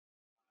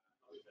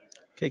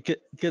Okay,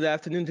 good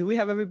afternoon. Do we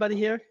have everybody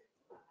here?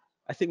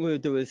 I think we'll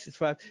do it.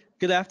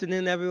 Good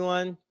afternoon,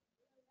 everyone.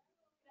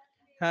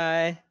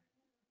 Hi.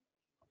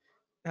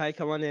 Hi,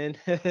 come on in.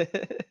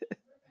 Good,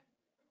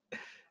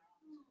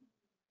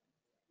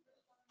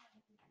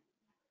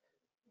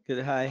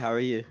 hi, how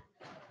are you?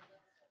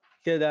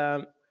 Good,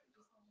 oh,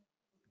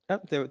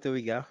 there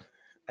we go.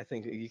 I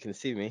think you can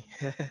see me.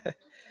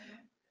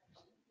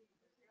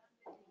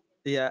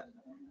 Yeah,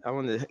 I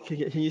want to,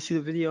 can you see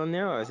the video on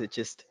there or is it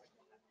just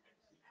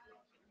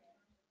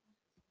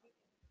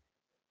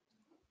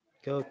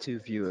go to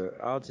viewer?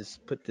 I'll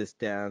just put this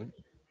down.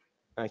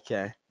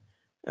 Okay.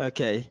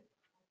 Okay.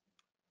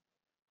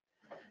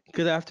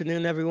 Good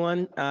afternoon,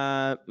 everyone.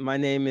 My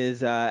name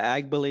is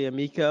Agbili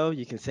Amiko.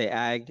 You can say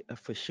Ag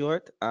for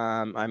short.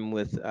 I'm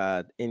with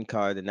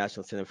INCAR, the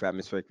National Center for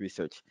Atmospheric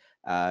Research,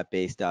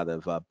 based out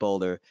of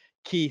Boulder.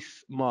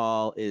 Keith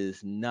Mall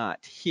is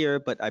not here,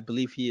 but I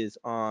believe he is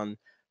on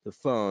the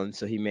phone,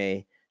 so he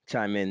may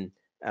chime in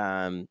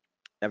um,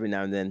 every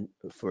now and then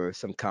for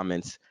some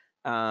comments.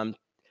 Um,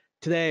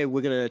 Today,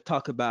 we're going to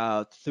talk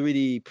about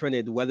 3D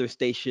printed weather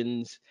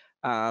stations.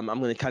 I'm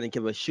going to kind of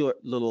give a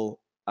short little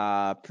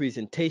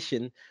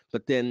presentation,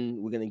 but then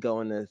we're going to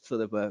go into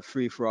sort of a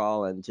free for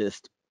all and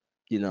just,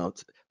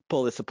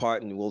 pull this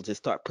apart and we'll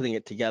just start putting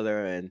it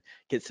together and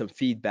get some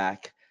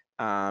feedback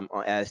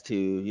as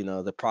to,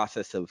 the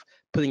process of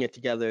putting it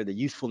together, the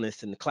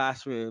usefulness in the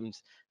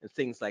classrooms and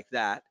things like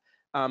that.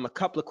 A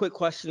couple of quick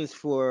questions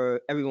for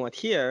everyone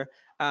here.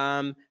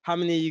 How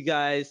many of you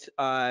guys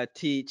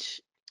teach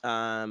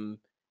um,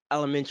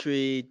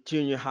 elementary,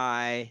 junior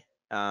high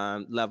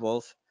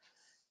levels?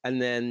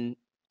 And then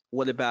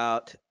what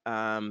about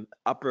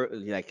upper,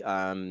 like,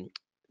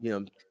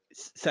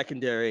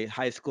 secondary,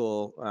 high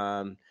school,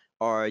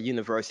 or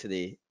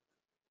university?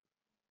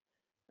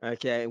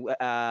 Okay,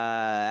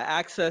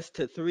 access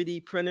to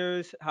 3D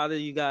printers. How do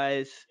you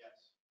guys?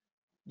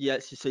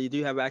 Yes, so you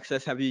do have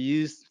access. Have you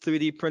used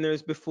 3D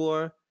printers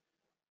before?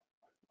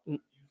 N-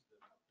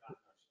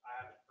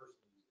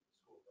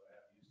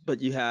 But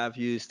you have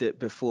used it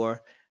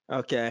before.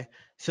 Okay,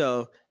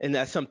 so and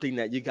that's something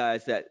that you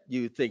guys that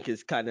you think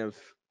is kind of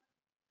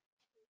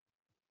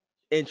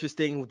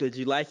interesting. Did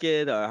you like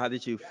it, or how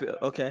did you feel?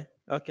 Okay,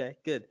 okay,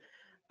 good.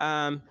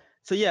 Um,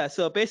 so yeah,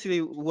 so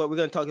basically, what we're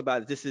going to talk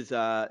about. This is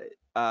uh,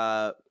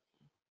 can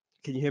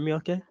you hear me?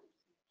 Okay.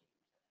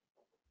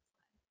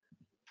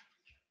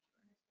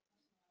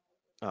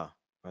 Oh,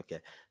 okay.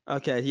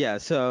 Okay, yeah.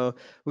 So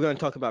we're going to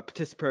talk about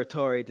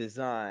participatory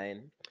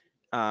design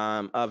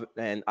of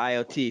an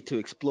IoT to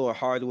explore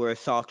hardware,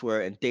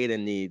 software, and data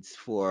needs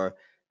for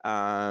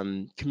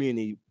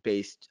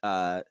community-based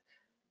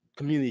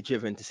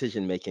community-driven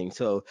decision making.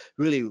 So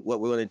really, what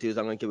we're going to do is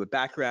I'm going to give a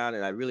background,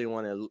 and I really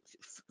want to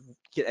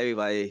get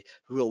everybody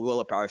real roll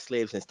up our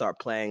sleeves and start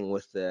playing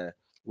with the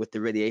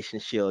radiation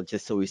shield,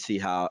 just so we see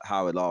how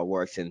it all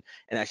works and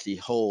actually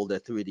hold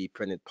a 3D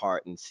printed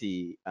part and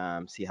see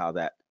how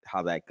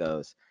that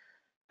goes.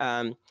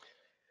 Um,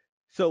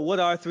 so what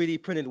are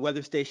 3D printed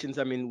weather stations?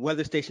 I mean,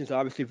 weather stations are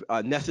obviously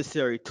a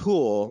necessary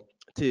tool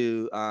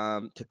to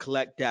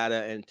collect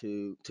data and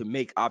to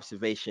make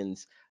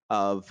observations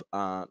of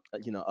of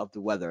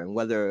the weather.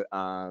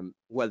 And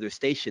weather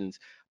stations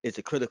is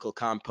a critical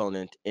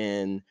component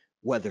in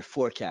weather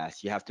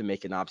forecasts. You have to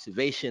make an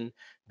observation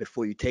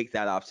before you take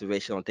that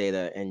observational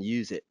data and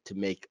use it to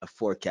make a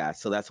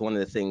forecast. So that's one of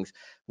the things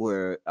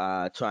we're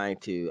trying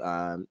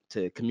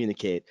to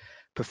communicate.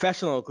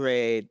 Professional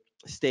grade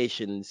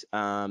stations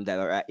that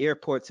are at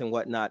airports and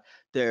whatnot,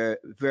 they're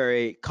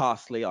very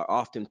costly, are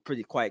often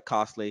pretty quite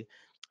costly.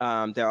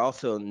 They're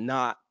also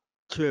not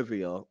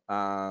trivial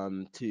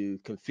to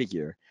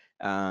configure.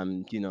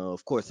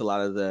 Of course, a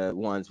lot of the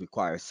ones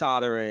require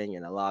soldering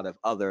and a lot of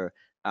other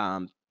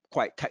um,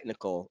 quite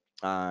technical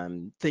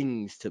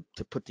things to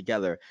put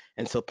together.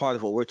 And so part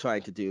of what we're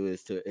trying to do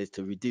is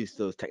to reduce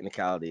those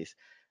technicalities.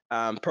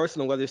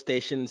 Personal weather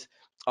stations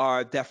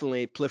are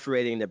definitely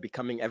proliferating. They're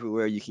becoming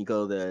everywhere. You can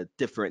go to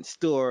different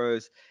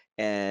stores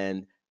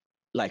and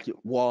like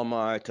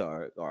Walmart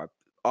or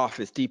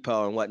Office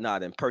Depot and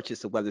whatnot and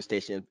purchase a weather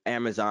station,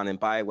 Amazon and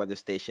buy a weather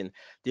station.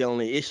 The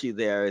only issue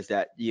there is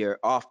that they're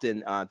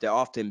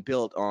often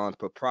built on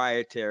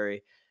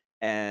proprietary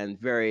and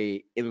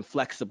very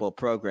inflexible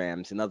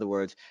programs. In other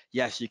words,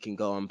 yes, you can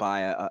go and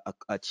buy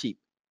a cheap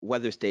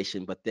weather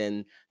station, but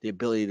then the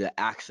ability to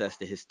access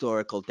the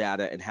historical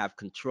data and have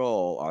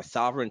control or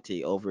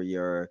sovereignty over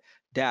your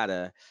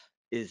data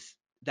is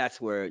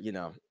that's where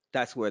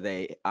that's where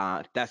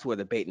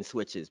the bait and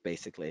switch is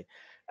basically.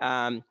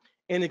 Um,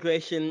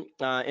 Integration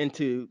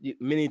into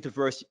many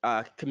diverse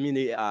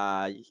community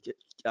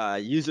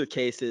user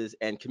cases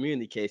and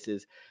community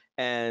cases.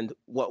 And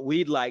what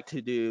we'd like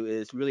to do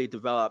is really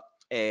develop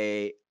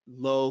a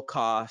low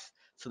cost,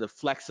 sort of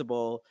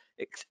flexible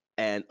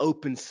and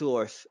open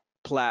source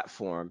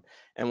platform.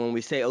 And when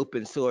we say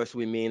open source,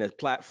 we mean a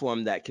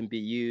platform that can be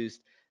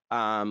used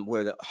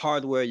where the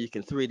hardware, you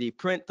can 3D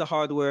print the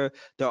hardware.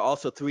 There are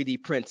also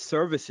 3D print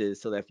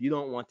services, so that if you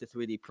don't want to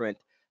 3D print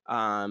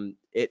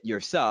it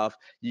yourself,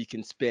 you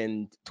can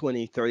spend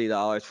 $20,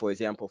 $30, for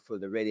example, for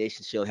the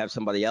radiation shield, have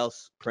somebody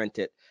else print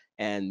it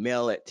and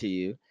mail it to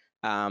you.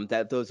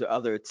 That those are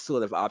other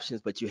sort of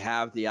options, but you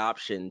have the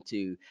option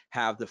to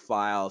have the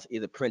files,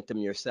 either print them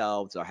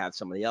yourselves or have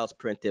somebody else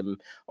print them,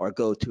 or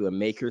go to a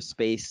maker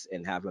space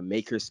and have a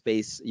maker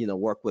space,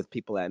 work with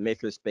people at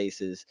maker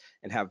spaces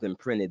and have them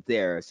printed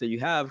there. So you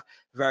have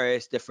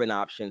various different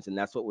options, and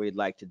that's what we'd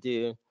like to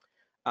do.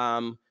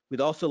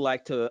 We'd also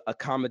like to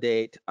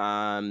accommodate,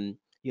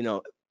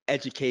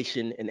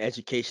 education and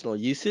educational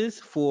uses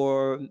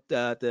for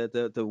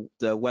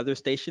the weather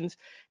stations,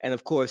 and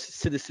of course,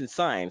 citizen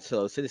science.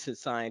 So citizen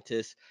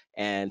scientists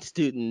and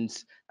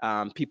students,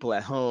 people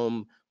at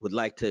home would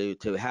like to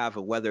have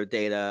a weather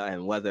data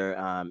and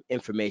weather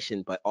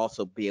information, but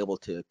also be able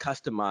to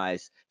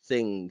customize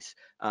things.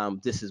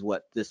 This is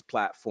what this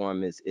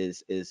platform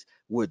is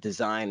we're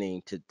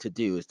designing to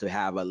do, is to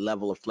have a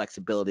level of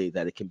flexibility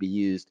that it can be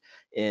used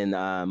in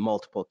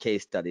multiple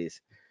case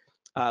studies.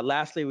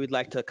 Lastly, we'd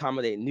like to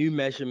accommodate new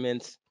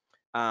measurements,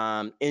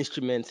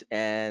 instruments,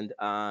 and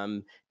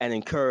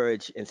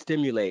encourage and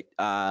stimulate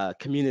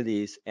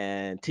communities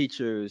and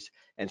teachers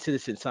and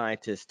citizen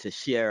scientists to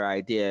share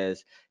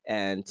ideas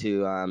and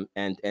to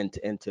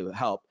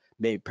help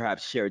maybe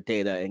perhaps share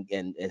data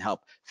and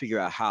help figure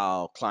out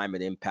how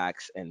climate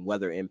impacts and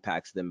weather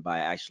impacts them by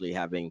actually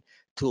having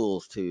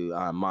tools to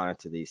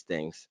monitor these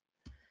things.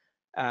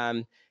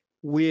 Um,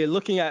 we're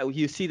looking at,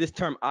 you see this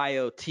term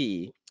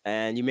IoT,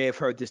 and you may have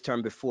heard this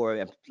term before.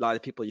 A lot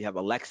of people, you have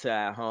Alexa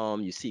at home,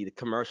 you see the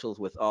commercials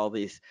with all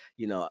these,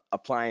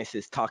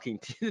 appliances talking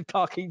to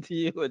talking to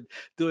you and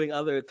doing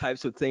other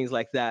types of things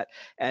like that.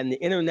 And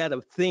the Internet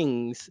of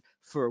Things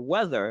for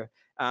weather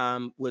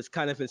was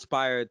kind of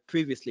inspired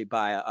previously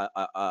by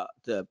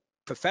the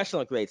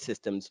professional grade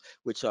systems,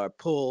 which are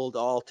pulled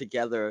all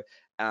together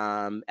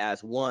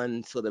as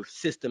one sort of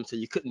system. So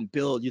you couldn't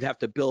build, you'd have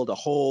to build a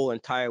whole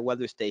entire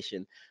weather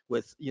station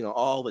with,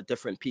 all the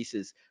different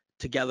pieces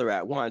together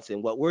at once.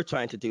 And what we're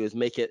trying to do is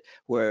make it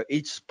where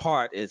each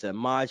part is a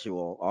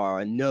module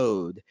or a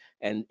node,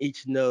 and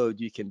each node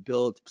you can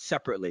build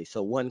separately.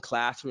 So one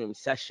classroom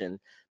session,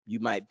 you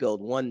might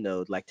build one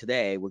node. Like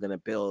today,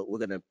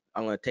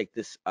 I'm going to take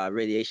this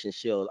radiation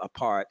shield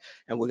apart,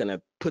 and we're going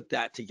to put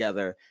that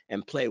together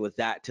and play with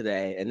that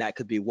today. And that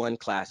could be one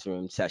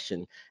classroom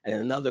session. And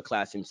in another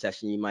classroom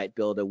session, you might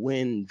build a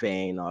wind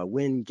vane or a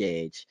wind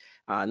gauge.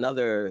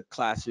 Another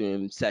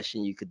classroom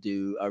session, you could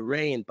do a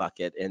rain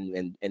bucket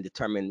and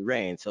determine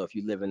rain. So if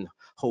you live in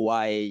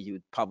Hawaii, you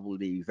would probably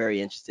be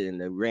very interested in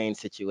the rain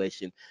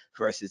situation,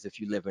 versus if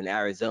you live in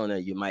Arizona,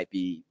 you might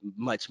be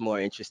much more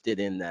interested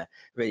in the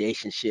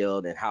radiation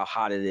shield and how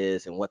hot it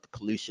is and what the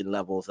pollution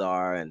levels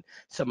are and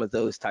some of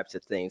those types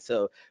of things.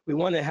 So we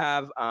want to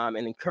have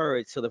and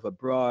encourage sort of a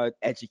broad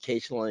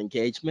educational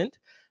engagement.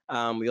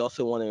 We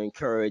also want to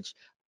encourage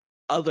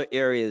other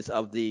areas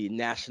of the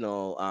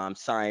national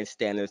science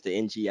standards, the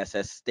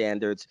NGSS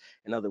standards.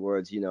 In other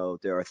words,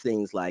 there are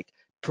things like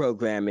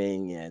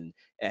programming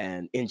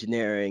and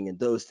engineering and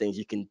those things.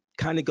 You can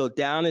kind of go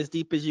down as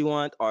deep as you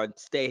want or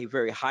stay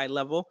very high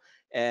level.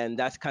 And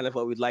that's kind of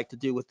what we'd like to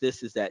do with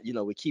this, is that,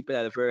 we keep it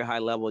at a very high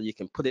level. You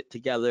can put it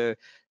together,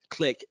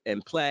 click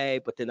and play,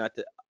 but then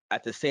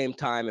at the same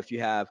time, if you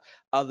have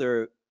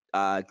other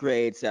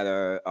grades that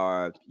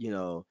are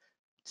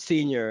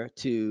senior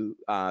to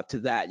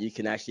that, you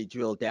can actually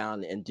drill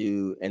down and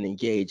do and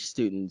engage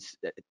students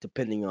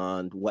depending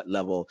on what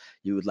level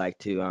you would like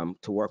to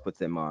work with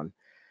them on.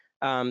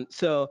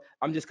 So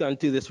I'm just going to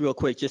do this real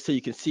quick just so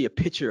you can see a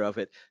picture of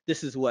it.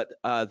 This is what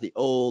the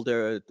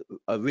older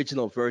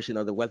original version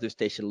of the weather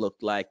station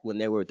looked like when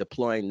they were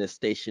deploying this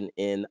station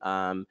in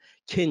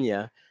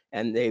Kenya.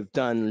 And they've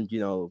done,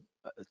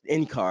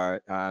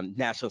 NCAR,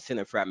 National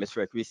Center for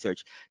Atmospheric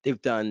Research,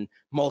 they've done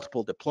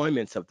multiple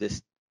deployments of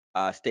this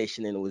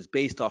station, and it was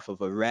based off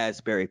of a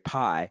Raspberry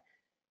Pi. And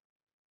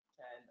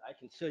I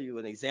can show you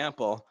an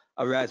example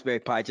of Raspberry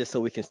Pi just so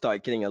we can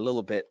start getting a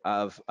little bit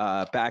of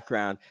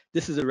background.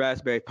 This is a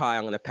Raspberry Pi.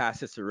 I'm going to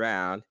pass this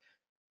around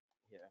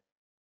here.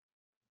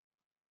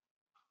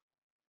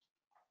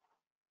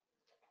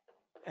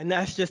 And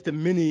that's just a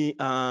mini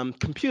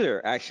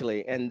computer,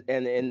 actually. And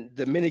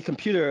the mini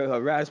computer, a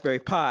Raspberry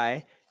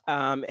Pi,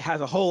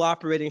 has a whole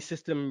operating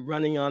system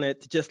running on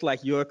it, just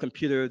like your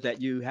computer that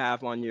you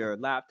have on your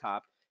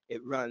laptop. It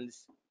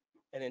runs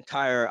an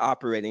entire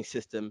operating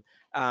system.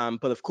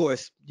 But of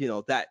course,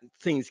 that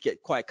things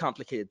get quite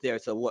complicated there.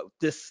 So what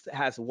this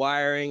has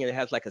wiring, and it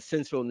has like a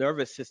central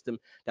nervous system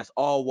that's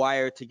all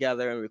wired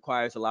together and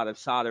requires a lot of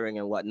soldering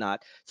and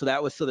whatnot. So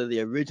that was sort of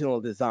the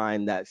original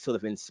design that sort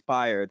of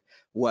inspired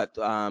what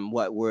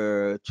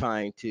we're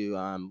trying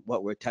to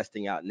what we're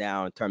testing out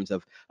now in terms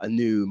of a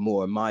new,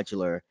 more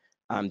modular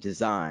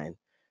design.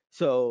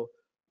 So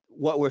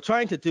what we're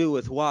trying to do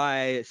with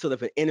why sort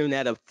of an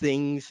Internet of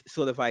Things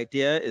sort of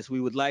idea is we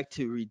would like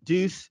to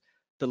reduce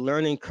the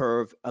learning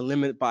curve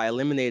by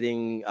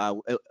eliminating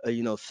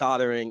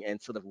soldering and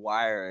sort of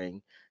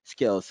wiring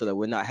skills, so that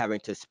we're not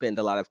having to spend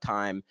a lot of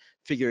time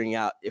figuring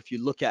out. If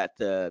you look at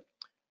the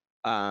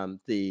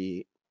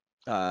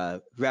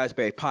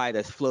Raspberry Pi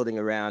that's floating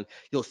around,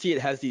 you'll see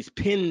it has these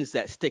pins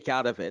that stick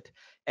out of it.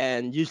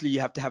 And usually you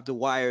have to have the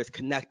wires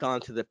connect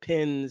onto the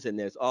pins, and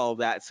there's all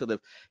that sort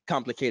of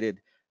complicated,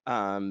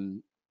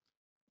 um,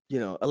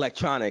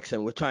 electronics.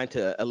 And we're trying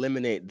to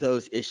eliminate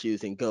those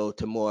issues and go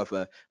to more of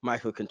a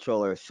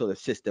microcontroller sort of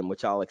system,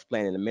 which I'll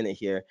explain in a minute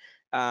here.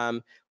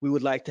 Um, we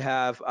would like to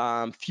have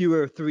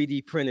fewer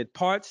 3D printed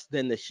parts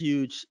than the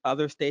huge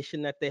other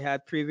station that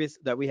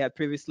we had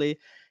previously,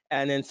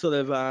 and then sort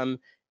of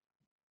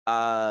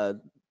uh,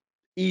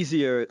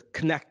 easier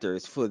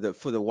connectors for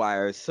the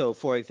wires. So,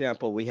 for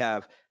example, we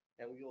have,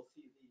 and you'll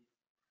see these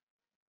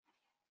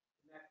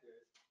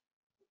connectors.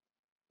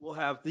 We'll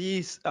have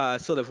these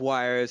sort of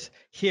wires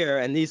here,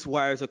 and these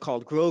wires are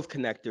called Grove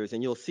connectors.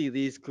 And you'll see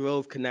these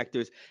Grove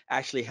connectors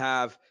actually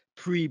have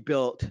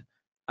pre-built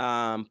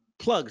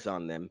plugs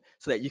on them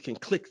so that you can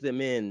click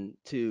them in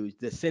to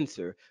the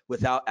sensor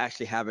without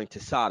actually having to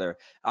solder.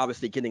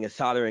 Obviously, getting a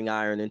soldering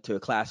iron into a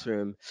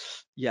classroom,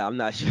 yeah, I'm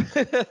not sure.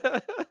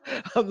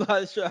 I'm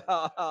not sure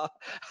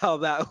how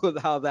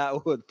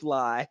that would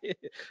fly.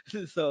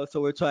 So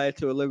we're trying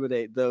to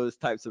eliminate those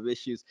types of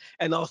issues,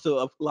 and also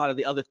a lot of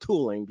the other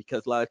tooling,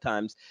 because a lot of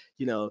times,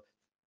 you know,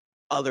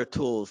 other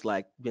tools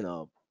like,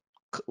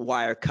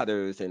 wire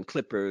cutters and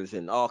clippers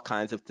and all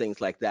kinds of things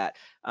like that.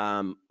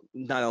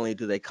 Not only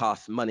do they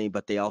cost money,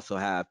 but they also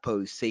have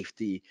pose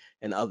safety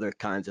and other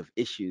kinds of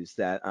issues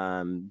that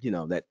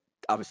that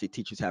obviously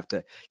teachers have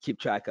to keep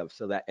track of.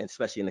 So that, and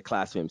especially in the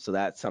classroom, so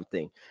that's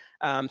something.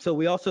 So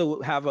we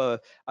also have a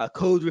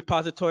code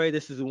repository.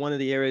 This is one of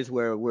the areas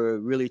where we're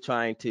really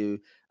trying to.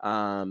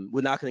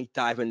 We're not going to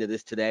dive into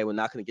this today. We're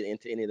not going to get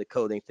into any of the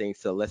coding things.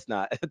 So let's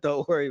not.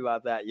 Don't worry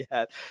about that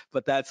yet.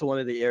 But that's one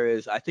of the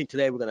areas. I think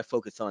today we're going to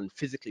focus on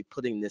physically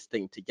putting this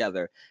thing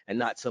together and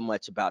not so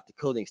much about the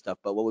coding stuff.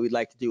 But what we'd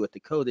like to do with the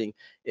coding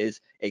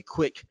is a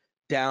quick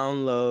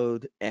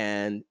download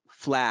and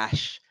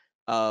flash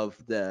of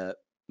the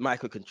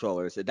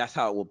microcontrollers. And that's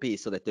how it will be,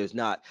 so that there's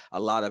not a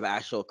lot of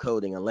actual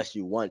coding unless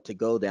you want to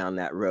go down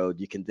that road.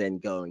 You can then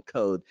go and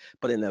code.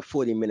 But in a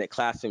 40-minute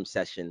classroom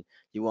session,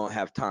 you won't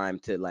have time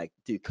to like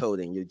do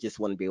coding. You just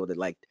want to be able to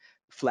like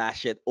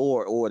flash it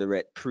or order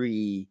it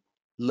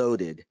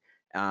pre-loaded,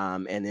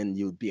 and then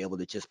you'd be able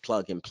to just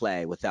plug and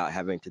play without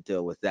having to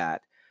deal with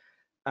that.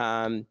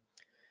 Um,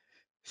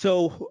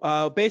 so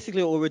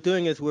basically, what we're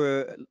doing is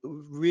we're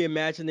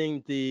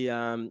reimagining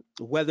the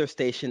weather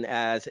station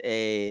as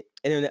an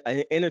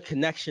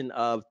interconnection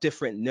of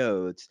different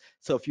nodes.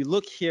 So if you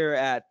look here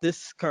at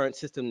this current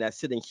system that's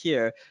sitting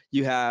here,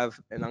 you have,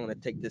 and I'm going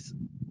to take this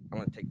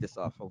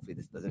off. Hopefully,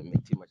 this doesn't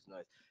make too much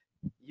noise.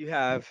 You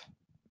have,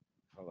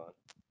 hold on.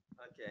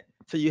 Okay.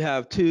 So you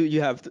have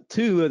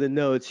two of the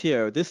nodes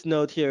here. This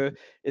node here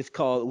is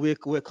called,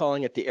 we're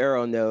calling it the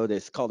arrow node.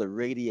 It's called a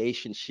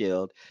radiation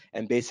shield,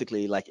 and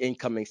basically like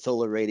incoming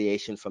solar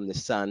radiation from the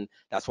sun.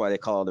 That's why they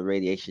call it a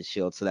radiation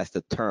shield. So that's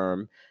the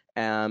term.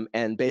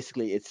 And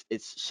basically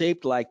it's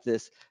shaped like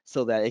this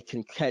so that it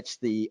can catch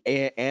the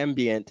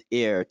ambient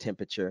air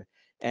temperature,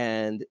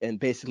 and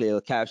basically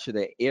it'll capture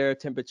the air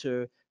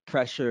temperature,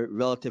 pressure,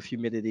 relative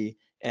humidity,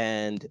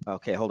 and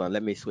okay, hold on,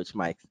 let me switch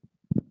mics.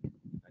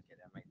 Okay,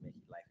 that might make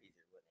life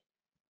easier, wouldn't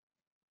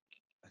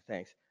it?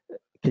 Thanks.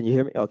 Can you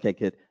hear me? Okay,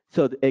 good.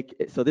 So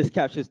so this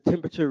captures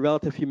temperature,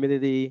 relative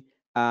humidity,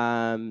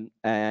 and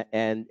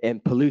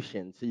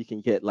pollution. So you can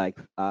get like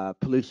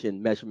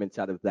pollution measurements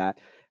out of that.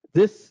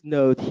 This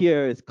node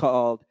here is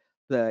called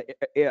the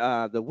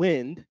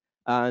wind.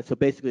 So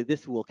basically,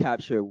 this will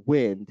capture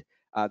wind.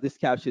 This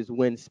captures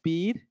wind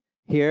speed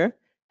here,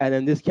 and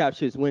then this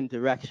captures wind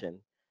direction.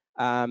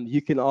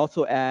 You can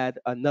also add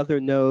another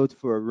node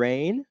for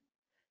rain.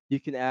 You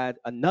can add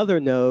another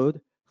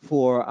node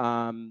for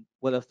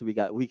what else do we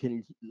got? We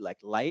can like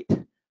light,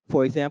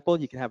 for example.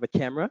 You can have a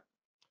camera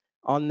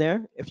on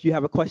there. If you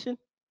have a question,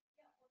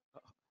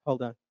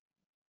 hold on.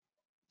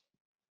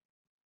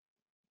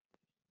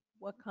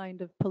 What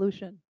kind of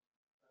pollution?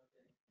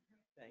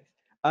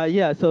 Thanks.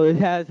 Yeah, so it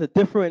has a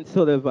different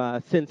sort of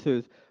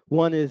sensors.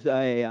 One is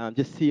a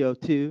just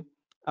CO2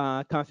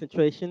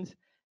 concentrations.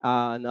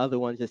 Another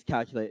one just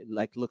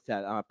like looks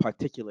at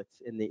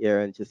particulates in the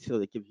air and just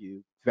sort of gives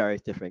you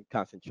various different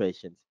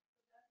concentrations.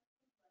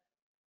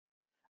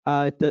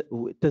 It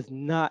does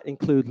not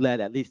include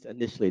lead, at least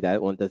initially.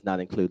 That one does not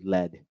include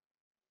lead.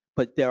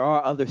 But there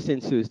are other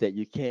sensors that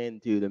you can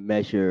do to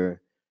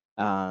measure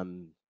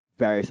um,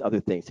 various other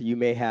things. So you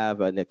may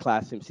have in a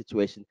classroom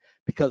situation,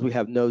 because we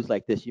have nodes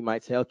like this, you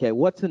might say, okay,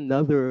 what's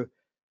another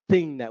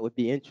thing that would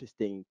be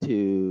interesting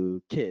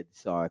to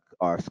kids or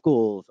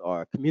schools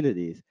or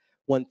communities?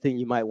 One thing,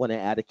 you might want to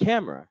add a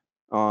camera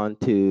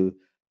onto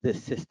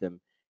this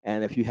system.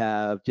 And if you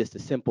have just a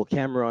simple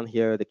camera on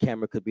here, the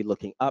camera could be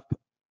looking up.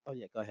 Oh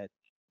yeah, go ahead.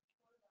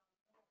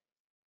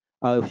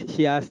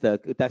 She asked,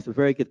 that's a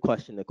very good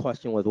question. The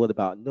question was, what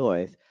about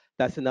noise?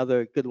 That's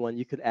another good one.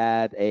 You could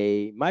add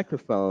a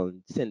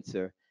microphone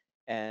sensor,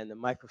 and the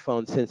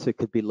microphone sensor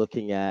could be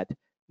looking at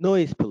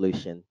noise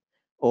pollution,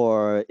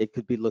 or it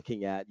could be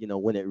looking at,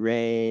 when it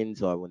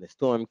rains or when a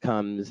storm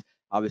comes,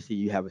 obviously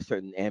you have a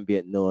certain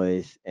ambient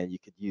noise, and you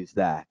could use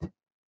that.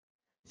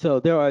 So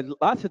there are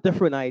lots of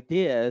different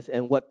ideas,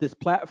 and what this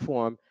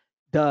platform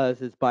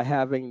does is by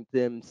having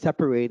them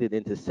separated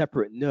into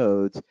separate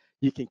nodes,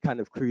 you can kind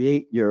of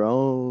create your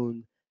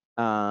own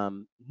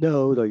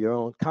node or your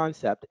own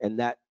concept, and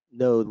that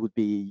node would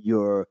be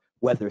your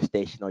weather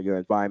station or your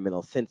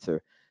environmental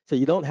sensor. So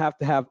you don't have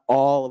to have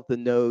all of the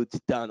nodes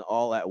done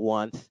all at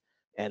once.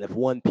 And if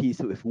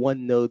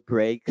one node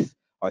breaks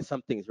or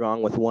something's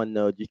wrong with one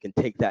node, you can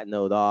take that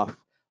node off,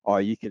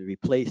 or you can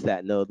replace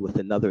that node with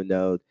another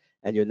node,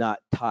 and you're not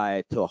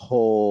tied to a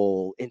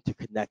whole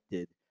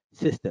interconnected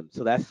system.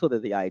 So that's sort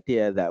of the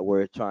idea that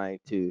we're trying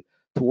to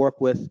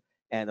work with.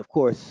 And of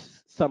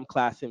course, some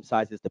classroom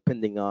sizes,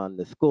 depending on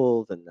the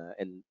schools and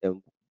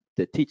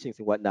the teachings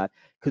and whatnot,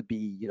 could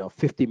be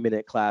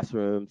 50-minute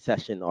classroom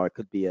session, or it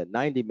could be a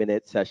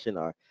 90-minute session,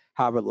 or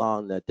however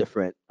long the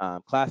different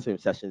classroom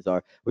sessions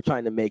are. We're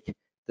trying to make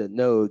the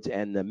nodes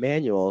and the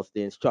manuals,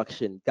 the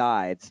instruction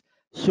guides,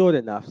 short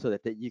enough so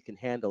that you can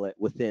handle it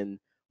within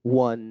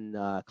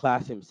one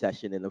classroom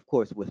session. And of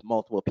course, with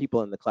multiple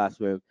people in the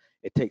classroom,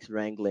 it takes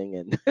wrangling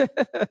and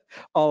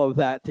all of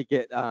that to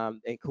get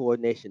in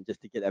coordination,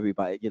 just to get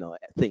everybody,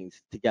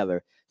 things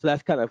together. So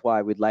that's kind of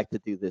why we'd like to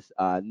do this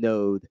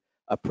node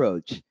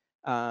approach.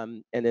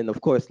 And then,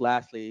 of course,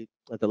 lastly,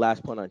 the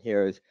last point on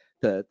here is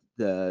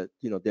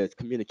there's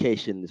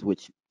communications,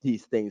 which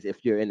these things,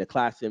 if you're in the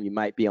classroom, you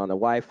might be on the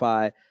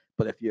Wi-Fi,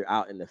 but if you're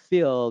out in the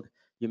field,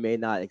 you may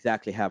not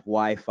exactly have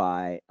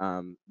Wi-Fi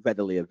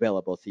readily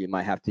available, so you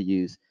might have to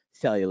use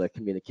cellular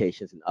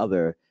communications and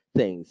other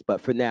things. But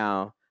for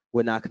now,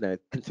 we're not going to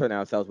concern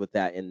ourselves with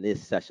that in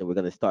this session. We're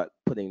going to start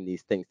putting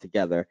these things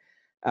together.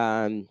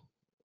 Let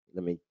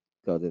me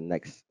go to the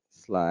next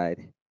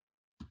slide.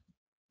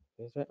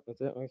 Is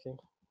that working?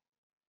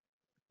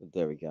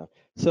 There we go.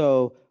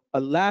 So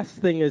last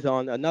thing is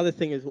on another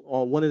thing is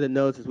on one of the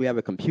nodes is we have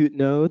a compute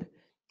node,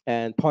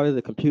 and part of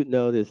the compute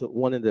node is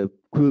one of the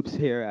groups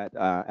here at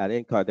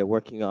NCAR. They're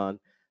working on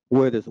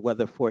where does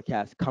weather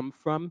forecast come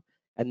from,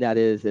 and that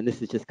is, and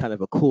this is just kind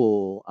of a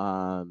cool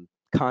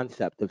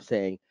concept of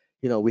saying,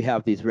 we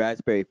have these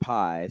Raspberry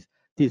Pis.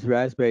 These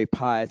Raspberry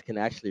Pis can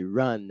actually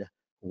run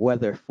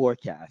weather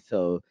forecasts.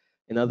 So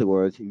in other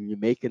words, you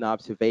make an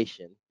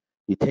observation,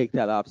 you take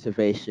that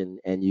observation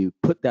and you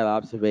put that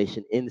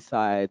observation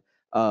inside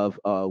of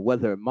a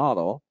weather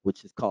model,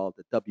 which is called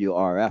the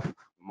WRF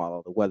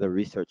model, the Weather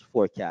Research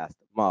Forecast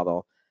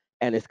model.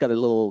 And it's got a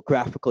little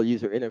graphical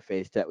user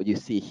interface that you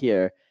see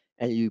here.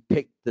 And you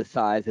pick the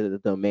size of the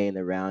domain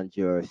around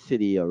your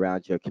city,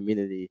 around your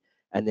community,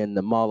 and then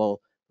the model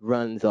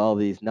runs all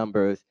these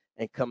numbers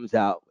and comes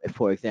out,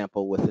 for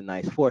example, with a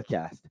nice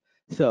forecast.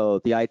 So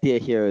the idea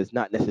here is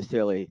not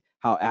necessarily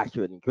how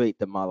accurate and great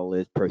the model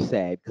is per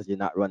se, because you're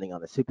not running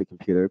on a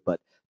supercomputer, but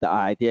the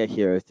idea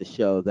here is to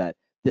show that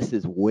this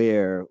is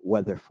where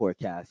weather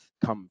forecasts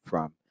come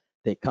from.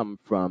 They come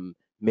from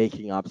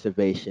making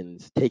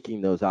observations, taking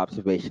those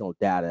observational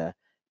data,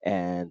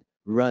 and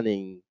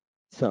running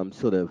some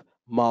sort of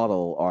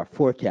model or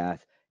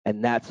forecast.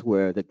 And that's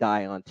where the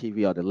guy on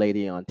TV or the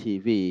lady on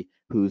TV,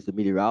 who's the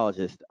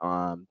meteorologist,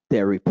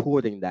 they're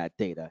reporting that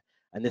data.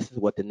 And this is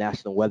what the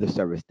National Weather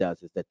Service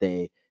does, is that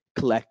they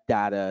collect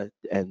data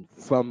and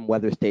from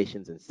weather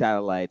stations and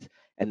satellites,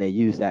 and they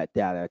use that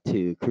data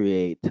to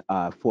create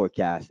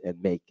forecasts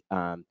and make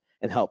and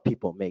help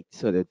people make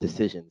sort of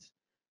decisions.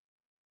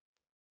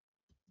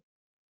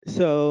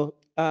 So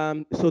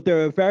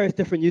there are various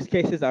different use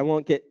cases. I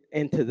won't get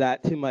into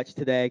that too much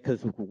today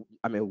because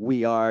I mean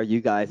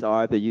you guys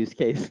are the use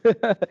case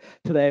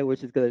today,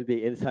 which is going to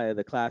be inside of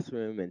the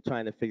classroom and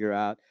trying to figure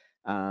out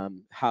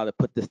how to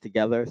put this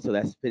together. So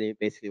that's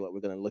basically what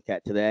we're going to look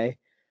at today.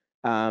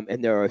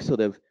 And there are sort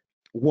of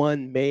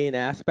one main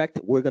aspect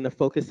we're going to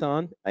focus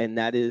on, and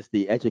that is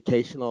the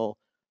educational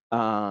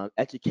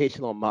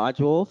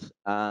modules.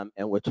 And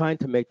we're trying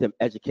to make them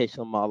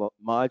educational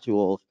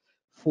modules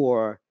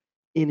for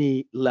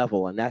any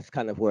level, and that's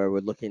kind of where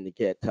we're looking to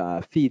get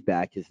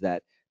feedback. Is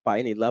that by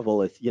any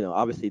level? It's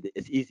obviously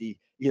it's easy.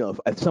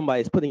 If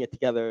somebody's putting it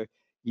together,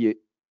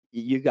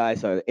 you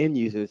guys are end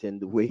users,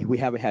 and we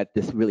haven't had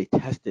this really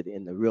tested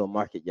in the real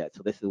market yet.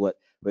 So this is what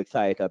we're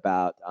excited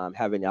about,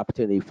 having the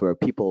opportunity for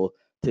people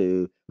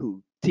who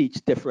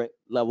teach different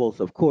levels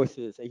of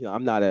courses.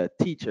 I'm not a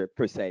teacher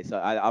per se, so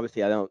I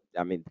don't.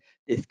 I mean,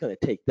 it's going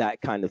to take that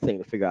kind of thing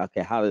to figure out,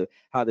 okay,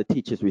 how do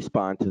teachers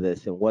respond to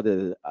this, and what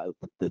are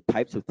the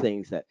types of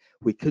things that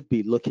we could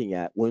be looking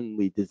at when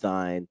we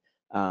design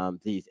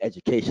these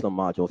educational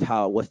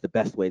modules. What's the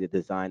best way to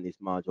design these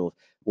modules?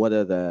 What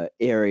are the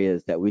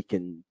areas that we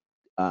can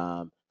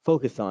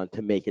focus on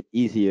to make it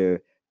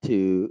easier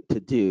to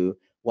do,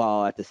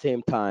 while at the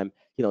same time,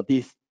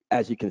 these,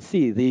 as you can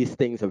see, these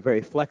things are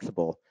very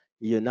flexible.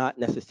 You're not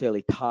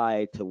necessarily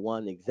tied to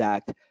one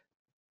exact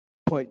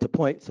point to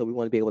point. So we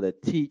want to be able to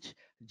teach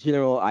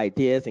general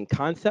ideas and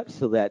concepts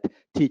so that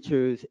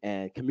teachers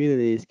and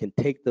communities can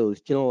take those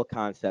general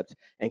concepts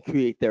and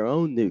create their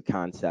own new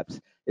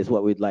concepts, is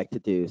what we'd like to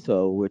do.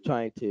 So we're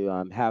trying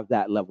to have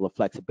that level of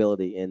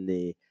flexibility in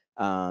the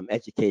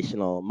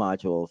educational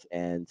modules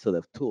and sort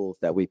of tools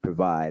that we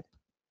provide.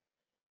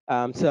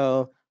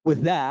 So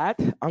with that,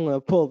 I'm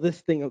gonna pull this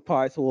thing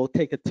apart. So we'll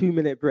take a 2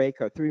 minute break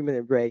or 3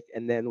 minute break,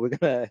 and then we're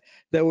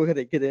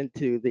gonna get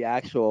into the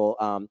actual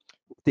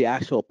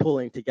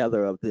pulling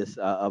together of this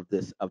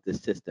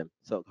system.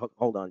 So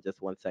hold on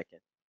just 1 second.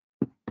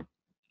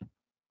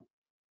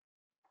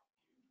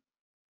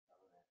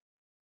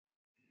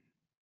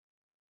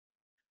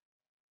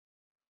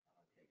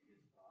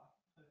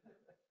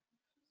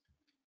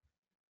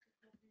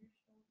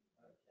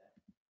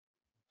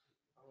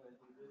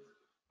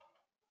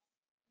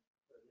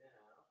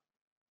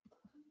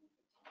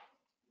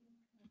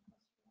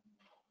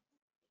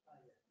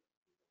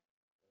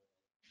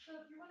 So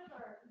if you're one of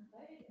our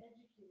invited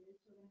educators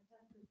who are going to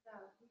test this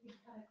out, we can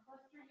kind of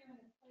cluster you in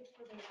a place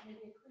where there's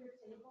maybe a clear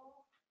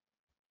table.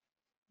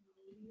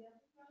 Maybe at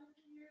the front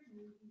here,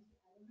 maybe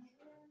I don't know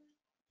where.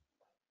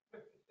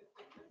 Because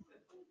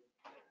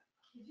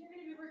you're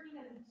going to be working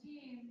as a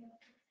team,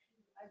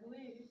 I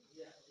believe,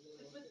 to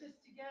put this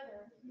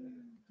together.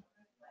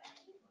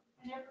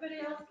 And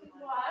everybody else can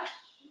watch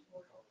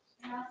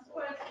and ask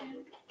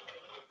questions.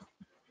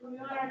 We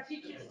want our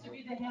teachers to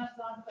be the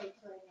hands-on folks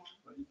right now.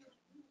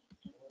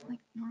 Like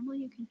normally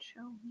you can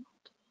show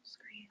multiple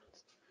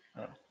screens.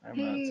 Oh, I'm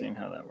not seeing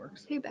how that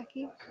works. Hey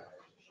Becky.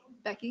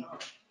 Becky,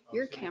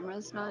 your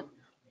camera's not,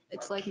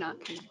 it's like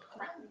not connected.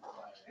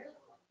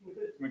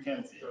 We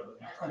can't see it.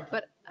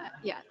 But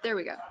yeah, there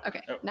we go.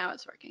 Okay, Oh. now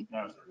it's working.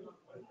 Now it's working.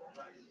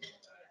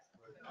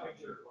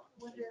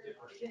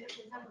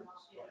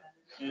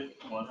 It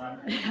was on.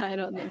 I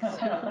don't think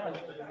so.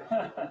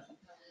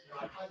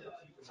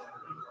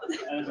 I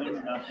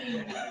think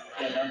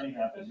nothing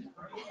happened.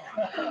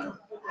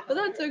 But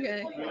that's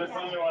okay. We just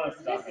didn't want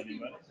to stop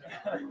anybody.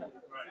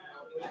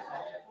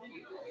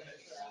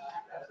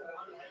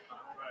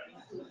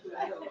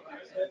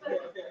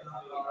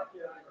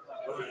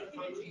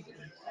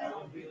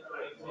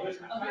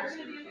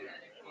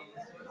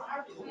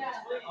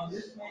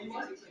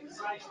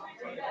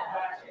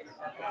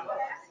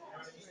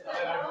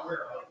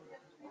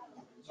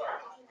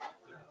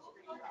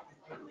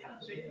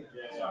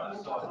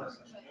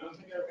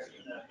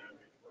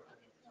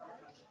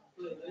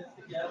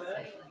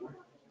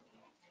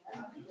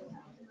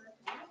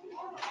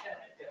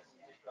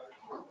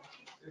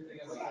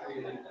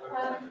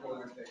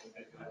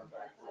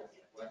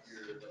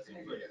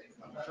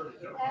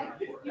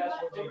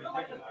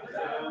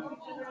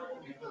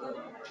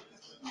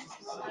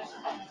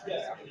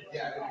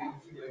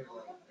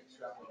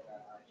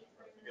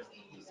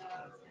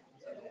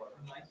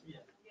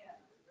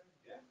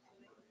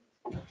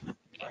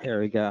 Here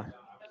we go.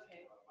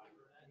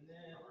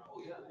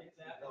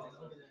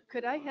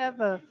 Could I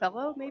have a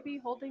fellow maybe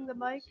holding the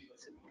mic?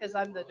 Because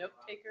I'm the note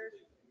taker.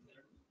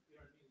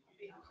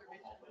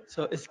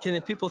 So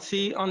can people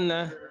see on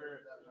the?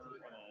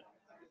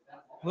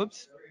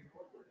 Whoops.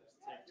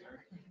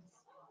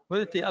 Where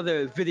did the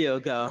other video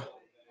go?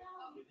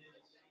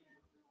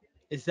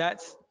 Is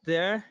that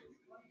there?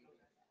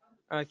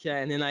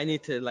 Okay, and then I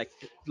need to like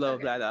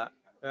load that up,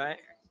 right?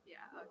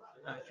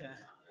 Yeah. Okay.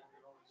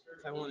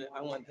 I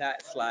want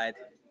that slide.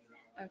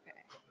 Okay.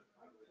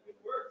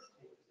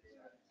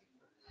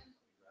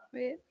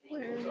 Wait,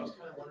 where?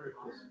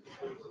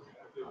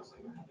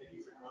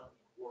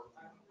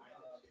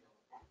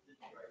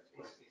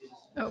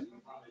 Oh.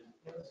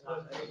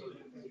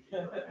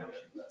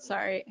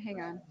 Sorry,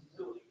 hang on.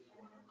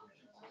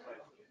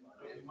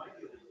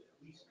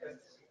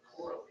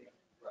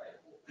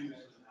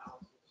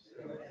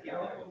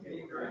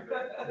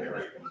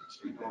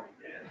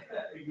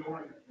 You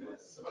want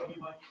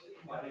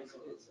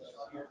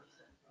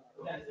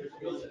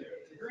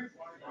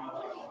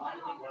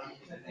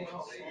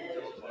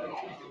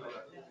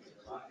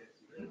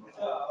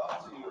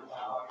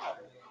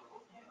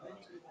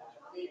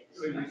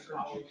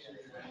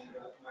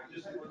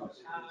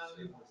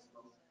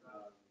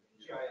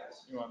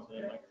the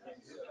microphone?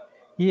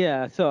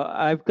 Yeah, so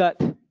I've got.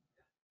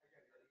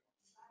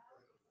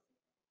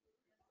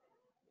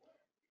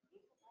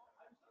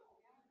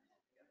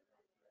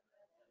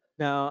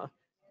 Now,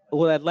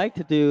 what I'd like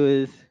to do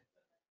is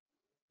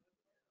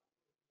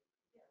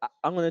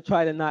I'm gonna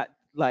try to not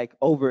like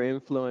over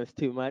influence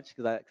too much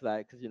because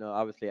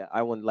obviously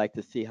I would like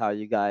to see how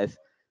you guys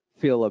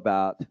feel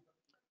about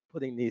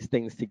putting these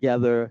things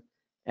together.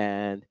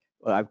 And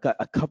I've got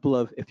a couple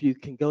of. If you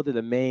can go to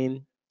the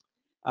main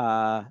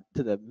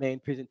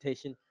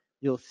presentation,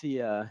 you'll see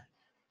a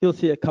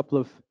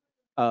couple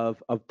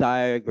of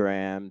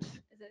diagrams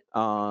Is it?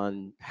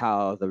 on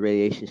how the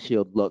radiation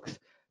shield looks,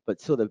 but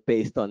sort of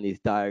based on these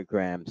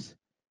diagrams,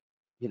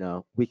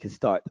 we can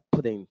start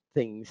putting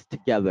things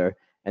together,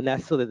 and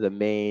that's sort of the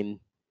main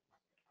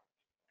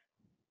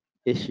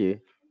issue.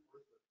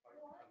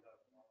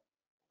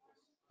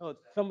 Oh,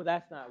 some of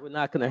that's not. We're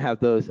not going to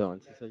have those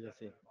on, so you'll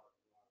see.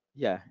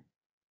 Yeah.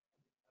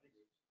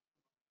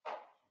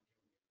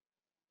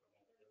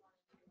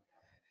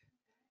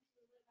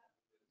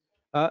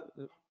 Uh,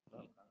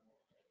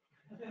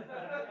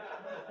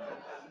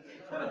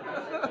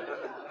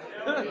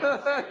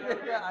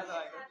 Yeah, I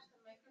know.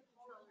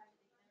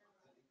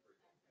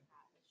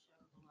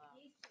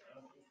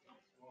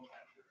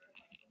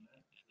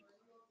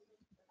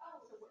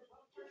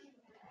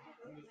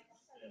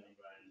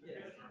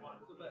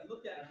 But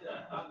look at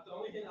the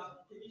only thing.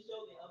 Can you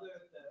show the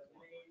other the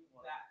main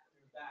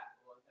back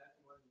one? That's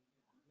one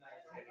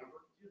nice.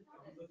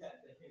 Look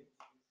at the hints.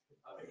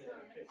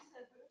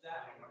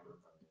 That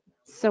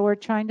So we're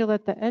trying to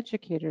let the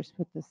educators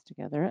put this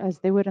together as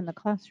they would in the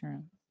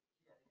classroom.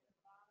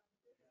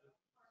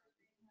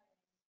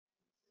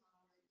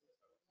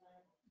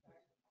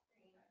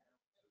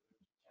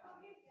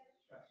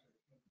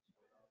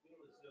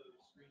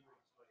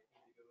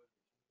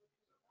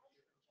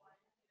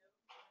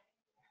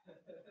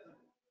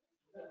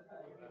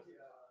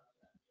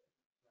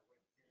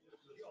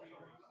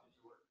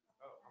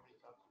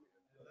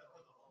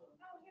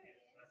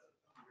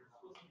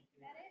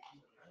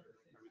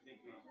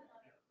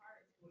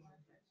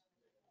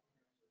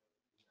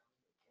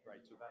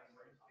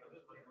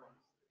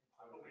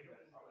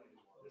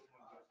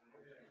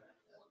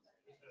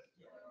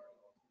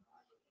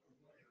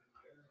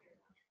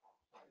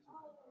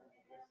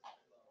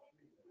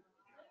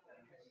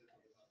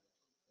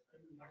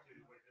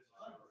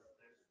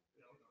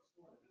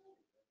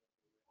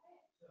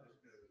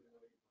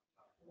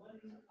 one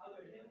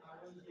other hint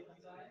I want to give you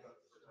guys.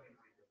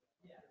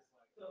 Yeah.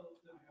 So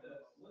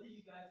what do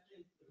you guys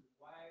think?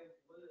 Why?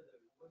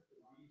 What's the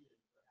reason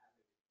for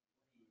having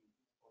the?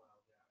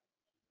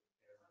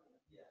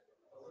 Yeah.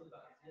 What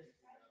about this?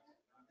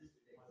 This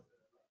thing.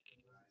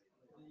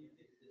 What do you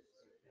think this?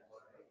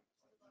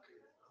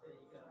 There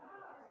you go.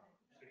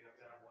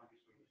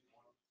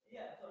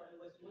 Yeah. So it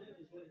was when it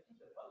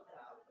keep the bugs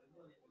out, but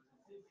when it's a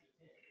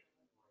 60-10.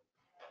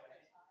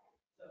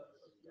 So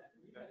yeah,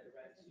 you got it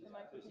right. The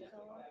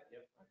microcontroller?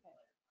 Yep. Okay.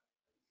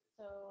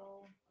 So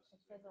it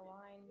says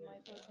align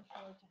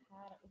microcontroller to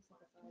hat. It looks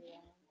like it's already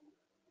on.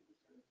 It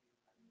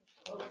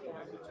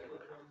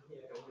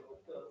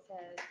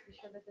says be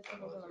sure that the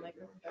symbols on the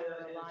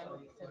microcontroller align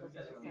with the symbols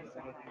of the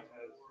sensor hat.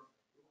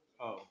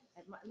 Oh,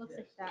 It looks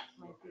like that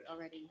might be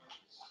already.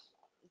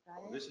 Is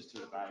that it? this is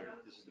to the battery.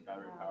 This is the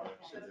battery Oh, power.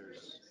 okay. So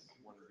there's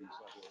one of these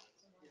levels.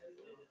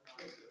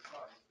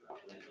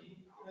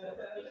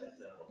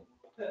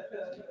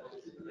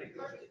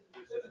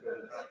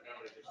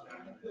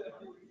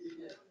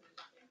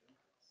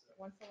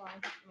 Once aligned,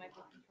 put the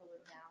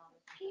microcontroller down on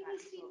the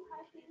PVC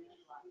piping.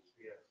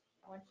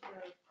 Once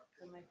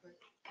the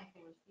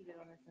microcontroller seated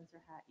on the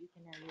sensor hat, you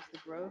can now use the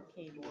Grove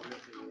cable.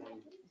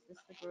 Is this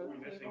the Grove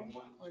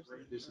cable? Or is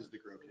This is the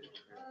grow cable.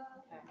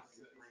 okay.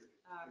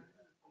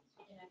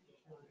 Connect.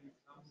 1,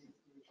 2,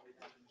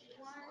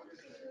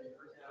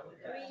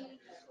 3,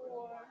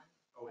 4.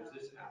 Oh, is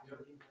this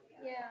after?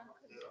 Yeah.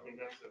 I think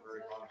that's the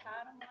very bottom.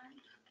 Bottom one.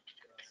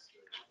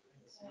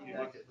 When you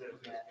look at this,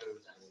 this goes.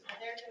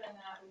 They're doing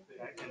that.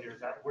 And there's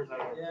that. Where's that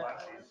other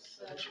flat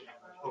piece?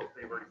 Oh,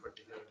 they already put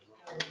together.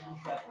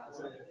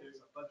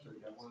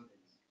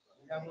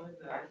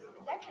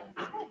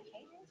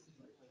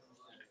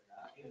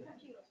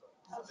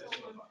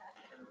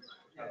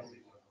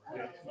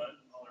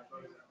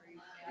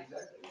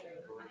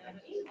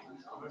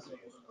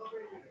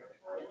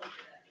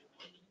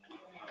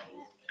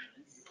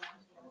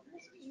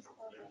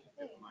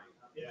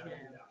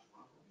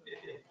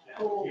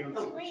 Oh,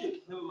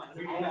 shoot. Never mind.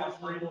 I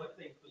have one more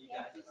thing for you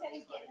guys. He said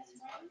he's getting a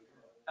spring.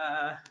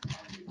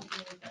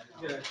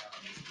 Good.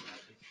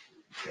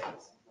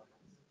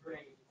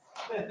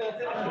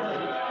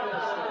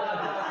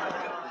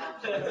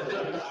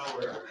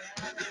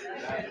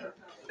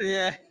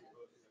 Yeah.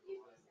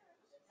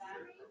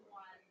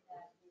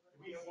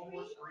 We have one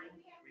more screen.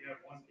 We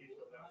have one piece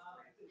of that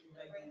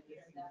screen.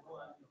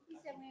 He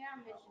said we are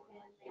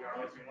Michigan. We are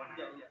missing one.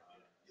 Yeah, yeah.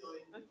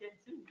 Okay,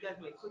 so you guys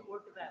make quick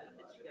work of that. I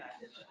bet you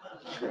guys.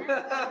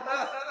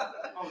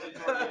 Oh,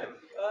 it's already in.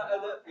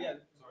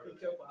 Yeah, be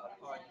careful how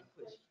hard you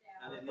push.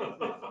 And then this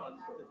is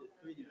because it's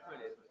 3D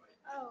printed.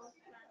 Oh,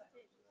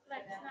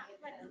 like it's not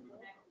flexible.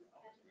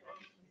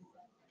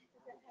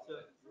 So,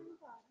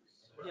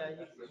 yeah,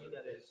 you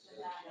gotta,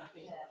 I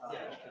think,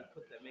 yeah, you can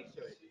put that, make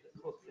sure it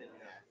hooks in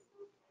there.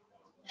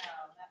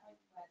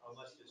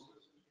 Unless this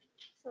was.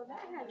 So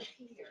that has a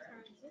piece that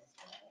turns this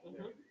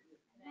way.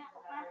 Now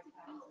the plastic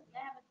piece, they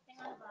have a thing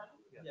on the bottom.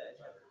 Yeah,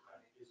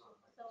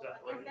 So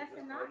I guess that's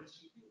enough.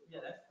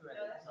 yeah, that's correct.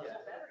 Yeah.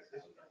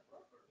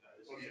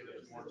 Oh, yeah,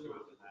 there's more to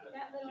it than that.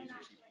 That little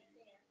notch right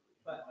there.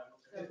 But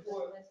So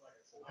before, this.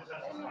 Oh,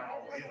 that's the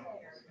final wheel.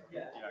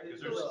 yeah. Yeah, because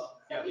So, there's.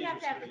 So we have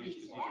to have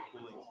These these. are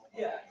cooling.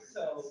 yeah,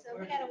 so. So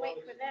we gotta wait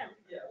for them.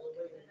 Yeah, we're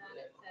And waiting.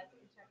 then it says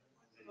protect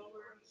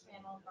solar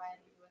panel via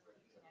the USB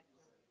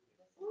connector.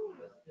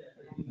 Yeah,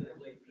 you gotta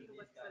wait for these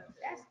guys.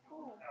 That's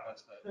cool.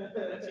 That's the.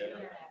 That's it.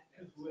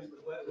 We're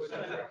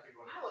trying to.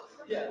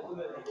 Yeah.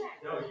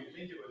 No, you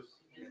think it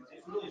was.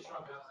 It's really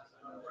strong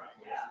outside. Right.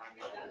 I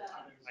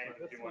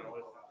do want to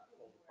lift that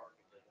whole apart.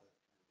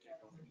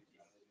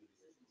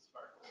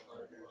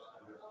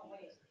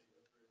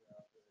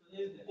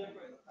 Here's the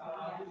difference.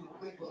 I'll give you a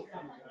quick look.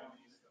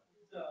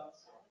 So,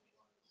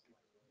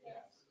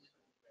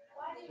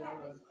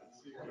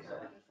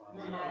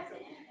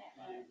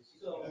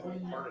 So when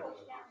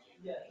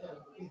yeah, so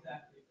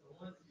exactly. So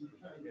once you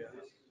turn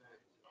this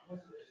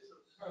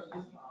turn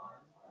this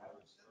on,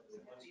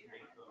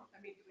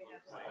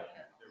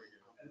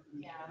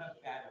 we have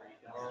battery.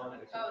 Oh,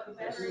 the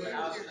battery is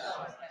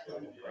outside.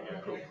 There's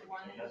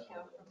one that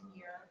go from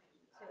here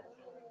to.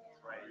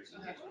 Okay.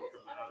 So that's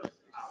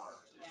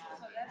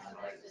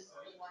versus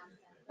the one.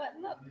 But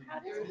look, how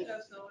does he? No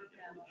solar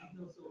panel.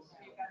 You've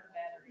got the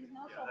battery. He's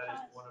not so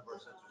fast.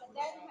 But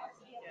that has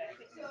to be able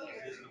to fit in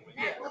here.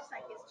 That looks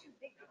like it's too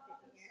big to fit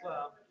in here.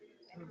 Well,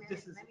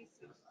 this is. Let me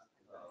see.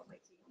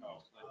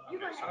 You're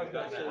gonna have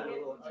to show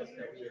you a little tip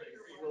that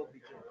we will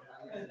be doing.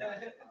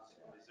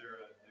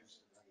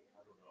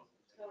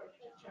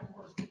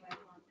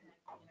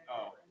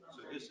 Oh,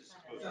 so this is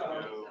supposed to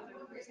go.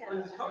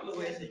 There's a couple of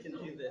ways you can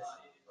do this.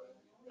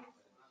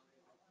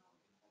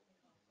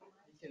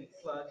 You can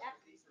plug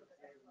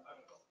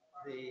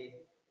the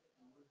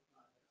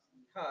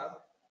hub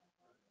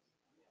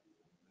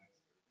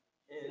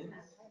in,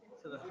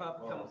 so the hub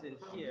comes in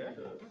here.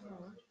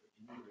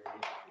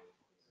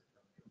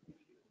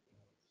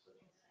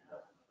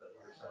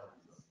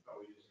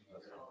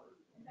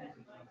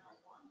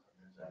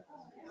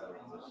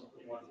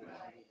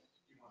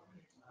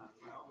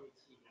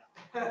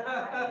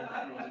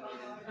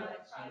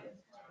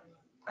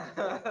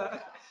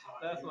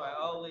 That's why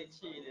all we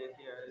cheated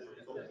here is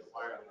it's only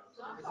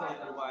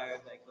the wire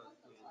that goes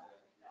through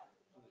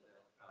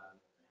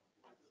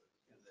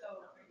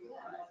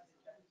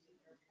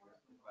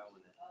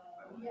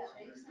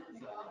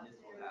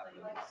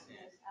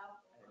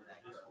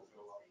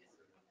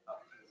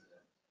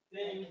the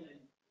thing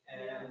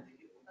and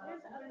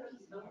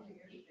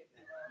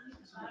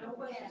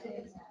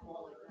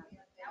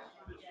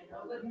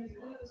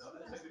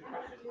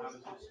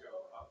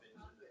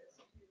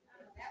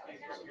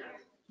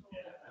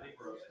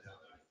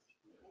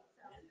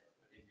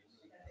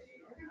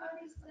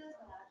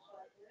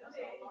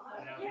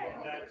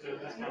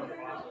That's not the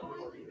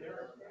bottom.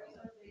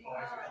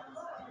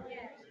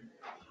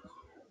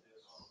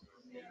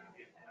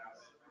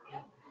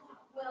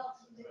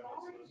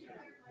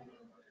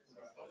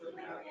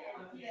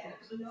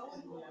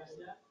 Oh, I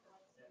see.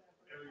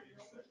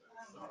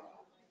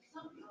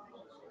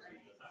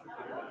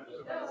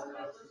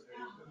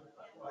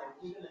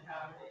 we're gonna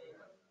have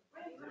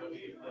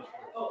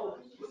oh,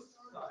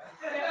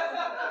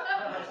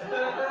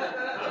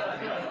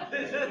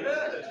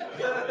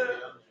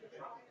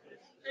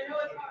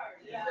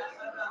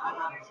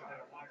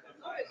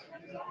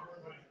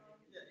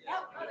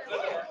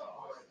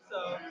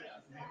 so,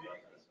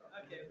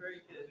 okay,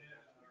 very good.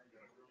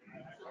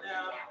 So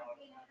now,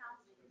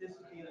 this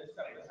would be in a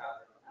separate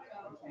house,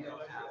 which we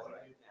don't have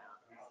right now.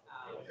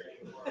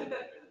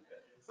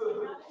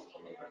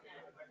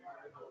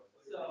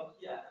 So,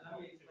 yeah, let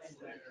me explain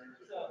that.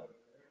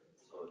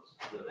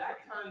 So that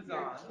turns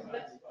on.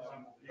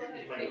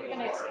 You're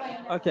gonna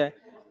explain that. Okay.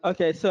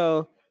 Okay.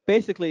 So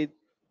basically,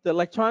 the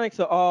electronics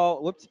are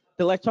all whoops.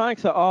 The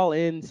electronics are all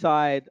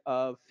inside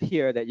of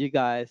here that you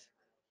guys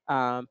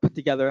put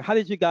together. How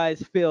did you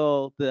guys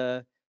feel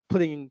the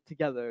putting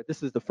together?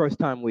 This is the first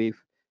time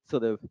we've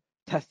sort of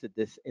tested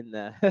this in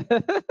the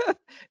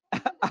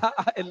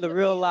in the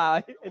real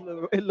life in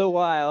the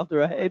wild,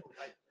 right?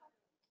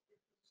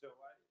 So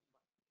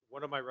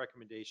one of my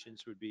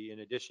recommendations would be, in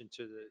addition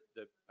to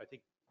I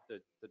think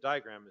the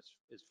diagram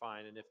is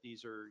fine, and if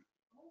these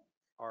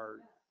are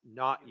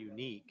not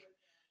unique,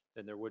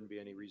 then there wouldn't be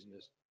any reason to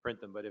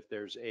print them. But if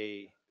there's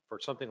for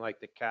something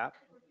like the cap,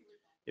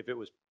 if it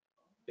was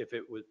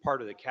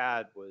part of the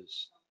CAD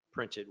was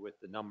printed with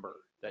the number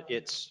that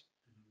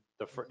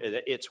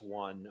that it's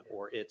one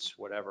or it's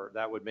whatever,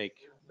 that would make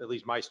at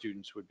least my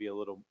students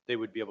they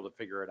would be able to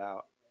figure it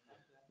out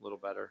a little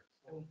better.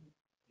 The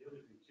other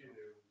thing too,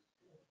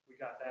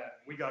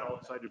 we got all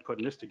excited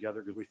putting this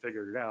together because we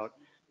figured it out,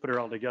 put it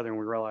all together, and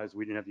we realized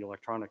we didn't have the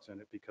electronics in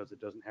it because it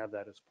doesn't have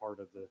that as part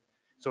of the,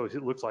 so it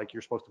looks like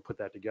you're supposed to put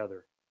that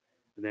together.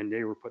 And then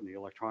they were putting the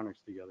electronics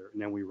together,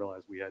 and then we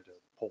realized we had to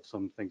pull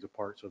some things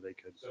apart so they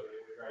could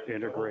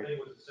integrate. We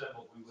wouldn't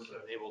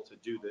have been able to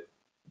do that.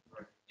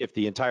 If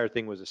the entire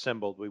thing was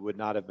assembled, we would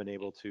not have been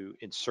able to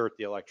insert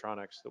the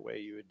electronics the way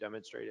you had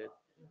demonstrated,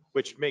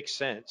 which makes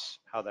sense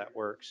how that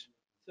works.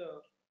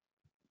 So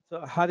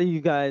So how do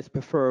you guys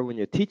prefer when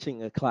you're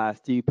teaching a class?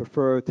 Do you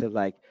prefer to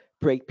like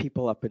break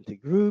people up into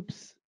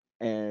groups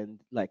and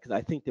like, because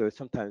I think there are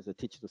sometimes the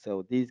teachers will say,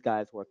 well, these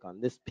guys work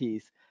on this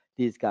piece,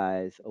 these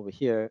guys over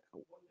here.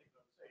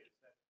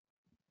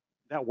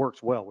 That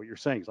works well. What you're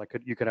saying is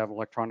you could have an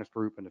electronics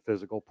group and a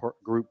physical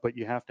group, but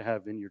you have to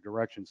have in your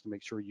directions to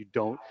make sure you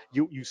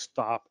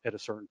stop at a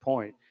certain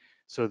point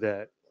so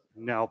that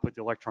now put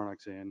the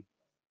electronics in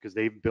because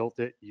they've built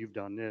it, you've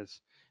done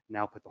this,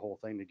 now put the whole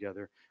thing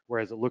together.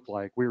 Whereas it looked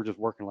like we were just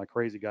working like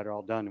crazy, got it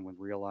all done, and when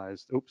we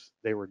realized, oops,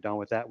 they were done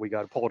with that, we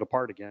got to pull it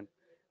apart again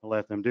and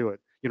let them do it.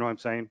 You know what I'm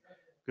saying?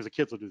 Because the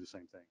kids will do the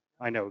same thing.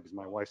 I know because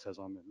my wife says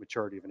I'm the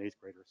maturity of an eighth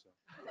grader. So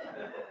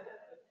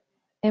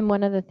And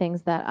one of the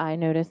things that I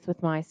noticed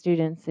with my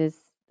students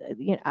is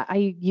you know,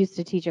 I used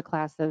to teach a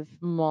class of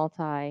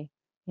multi,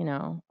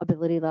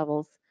 ability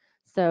levels.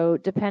 So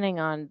depending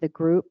on the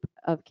group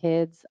of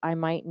kids, I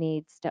might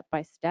need step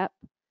by step,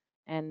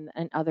 and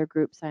other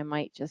groups I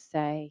might just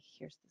say,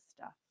 here's the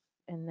stuff,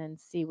 and then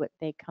see what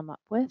they come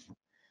up with.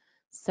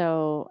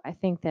 So I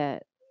think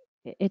that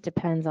it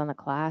depends on the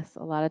class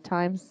a lot of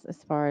times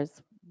as far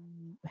as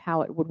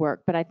how it would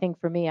work. But I think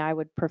for me, I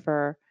would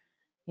prefer,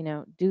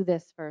 do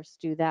this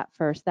first, do that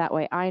first. That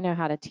way I know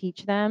how to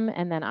teach them,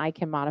 and then I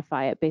can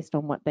modify it based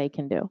on what they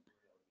can do.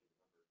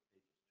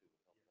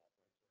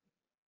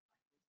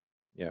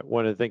 Yeah,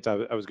 one of the things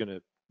I was going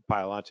to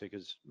pile onto,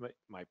 because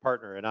my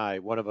partner and I,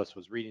 one of us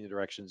was reading the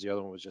directions, the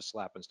other one was just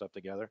slapping stuff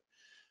together.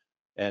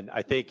 And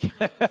I think,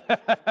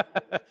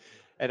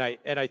 and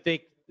I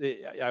think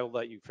I'll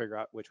let you figure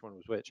out which one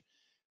was which.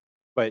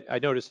 But I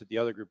noticed that the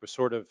other group was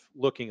sort of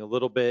looking a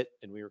little bit,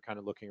 and we were kind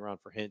of looking around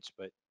for hints.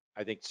 But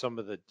I think some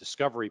of the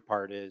discovery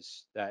part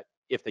is that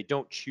if they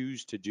don't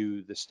choose to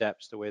do the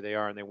steps the way they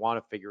are and they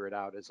want to figure it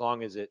out, as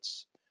long as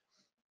it's,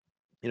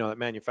 that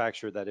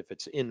manufacturer, that if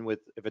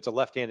it's a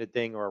left-handed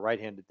thing or a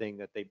right-handed thing,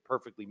 that they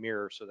perfectly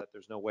mirror so that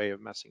there's no way of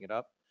messing it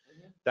up.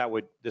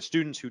 The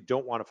students who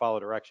don't want to follow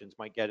directions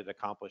might get it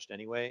accomplished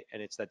anyway.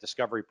 And it's that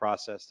discovery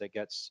process that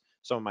gets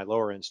some of my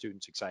lower end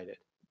students excited.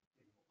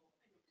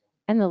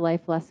 And the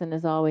life lesson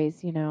is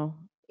always,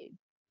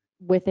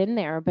 within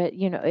there. But,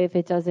 if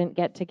it doesn't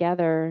get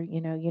together,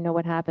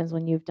 what happens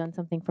when you've done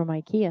something from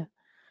IKEA,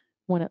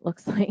 when it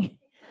looks like.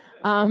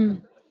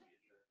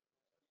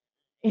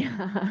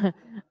 Yeah,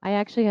 I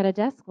actually had a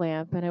desk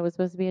lamp and it was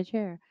supposed to be a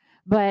chair.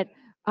 But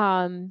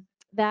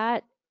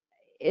that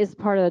is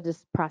part of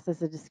this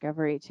process of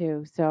discovery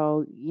too.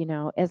 So,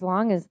 as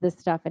long as this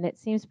stuff, and it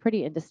seems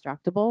pretty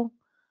indestructible,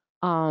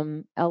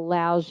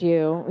 allows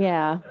you,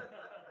 yeah,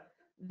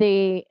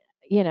 the,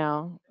 you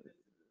know,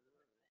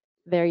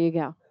 there you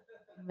go.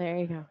 There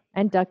you go.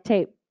 And duct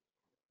tape.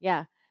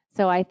 Yeah.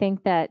 So I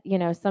think that,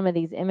 some of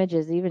these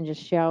images, even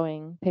just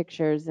showing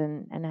pictures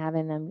and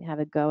having them have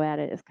a go at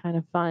it is kind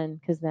of fun,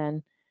 because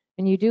then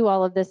when you do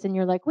all of this and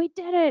you're like, we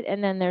did it,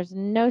 and then there's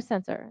no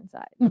sensor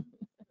inside.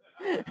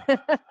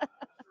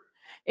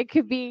 It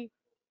could be,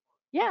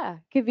 yeah,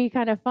 could be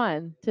kind of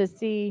fun to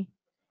see.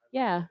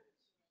 Yeah.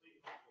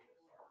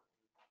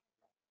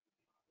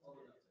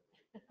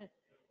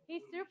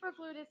 He super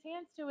glued his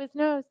hands to his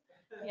nose.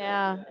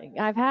 Yeah,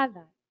 I've had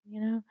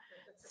that.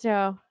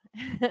 So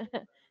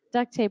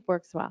duct tape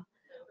works well.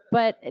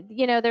 But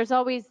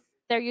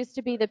there used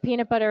to be the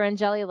peanut butter and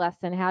jelly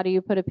lesson. How do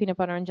you put a peanut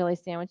butter and jelly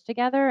sandwich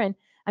together? And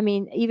I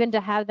mean, even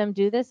to have them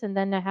do this and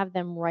then to have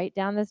them write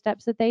down the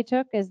steps that they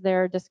took as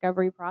their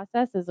discovery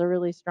process is a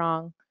really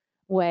strong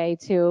way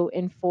to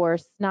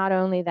enforce not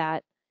only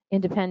that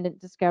independent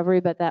discovery,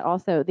 but that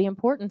also the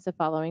importance of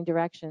following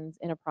directions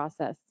in a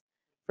process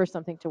for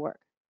something to work.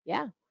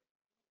 Yeah.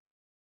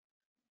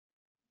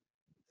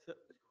 So,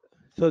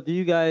 so do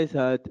you guys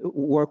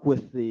work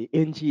with the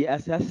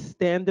NGSS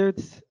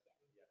standards?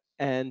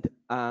 And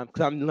because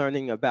I'm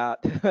learning about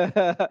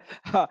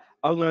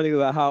I'm learning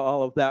about how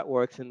all of that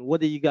works, and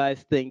what do you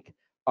guys think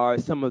are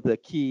some of the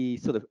key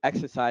sort of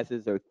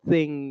exercises or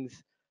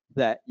things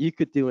that you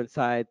could do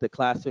inside the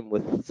classroom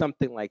with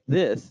something like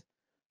this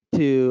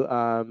to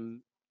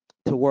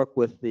work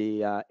with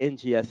the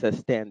NGSS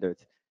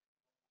standards?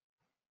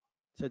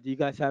 So do you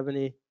guys have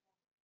any?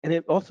 And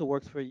it also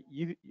works for you.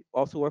 You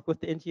also work with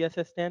the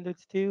NGSS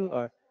standards too,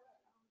 or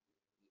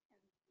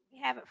We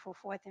have it for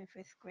fourth and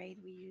fifth grade.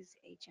 We use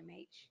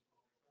HMH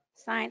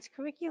science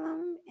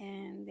curriculum,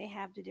 and they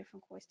have the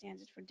different core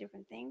standards for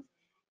different things.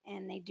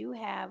 And they do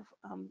have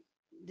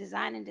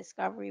design and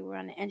discovery. We're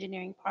on the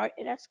engineering part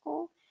at our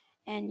school,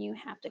 and you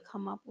have to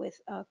come up with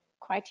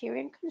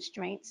criteria and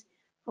constraints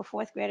for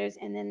fourth graders.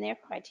 And then their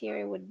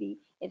criteria would be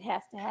it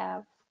has to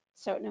have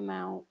certain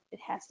amount, it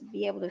has to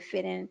be able to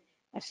fit in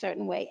a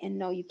certain way, and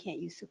no, you can't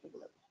use super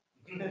glue.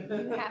 You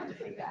have to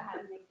figure out how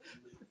to make it.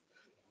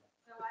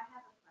 So I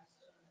have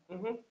a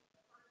question Mhm.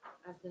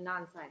 as the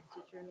non-science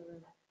teacher in the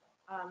room.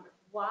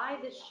 Why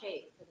the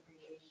shape for the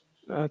radiation?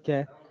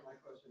 Okay.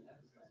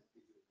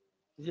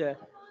 Yeah.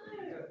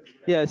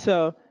 Yeah,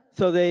 so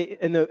they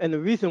and the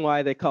reason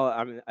why they call it,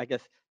 I mean, I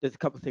guess there's a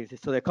couple of things.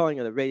 So they're calling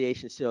it a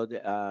radiation shield.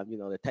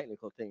 The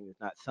technical thing is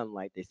not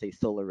sunlight. They say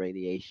solar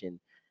radiation.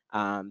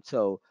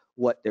 So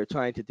what they're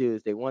trying to do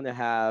is they want to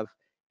have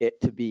it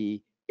to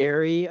be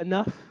airy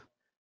enough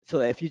so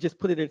that if you just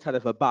put it inside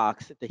of a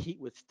box, the heat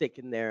would stick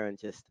in there and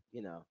just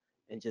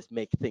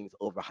make things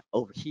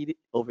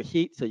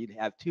overheat. So you'd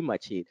have too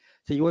much heat.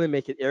 So you want to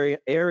make it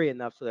airy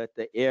enough so that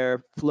the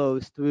air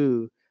flows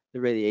through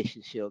the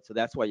radiation shield. So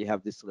that's why you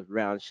have this sort of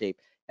round shape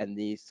and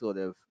these sort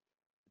of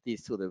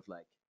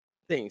like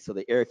things, so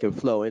the air can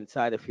flow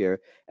inside of here.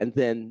 And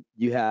then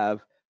you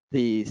have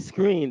the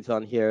screens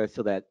on here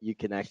so that you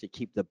can actually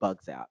keep the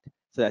bugs out.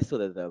 So that's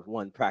sort of the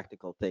one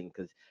practical thing,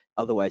 because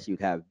otherwise you'd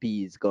have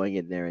bees going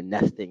in there and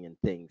nesting and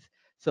things.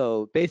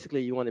 So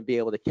basically, you want to be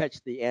able to catch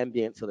the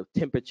ambient sort of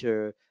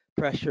temperature,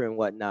 pressure, and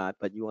whatnot,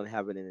 but you want to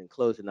have it in an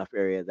enclosed enough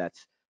area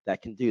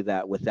that can do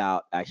that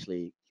without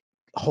actually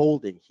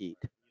holding heat.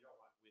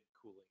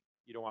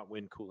 you don't want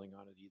wind cooling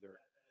on it either.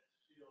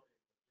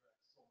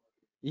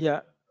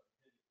 Yeah,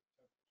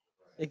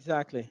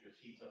 exactly.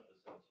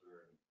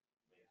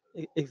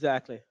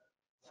 Exactly.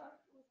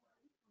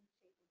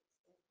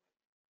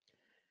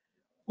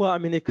 Well, I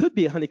mean, it could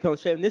be a honeycomb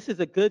shape. And this is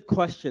a good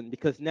question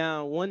because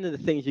now one of the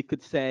things you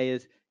could say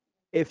is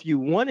if you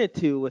wanted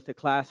to with the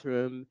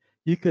classroom,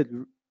 you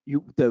could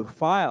the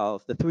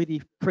files, the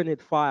 3D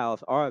printed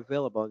files are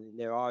available and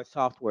there are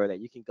software that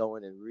you can go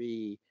in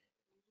and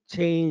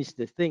change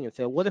the thing and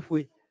say, what if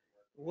we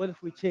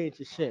change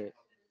the shape?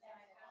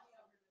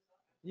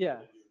 Yeah.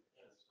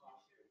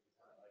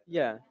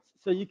 Yeah.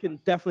 So you can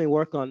definitely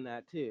work on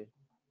that too.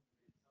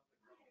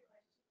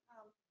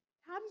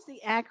 How does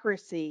the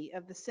accuracy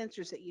of the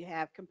sensors that you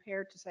have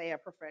compare to, say, a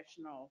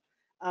professional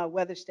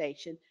weather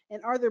station?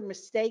 And are there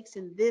mistakes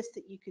in this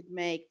that you could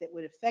make that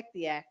would affect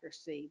the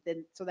accuracy?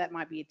 Then, so that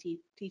might be a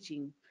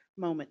teaching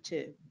moment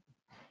too.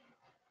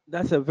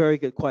 That's a very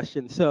good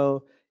question.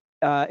 So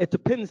it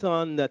depends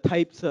on the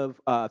types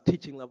of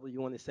teaching level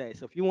you want to say.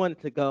 So if you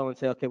wanted to go and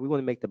say, okay, we want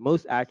to make the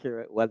most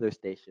accurate weather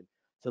station.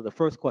 So the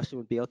first question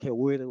would be, okay,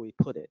 where do we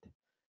put it?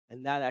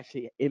 And that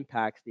actually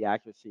impacts the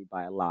accuracy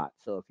by a lot.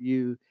 So if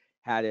you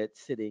had it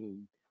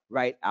sitting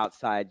right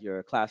outside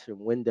your classroom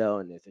window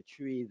and there's a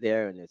tree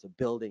there and there's a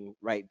building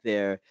right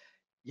there,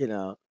 you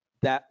know,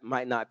 that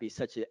might not be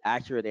such an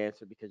accurate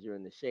answer because you're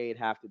in the shade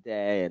half the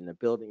day and the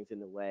building's in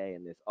the way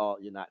and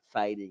you're not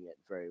sighting it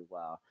very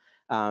well.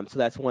 So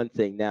that's one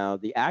thing. Now,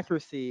 the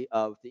accuracy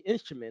of the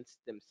instruments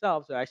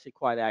themselves are actually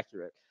quite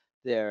accurate.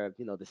 The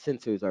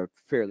sensors are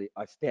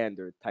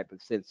standard type of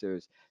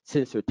sensors.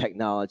 Sensor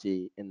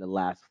technology in the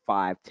last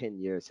 5, 10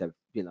 years have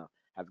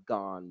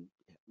gone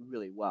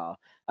really well.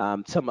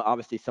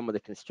 Obviously some of the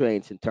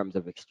constraints in terms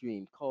of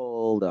extreme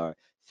cold or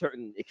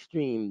certain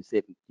extremes,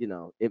 it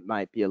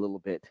might be a little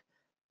bit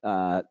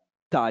uh,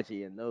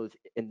 dodgy in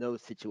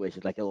those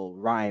situations, like it'll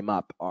rime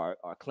up or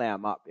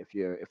clam up if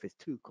it's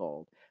too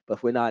cold. But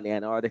if we're not in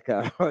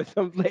Antarctica or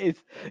someplace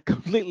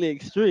completely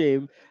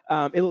extreme,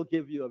 it'll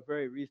give you a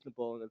very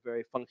reasonable and a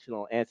very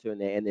functional answer,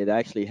 and it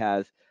actually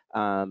has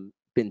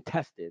been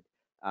tested.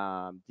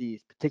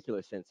 These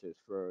particular sensors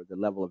for the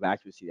level of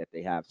accuracy that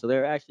they have, so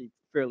they're actually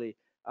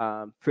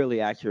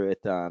fairly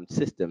accurate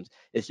systems.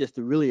 It's just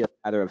really a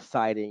matter of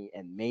siting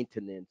and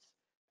maintenance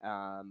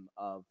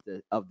of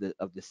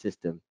the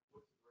system.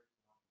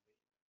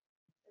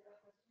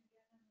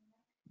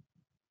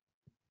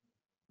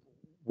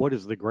 What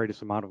is the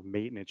greatest amount of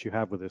maintenance you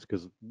have with this?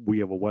 Because we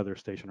have a weather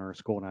station in our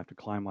school and I have to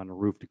climb on the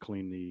roof to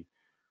clean the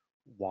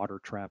water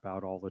trap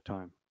out all the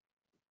time.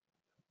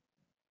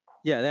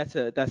 Yeah, that's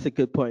a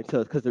good point.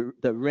 So, because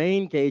the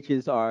rain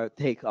gauges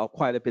take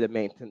quite a bit of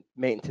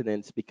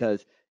maintenance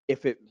because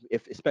if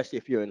especially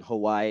if you're in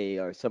Hawaii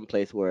or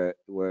someplace where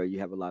you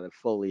have a lot of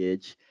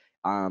foliage,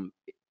 um,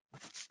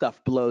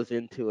 stuff blows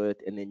into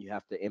it and then you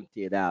have to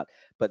empty it out.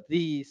 But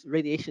these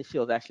radiation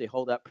shields actually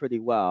hold up pretty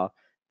well.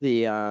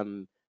 The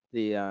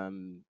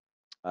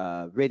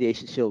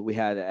radiation shield we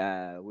had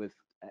at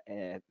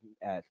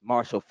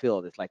Marshall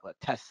Field is like a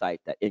test site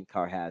that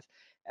NCAR has.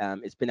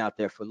 It's been out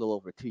there for a little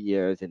over 2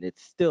 years, and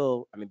it's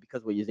still, I mean,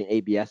 because we're using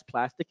ABS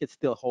plastic, it's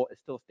still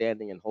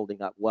standing and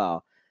holding up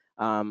well.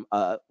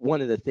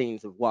 One of the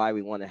things of why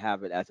we want to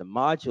have it as a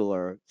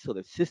modular sort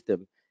of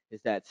system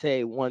is that,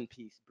 say, one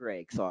piece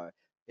breaks or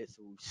it's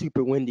a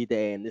super windy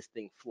day and this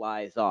thing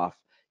flies off,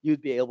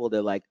 you'd be able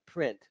to like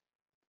print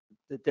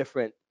the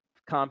different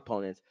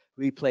components,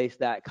 replace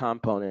that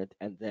component,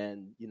 and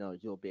then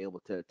you'll be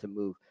able to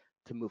move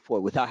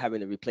forward without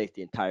having to replace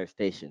the entire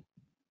station.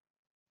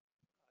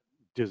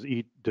 Does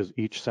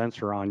each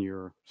sensor on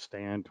your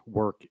stand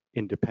work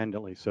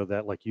independently so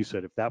that, like you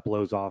said, if that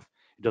blows off,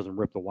 it doesn't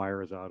rip the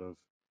wires out of,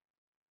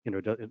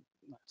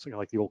 it's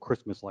like the old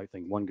Christmas light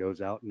thing. One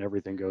goes out and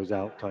everything goes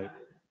out type.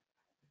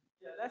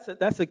 Yeah,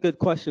 that's a good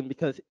question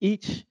because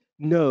each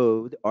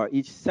node or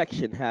each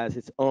section has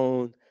its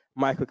own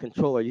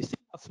microcontroller. You see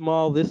how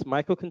small this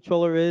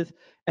microcontroller is,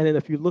 and then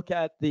if you look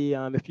at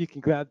if you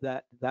can grab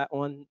that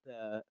one,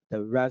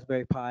 the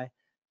Raspberry Pi.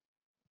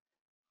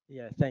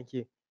 Yeah, thank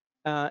you.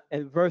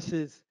 And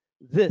versus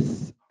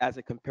this as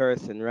a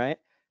comparison, right?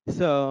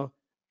 So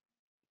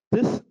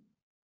this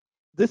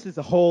this is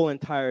a whole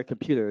entire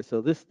computer.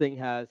 So this thing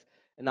has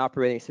an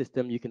operating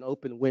system. You can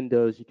open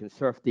Windows, you can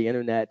surf the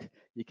internet,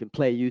 you can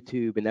play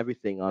YouTube and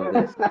everything on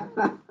this, right?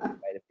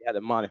 If you had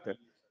a monitor.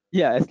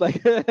 Yeah, it's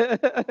like,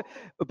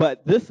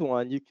 but this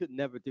one you could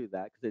never do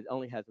that because it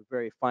only has a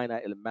very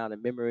finite amount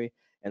of memory,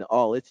 and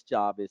all its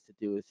job is to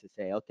do is to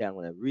say, okay, I'm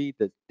going to read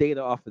the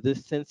data off of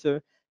this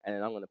sensor, and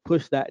then I'm going to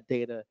push that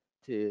data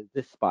to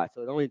this spot.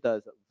 So it only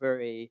does a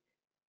very,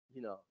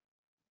 you know,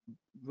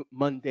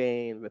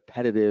 mundane,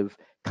 repetitive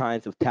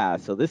kinds of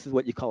tasks. So this is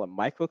what you call a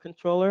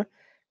microcontroller,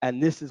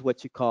 and this is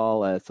what you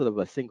call a sort of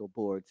a single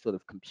board sort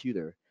of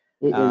computer.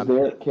 Is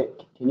there,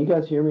 can you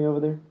guys hear me over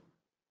there?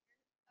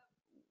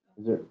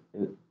 Is there,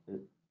 is,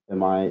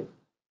 am I,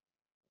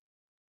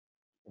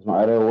 is my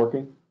audio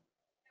working?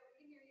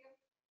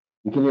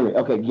 You can hear me.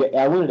 Okay.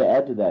 Yeah, I wanted to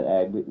add to that,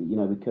 Ag,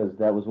 because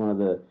that was one of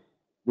the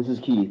this is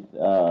Keith. Ag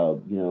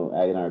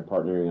and I are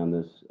partnering on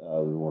this.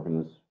 We've been working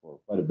on this for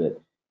quite a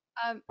bit.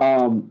 Um,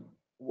 Um,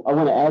 I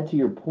want to add to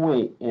your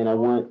point, and I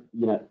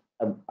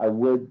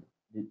would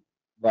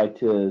like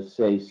to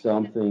say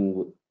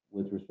something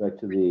with respect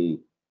to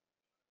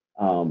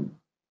um,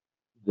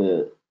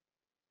 the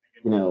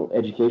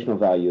educational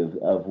value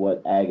of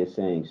what Ag is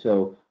saying.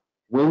 So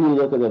when we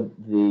look at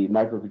the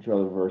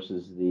microcontroller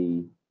versus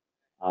the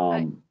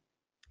I,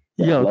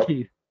 yeah, Yo, hello?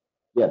 Keith,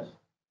 Yes,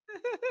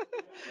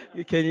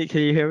 can you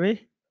hear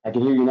me? I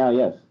can hear you now.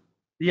 Yes.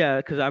 Yeah,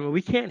 because I mean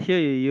we can't hear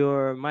you.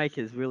 Your mic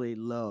is really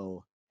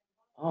low,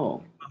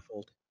 Oh,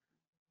 muffled.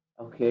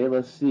 okay.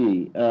 Let's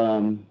see.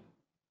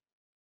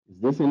 Is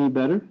this any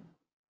better?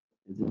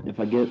 If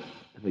I get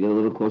a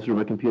little closer to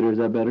my computer, is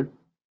that better?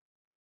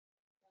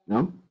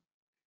 No.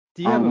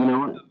 Do you have a You mic? know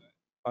what?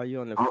 Are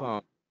you on the I'll,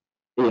 phone?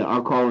 yeah,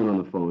 I'll call in on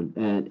the phone,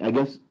 and I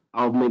guess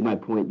I'll make my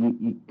point.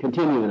 You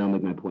continue, and I'll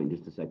make my point in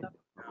just a second.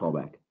 I'll call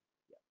back.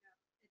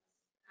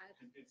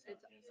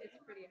 it's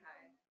pretty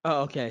high.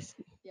 Oh, okay.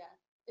 Yeah.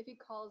 If he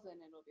calls in,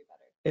 it'll be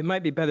better. It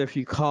might be better if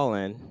you call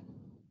in.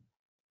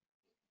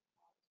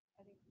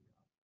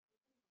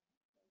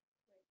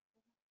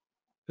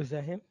 Is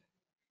that him?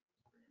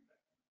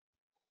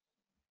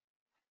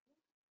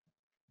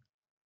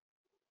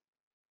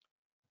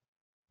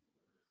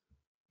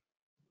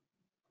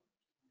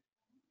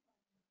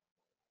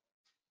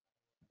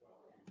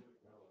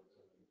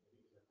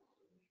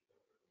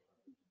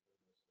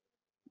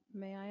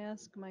 May I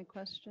ask my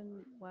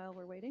question while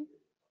we're waiting?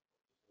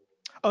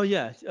 Oh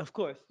yes, of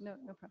course. No,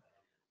 no problem.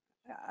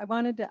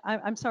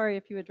 I'm sorry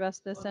if you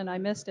addressed this and I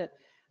missed it.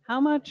 How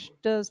much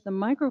does the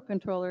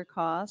microcontroller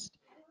cost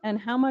and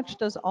how much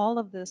does all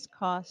of this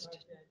cost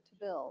to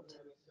build?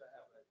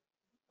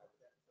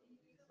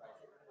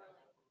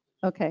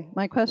 Okay,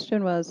 my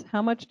question was,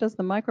 how much does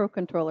the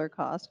microcontroller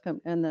cost?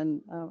 And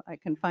then I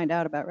can find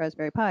out about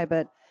Raspberry Pi,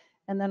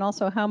 and then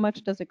also how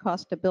much does it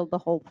cost to build the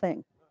whole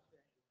thing?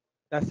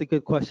 That's a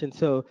good question.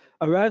 So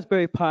a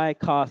Raspberry Pi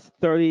costs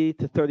 $30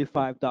 to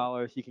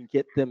 $35. You can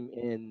get them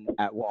in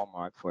at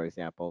Walmart, for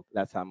example.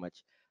 That's how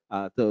much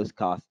those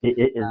cost. Is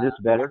this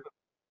better?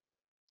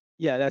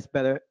 Yeah, that's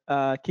better.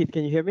 Keith,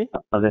 can you hear me?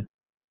 Okay.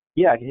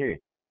 Yeah, I can hear you.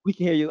 We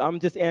can hear you. I'm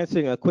just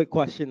answering a quick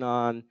question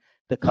on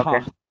the Okay.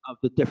 cost of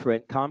the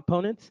different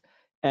components,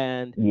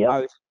 and Yep.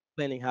 I was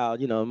explaining how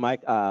my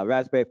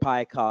Raspberry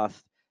Pi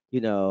costs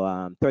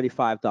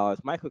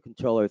 $35.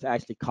 Microcontrollers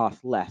actually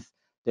cost less.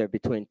 They're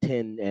between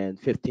 $10 and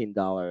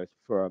 $15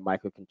 for a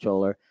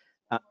microcontroller.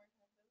 Uh,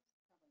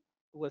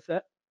 what's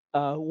that?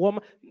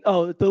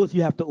 Oh, those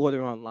you have to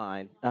order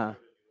online.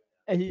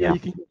 And Yeah. you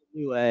can get a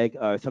new egg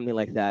or something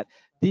like that.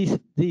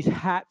 These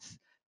hats,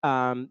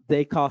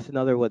 they cost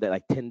another what, they're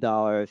like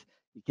 $10.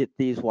 You get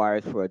these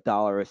wires for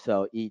 $1 or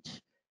so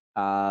each.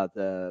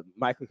 The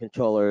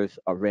microcontrollers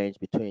are ranged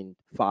between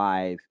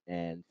 $5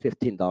 and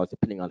 $15,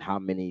 depending on how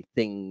many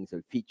things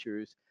or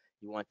features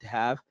you want to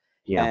have.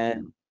 Yeah.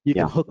 And you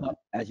can Yeah. hook up,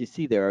 as you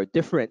see, there are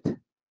different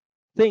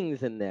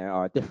things in there,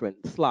 are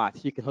different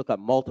slots. You can hook up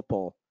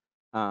multiple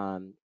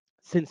um,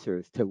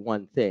 sensors to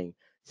one thing.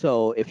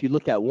 So if you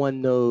look at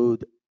one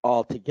node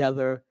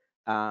altogether,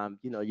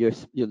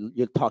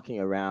 you're talking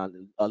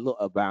around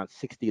around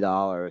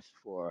 $60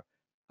 for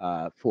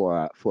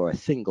a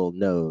single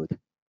node. That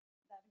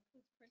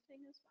includes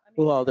printing as well? I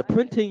mean, Well, the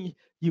printing,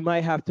 you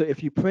might have to,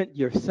 if you print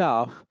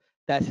yourself,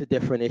 that's a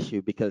different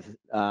issue because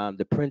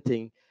the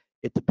printing,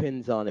 it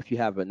depends on if you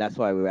have, and that's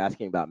why we were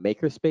asking about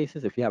maker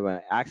spaces. If you have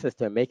access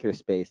to a maker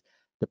space,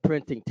 the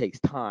printing takes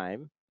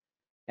time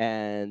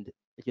and,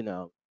 you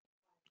know,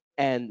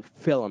 and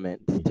filament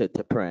to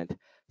print.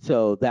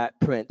 So that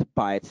print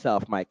by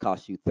itself might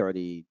cost you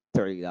 $30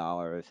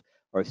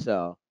 or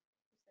so.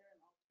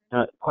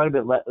 Quite a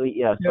bit less.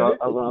 Yeah. There So is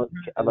an I'd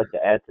alternative. like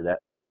to add to that.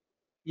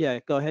 Yeah,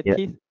 go ahead, Yeah.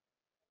 Keith.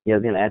 Yeah. I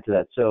was going to add to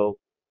that. So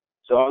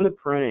on the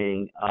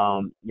printing,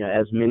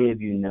 as many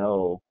of you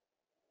know,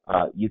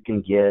 you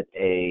can get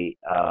a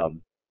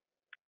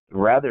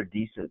rather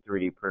decent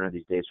 3D printer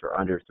these days for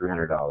under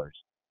 $300.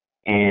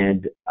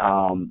 And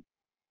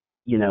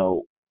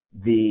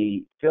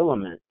the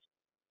filament,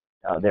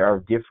 there are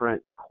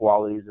different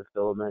qualities of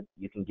filament.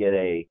 You can get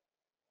a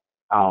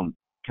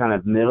kind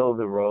of middle of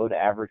the road,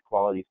 average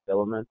quality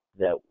filament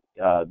that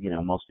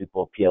most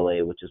people,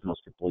 PLA, which is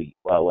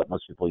what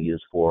most people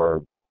use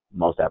for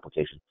most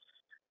applications.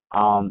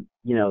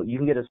 You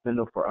can get a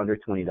spindle for under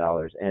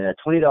 $20, and a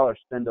 $20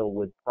 spindle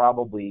would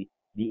probably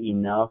be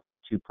enough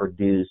to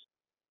produce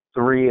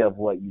 3 of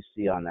what you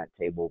see on that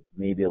table,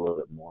 maybe a little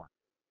bit more.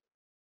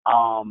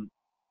 Um,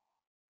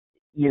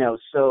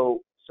 so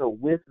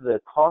with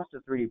the cost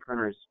of 3D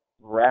printers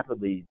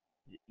rapidly,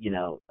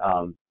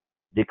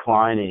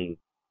 declining,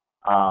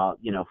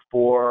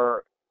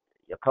 for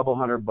a couple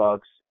 $100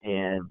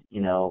 and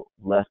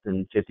less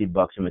than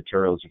 $50 in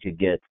materials, you could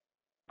get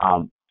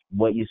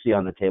what you see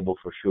on the table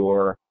for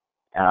sure,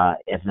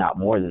 if not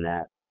more than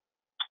that.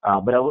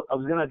 But I was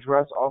going to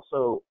address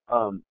also,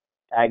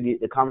 Aggie,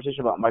 the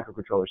conversation about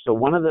microcontrollers. So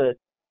one of the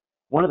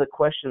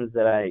questions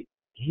that I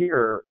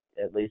hear,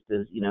 at least,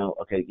 is,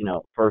 okay,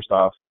 first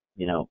off,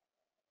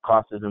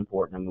 cost is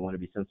important, and we want to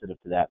be sensitive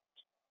to that.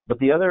 But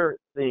the other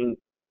thing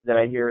that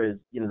I hear is,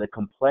 the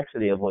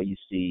complexity of what you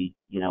see,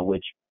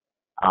 which,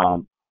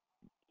 um,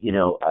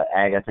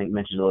 Ag, I think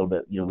mentioned a little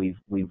bit.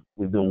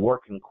 We've been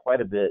working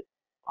quite a bit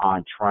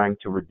on trying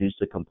to reduce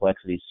the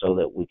complexity so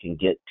that we can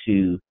get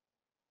to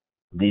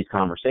these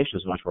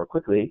conversations much more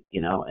quickly,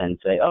 and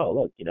say, oh,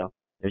 look,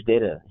 there's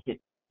data,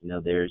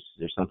 there's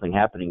something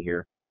happening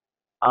here.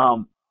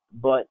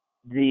 But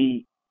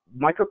the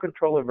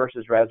microcontroller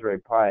versus Raspberry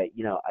Pi,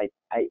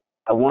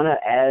 I want to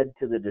add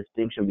to the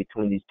distinction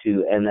between these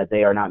two, and that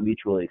they are not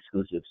mutually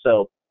exclusive.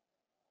 So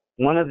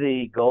one of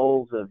the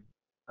goals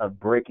of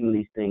breaking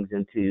these things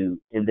into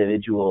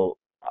individual,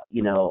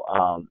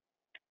 uh,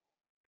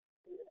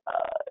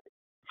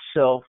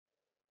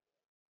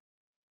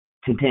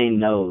 self-contained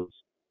nodes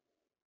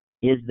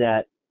is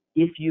that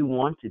if you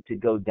wanted to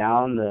go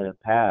down the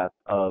path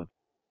of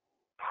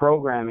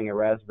programming a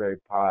Raspberry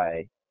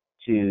Pi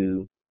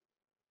to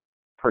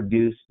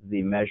produce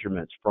the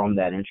measurements from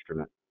that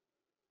instrument,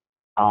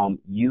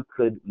 you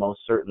could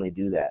most certainly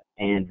do that,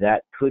 and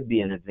that could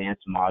be an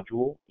advanced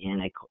module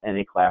in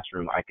a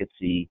classroom. I could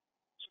see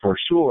for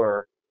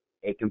sure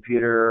a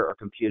computer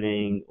computer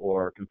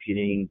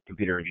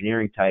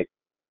engineering type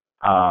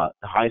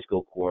high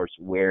school course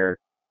where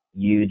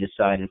you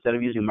decide, instead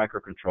of using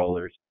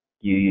microcontrollers,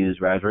 you use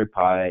Raspberry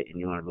Pi, and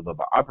you learn a little bit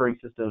about operating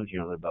systems, you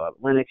learn a little bit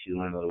about Linux, you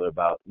learn a little bit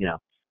about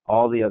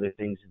all the other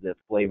things, the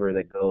flavor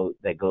that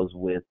goes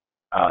with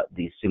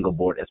the single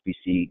board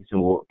single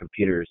board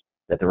computers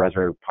that the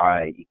Raspberry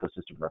Pi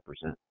ecosystem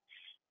represents.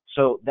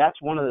 So that's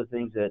one of the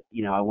things that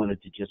I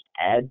wanted to just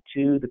add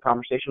to the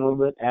conversation a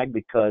little bit, Ag,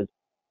 because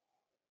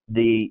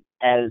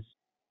as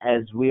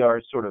we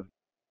are sort of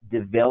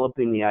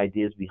developing the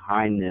ideas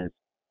behind this,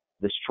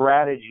 the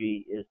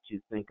strategy is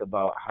to think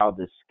about how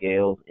this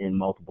scales in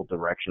multiple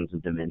directions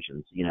and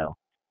dimensions.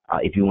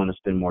 If you want to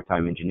spend more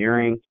time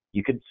engineering,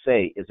 you could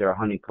say, is there a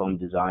honeycomb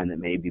design that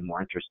may be more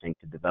interesting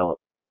to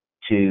develop,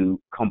 to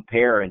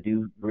compare and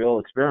do real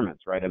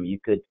experiments, right? I mean, you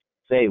could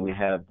say we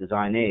have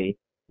design A,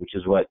 which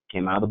is what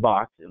came out of the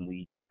box, and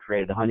we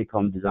created a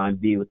honeycomb design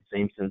B with the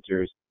same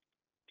sensors,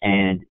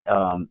 and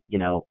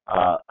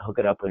hook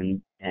it up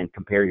and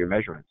compare your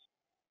measurements.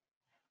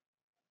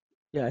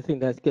 Yeah, I think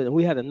that's good. And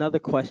we had another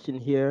question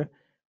here.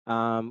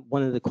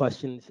 One of the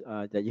questions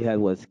that you had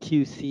was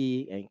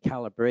QC and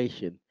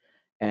calibration.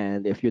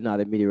 And if you're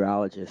not a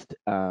meteorologist,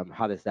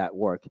 how does that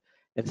work?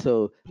 And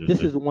so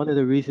this is one of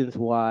the reasons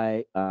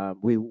why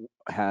we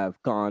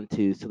have gone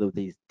to sort of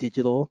these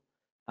digital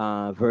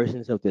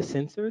versions of the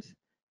sensors,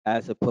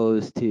 as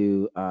opposed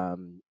to,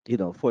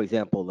 for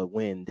example, the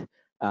wind.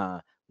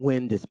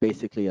 Wind is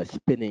basically a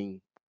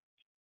spinning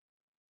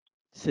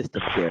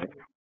system here,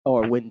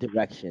 or wind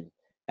direction.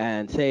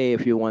 And say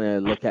if you want to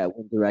look at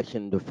wind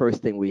direction, the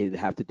first thing we'd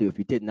have to do if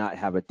you did not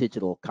have a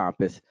digital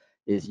compass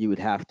is you would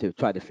have to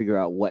try to figure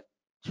out what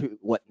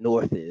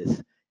north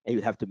is, and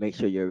you'd have to make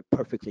sure you're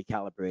perfectly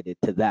calibrated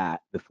to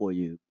that before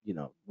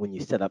when you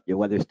set up your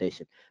weather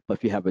station. But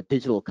if you have a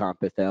digital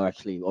compass that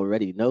actually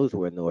already knows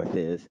where north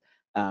is,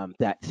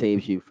 that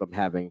saves you from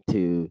having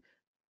to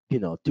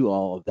do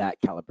all of that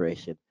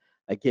calibration.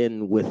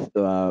 Again, with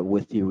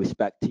the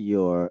respect to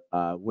your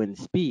wind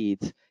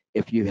speeds,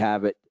 if you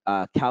have it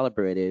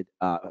calibrated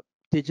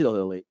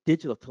digitally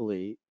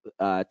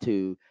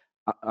to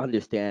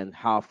understand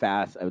how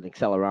fast an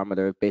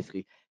accelerometer,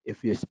 basically,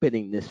 if you're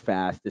spinning this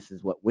fast, this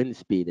is what wind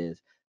speed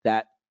is.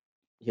 That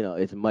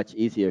is a much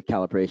easier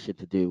calibration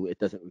to do. It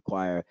doesn't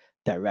require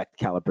direct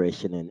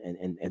calibration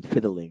and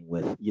fiddling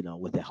with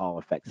the Hall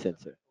effect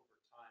sensor.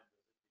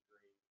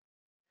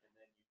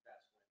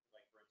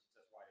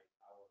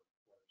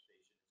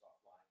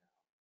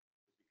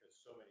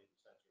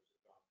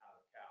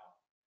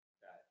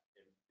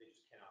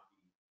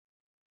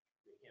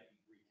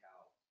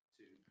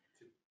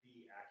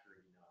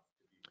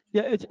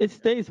 Yeah, it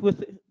stays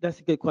with. That's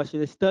a good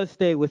question. It does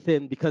stay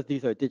within, because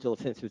these are digital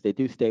sensors. They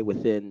do stay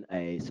within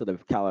a sort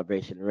of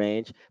calibration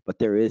range, but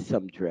there is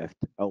some drift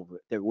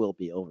over. There will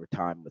be over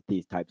time with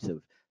these types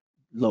of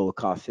lower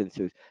cost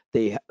sensors.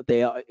 They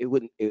are. It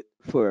wouldn't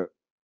for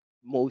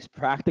most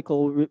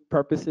practical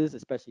purposes,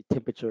 especially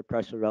temperature,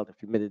 pressure, relative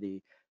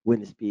humidity,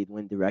 wind speed,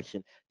 wind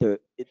direction. They're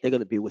going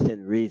to be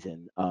within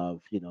reason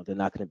of they're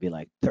not going to be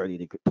like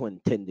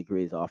 10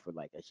 degrees off, or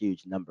like a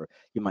huge number.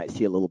 You might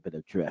see a little bit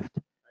of drift.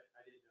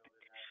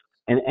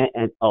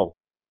 And oh,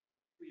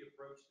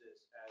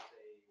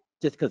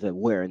 just because of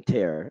wear and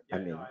tear. I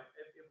mean,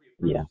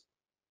 yeah.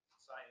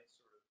 Science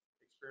sort of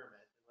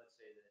experiment, and let's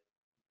say that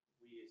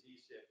we as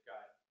ESIF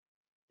got,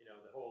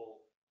 the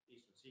whole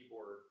Eastern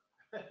Seaboard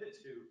to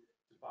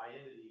buy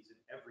into these, and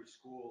every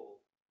school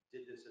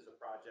did this as a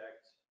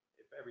project.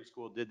 If every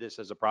school did this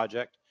as a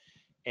project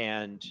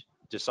and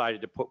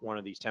decided to put one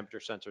of these temperature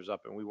sensors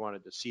up, and we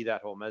wanted to see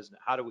that whole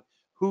measurement,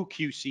 who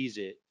QCs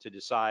it to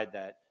decide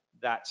that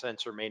that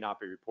sensor may not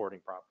be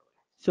reporting properly?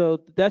 So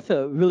that's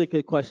a really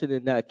good question.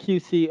 And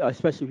QC,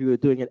 especially if you were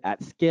doing it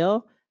at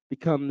scale,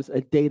 becomes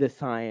a data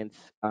science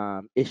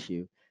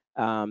issue.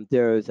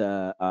 there's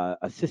a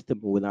system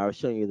when I was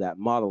showing you that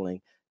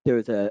modeling.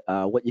 There's a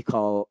what you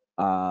call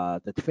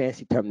the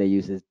fancy term they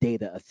use is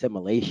data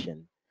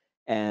assimilation.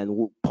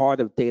 And part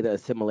of data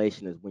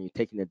assimilation is when you're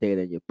taking the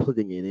data and you're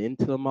putting it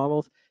into the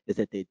models, is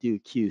that they do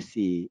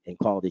QC and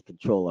quality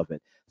control of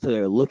it. So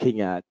they're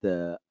looking at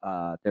they're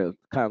kind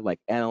of like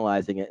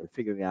analyzing it and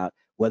figuring out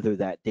whether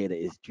that data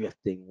is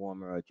drifting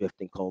warmer or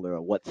drifting colder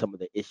or what some of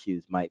the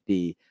issues might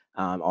be,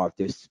 or if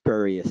there's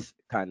spurious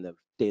kind of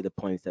data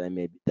points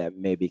that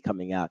may be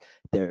coming out.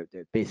 They're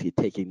basically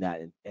taking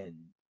that and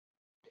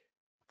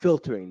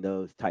filtering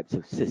those types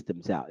of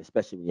systems out,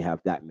 especially when you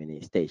have that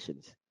many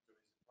stations.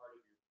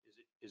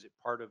 Is it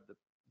part of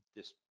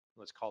this,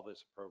 let's call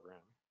this a program.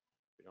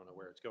 We don't know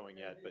where it's going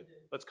yet, but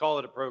let's call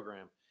it a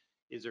program.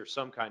 Is there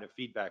some kind of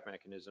feedback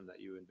mechanism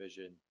that you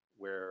envision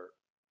where,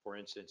 for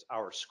instance,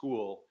 our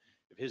school,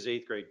 if his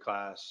eighth grade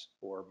class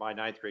or my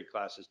ninth grade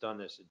class has done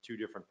this in two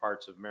different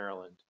parts of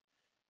Maryland,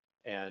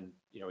 and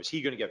is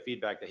he going to get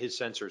feedback that his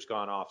sensor's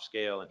gone off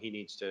scale and he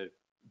needs to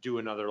do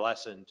another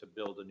lesson to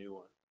build a new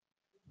one?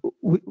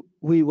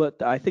 We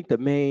what I think the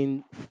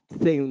main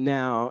thing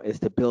now is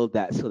to build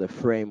that sort of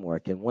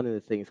framework, and one of the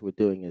things we're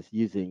doing is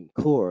using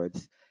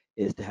chords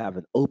is to have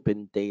an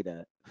open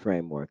data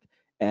framework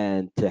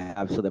and to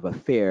have sort of a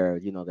fair,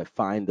 the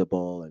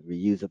findable and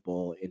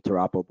reusable,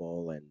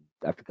 interoperable, and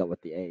I forgot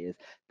what the A is,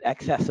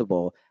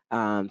 accessible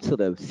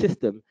sort of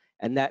system.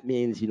 And that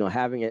means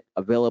having it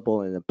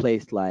available in a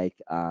place like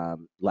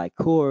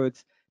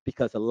chords,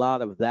 because a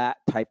lot of that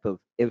type of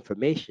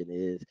information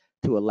is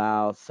to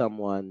allow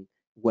someone,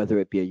 whether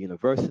it be a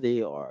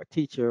university or a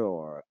teacher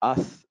or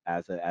us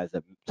as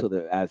a sort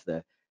of as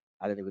the,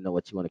 I don't even know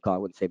what you want to call it. I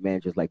wouldn't say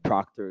managers like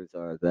proctors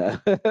or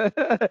the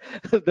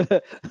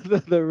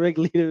the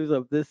ringleaders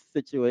of this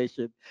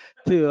situation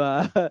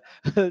to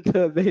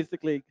to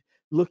basically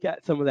look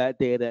at some of that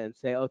data and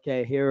say,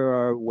 okay, here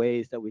are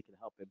ways that we can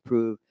help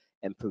improve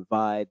and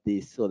provide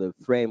these sort of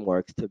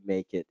frameworks to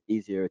make it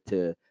easier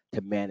to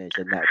manage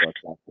a network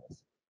like this.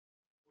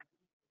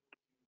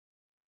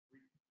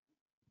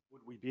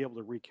 Would we be able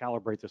to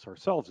recalibrate this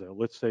ourselves though?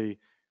 Let's say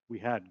we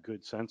had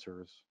good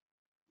sensors,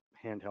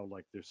 handheld,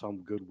 like there's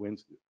some good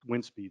wind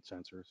speed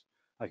sensors.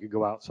 I could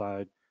go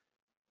outside,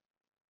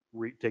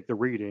 take the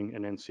reading,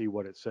 and then see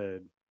what it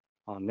said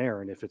on there.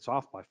 And if it's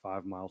off by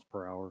 5 miles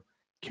per hour,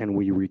 can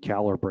we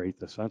recalibrate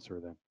the sensor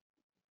then?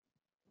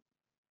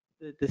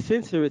 The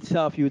sensor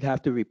itself you would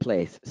have to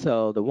replace.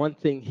 So the one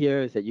thing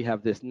here is that you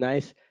have this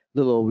nice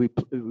little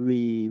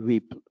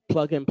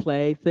plug and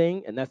play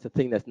thing, and that's the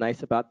thing that's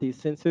nice about these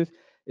sensors,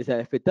 is that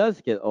if it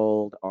does get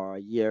old or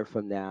a year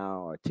from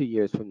now or 2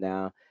 years from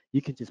now,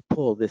 you can just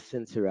pull this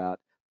sensor out,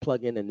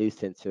 plug in a new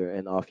sensor,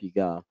 and off you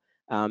go.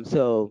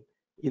 So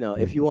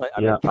if you want, I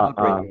mean, Yeah.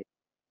 calibrating,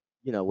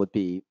 would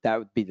be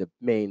the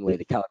main way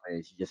to calibrate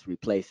is you just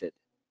replace it.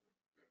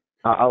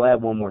 I'll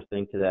add one more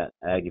thing to that,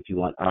 Ag, if you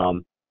want.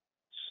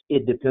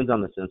 It depends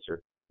on the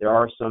sensor. There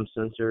are some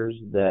sensors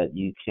that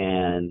you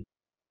can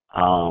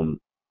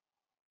um,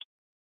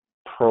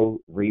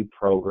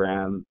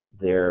 reprogram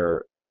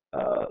their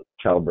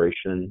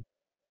calibration,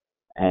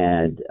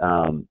 and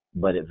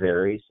but it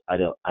varies.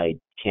 I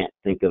can't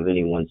think of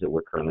any ones that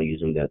we're currently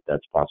using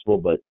that's possible,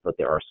 but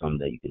there are some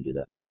that you can do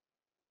that.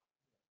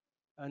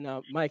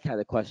 Now Mike had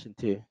a question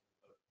too.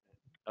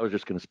 I was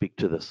just going to speak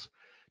to this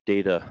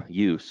data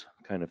use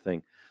kind of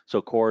thing.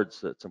 So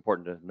CORDS, it's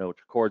important to note,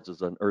 CORDS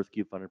is an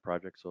EarthCube funded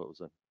project. So it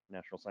was a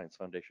National Science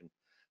Foundation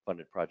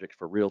funded project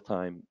for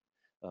real-time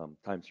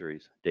time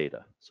series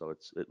data. So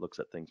it looks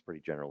at things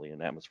pretty generally,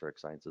 and atmospheric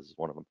sciences is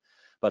one of them.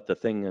 But the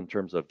thing in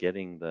terms of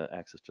getting the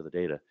access to the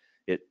data,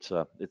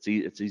 it's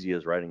easy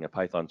as writing a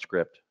Python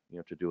script,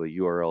 to do a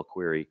URL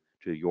query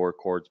to your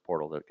CORDS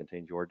portal that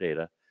contains your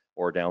data,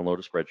 or download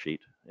a spreadsheet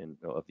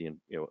of the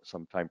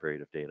some time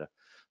period of data.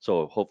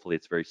 So hopefully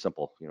it's very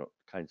simple,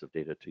 kinds of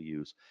data to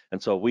use.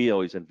 And so we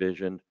always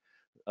envisioned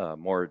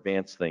more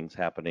advanced things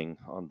happening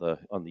on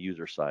the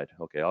user side.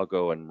 Okay, I'll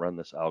go and run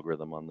this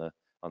algorithm on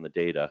the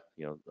data,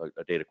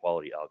 a data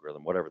quality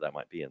algorithm, whatever that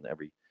might be. And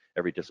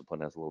every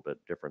discipline has a little bit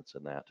of difference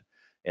in that.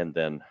 And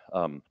then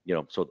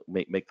so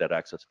make that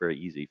access very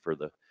easy for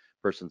the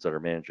persons that are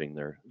managing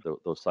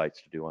those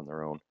sites to do on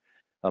their own.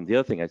 The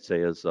other thing I'd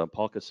say is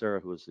Paul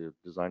Casera, who was the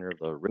designer of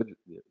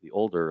the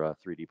older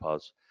 3D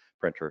Pause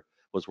printer,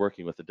 was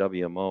working with the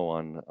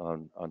WMO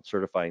on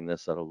certifying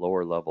this at a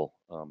lower level.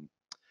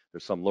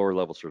 There's some lower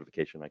level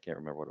certification, I can't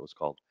remember what it was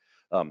called,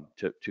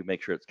 to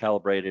make sure it's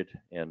calibrated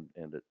and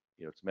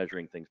it's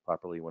measuring things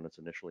properly when it's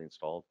initially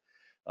installed.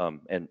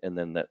 And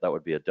then that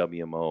would be a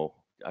WMO.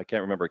 I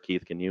can't remember,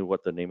 Keith, can you,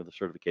 what the name of the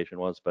certification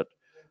was? But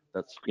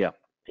that's, yeah.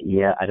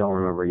 Yeah, I don't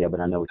remember yet, but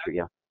I know what you're,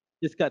 yeah.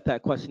 Just got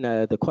that question.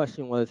 The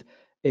question was,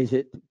 is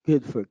it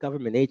good for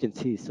government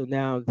agencies? So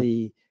now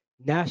the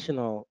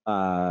National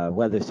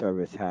Weather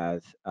Service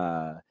has,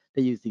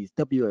 they use these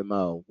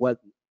WMO, what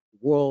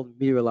World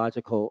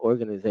Meteorological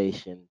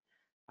Organization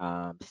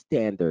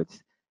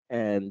standards.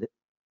 And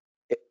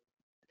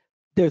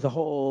there's a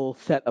whole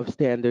set of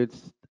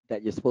standards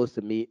that you're supposed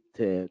to meet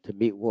to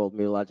meet World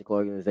Meteorological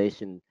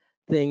Organization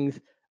things.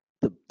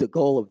 the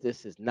goal of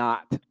this is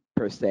not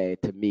per se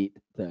to meet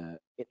the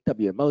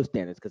WMO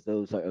standards because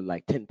those are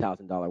like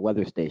 $10,000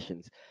 weather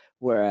stations,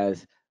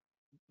 whereas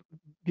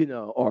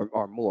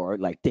or more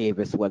like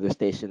Davis weather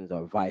stations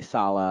or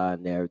Vaisala,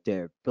 and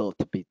they're built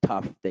to be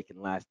tough. They can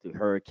last through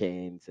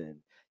hurricanes, and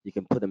you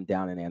can put them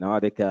down in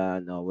Antarctica,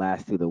 and they'll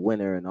last through the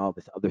winter and all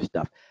this other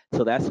stuff.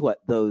 So that's what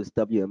those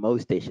WMO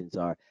stations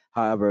are.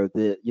 However,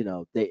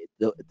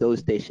 those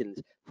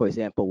stations, for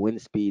example, wind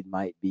speed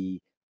might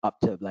be up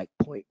to like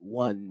zero point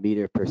 0.1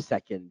 meter per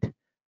second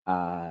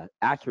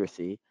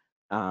accuracy,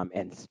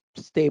 and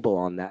stable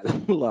on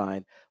that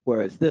line,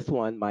 whereas this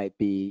one might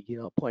be,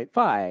 zero point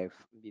 0.5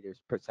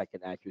 meters per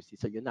second accuracy.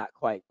 So you're not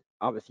quite,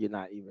 obviously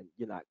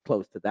you're not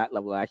close to that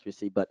level of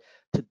accuracy, but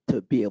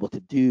to be able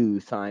to do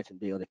science and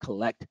be able to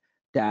collect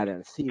data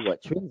and see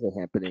what trends are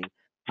happening,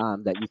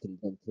 that you can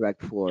then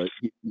correct for,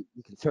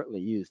 you can certainly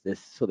use this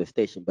sort of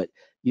station, but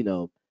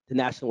the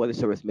National Weather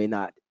Service may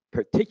not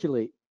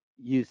particularly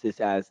use this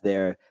as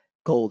their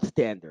gold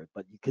standard,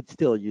 but you could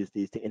still use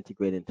these to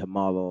integrate into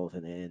models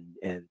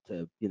and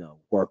to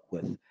work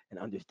with and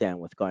understand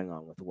what's going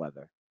on with the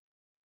weather.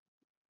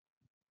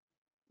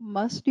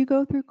 Must you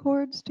go through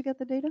chords to get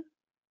the data?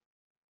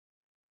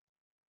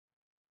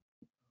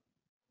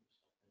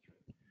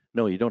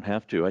 No, you don't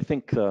have to. I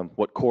think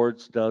what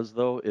CORDS does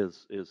though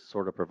is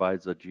sort of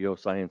provides a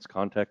geoscience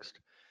context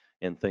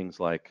in things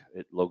like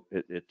it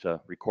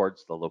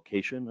records the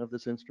location of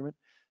this instrument.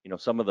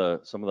 Some of the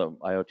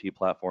IoT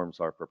platforms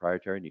are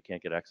proprietary and you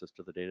can't get access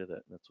to the data.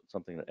 That's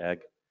something that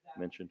Ag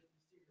mentioned.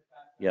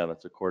 Yeah,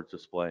 that's a CORDS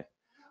display.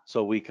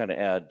 So we kind of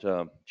add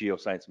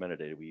geoscience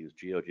metadata. We use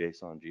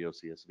GeoJSON,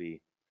 GeoCSV.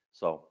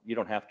 So you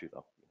don't have to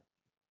though.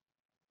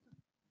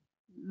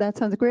 That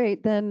sounds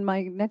great. Then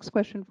my next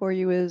question for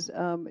you is,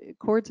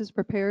 Chords is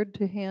prepared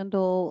to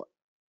handle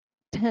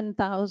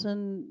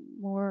 10,000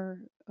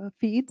 more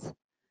feeds?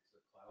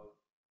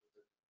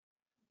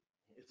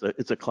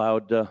 It's a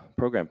cloud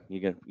program.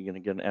 You're gonna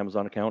get an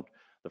Amazon account.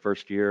 The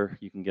first year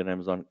you can get an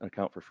Amazon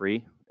account for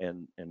free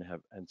and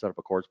set up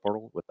a Chords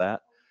portal with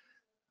that.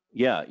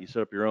 Yeah, you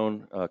set up your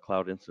own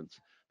cloud instance,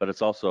 but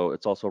it's also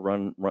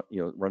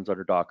runs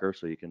under Docker,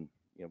 so you can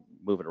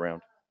move it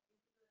around.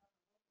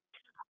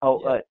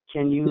 Oh,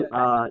 can you?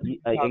 I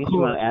guess you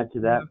want to add to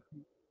that.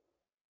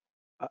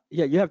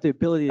 Yeah, you have the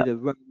ability to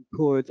run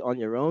chords on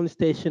your own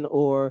station,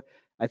 or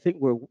I think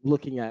we're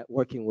looking at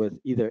working with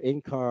either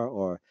in-car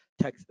or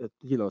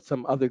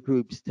some other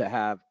groups to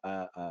have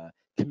a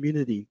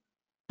community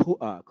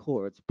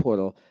chords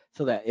portal,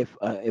 so that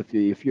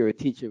if you're a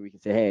teacher, we can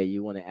say, hey,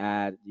 you want to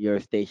add your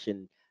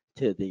station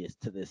to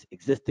this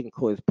existing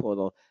chords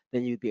portal,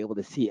 then you'd be able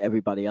to see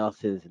everybody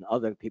else's and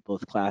other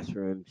people's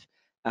classrooms.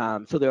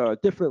 So there are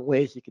different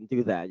ways you can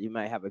do that. You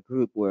might have a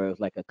group where,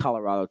 like a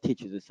Colorado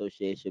Teachers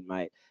Association,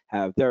 might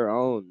have their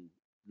own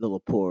little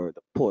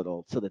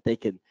portal so that they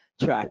can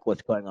track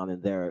what's going on in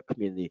their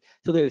community.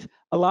 So there's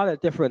a lot of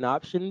different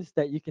options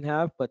that you can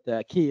have, but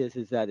the key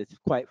is that it's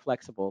quite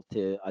flexible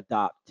to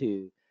adopt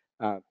to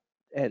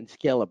and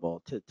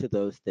scalable to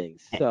those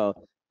things. So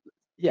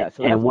yeah,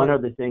 so that's and one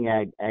other thing,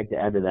 Ag, to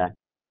add to that,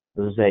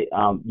 was to say,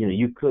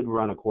 you could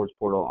run a Chords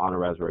portal on a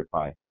Raspberry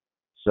Pi.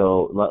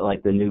 So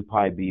like the new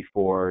Pi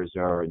B4s,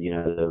 or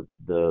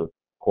the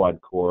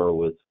quad core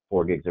with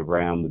 4 gigs of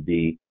RAM would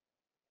be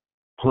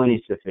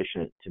plenty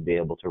sufficient to be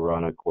able to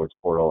run a Chords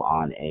portal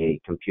on a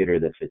computer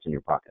that fits in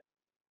your pocket.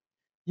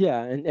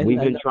 Yeah, and we've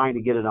been trying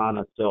to get it on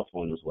a cell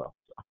phone as well.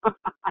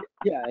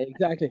 Yeah,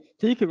 exactly.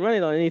 So you can run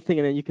it on anything,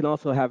 and then you can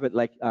also have it,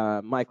 like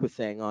Mike was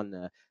saying, on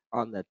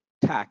the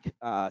TAC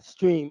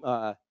stream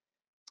on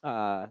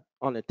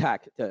the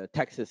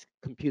Texas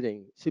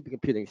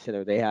Supercomputing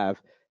Center. They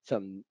have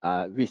some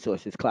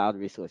resources, cloud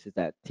resources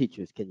that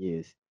teachers can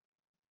use.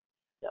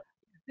 Yep.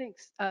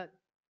 Thanks.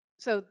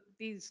 So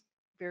these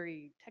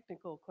very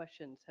technical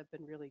questions have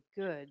been really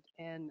good,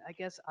 and I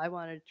guess I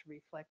wanted to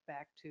reflect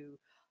back to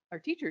our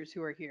teachers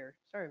who are here.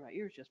 Sorry, my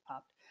ears just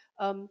popped.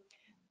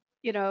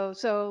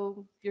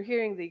 So you're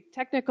hearing the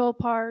technical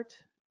part,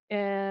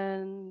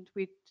 and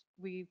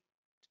we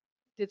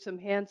did some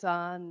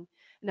hands-on,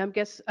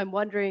 and I'm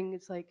wondering,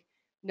 it's like,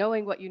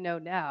 knowing what you know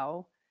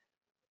now,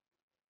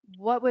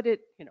 what would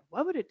it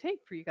take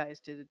for you guys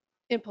to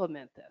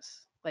implement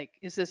this? Like,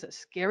 is this a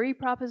scary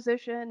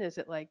proposition? Is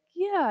it like,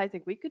 yeah, I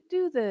think we could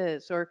do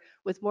this, or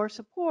with more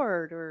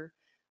support, or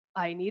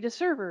I need a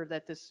server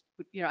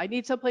I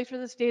need someplace for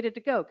this data to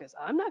go because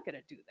I'm not going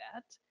to do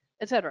that,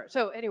 etc.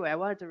 So anyway, I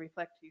wanted to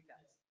reflect to you guys.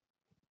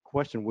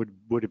 Question,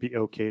 would it be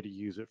okay to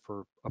use it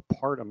for a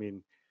part? I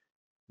mean,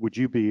 would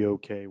you be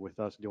okay with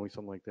us doing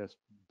something like this,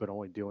 but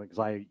only doing, because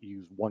I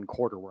use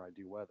 1/4 where I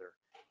do weather,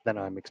 then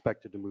I'm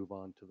expected to move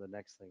on to the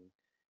next thing.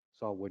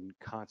 So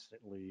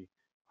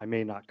I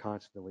may not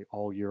constantly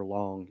all year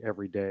long,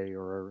 every day,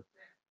 or,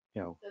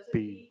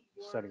 be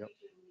setting up.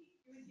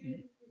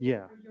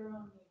 Yeah,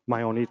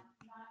 my own need.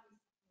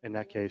 In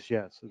that case,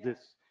 yes.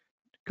 This,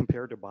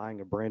 compared to buying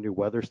a brand new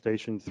weather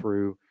station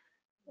through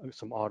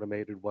some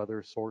automated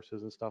weather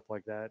sources and stuff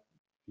like that,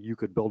 you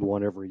could build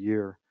one every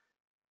year.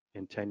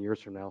 In 10 years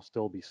from now,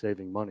 still be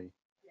saving money.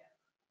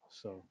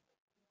 So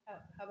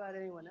How about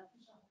anyone else?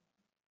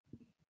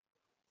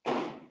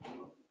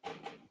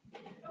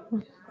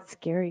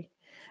 Scary.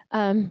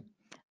 Um,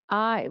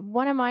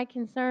 one of my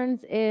concerns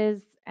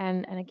is,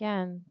 and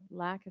again,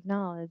 lack of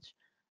knowledge.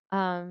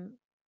 Um,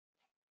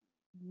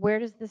 where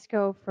does this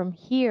go from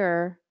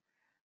here?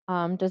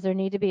 Does there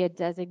need to be a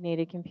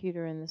designated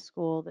computer in the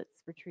school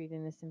that's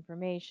retrieving this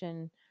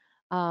information?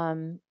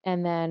 And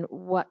then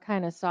what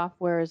kind of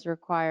software is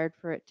required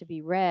for it to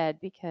be read?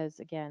 Because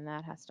again,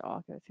 that has to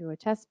all go through a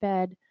test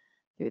bed,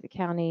 through the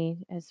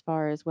county, as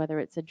far as whether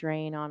it's a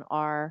drain on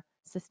our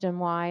system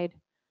wide,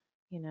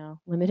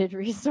 limited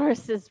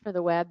resources for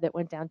the web that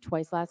went down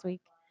twice last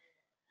week.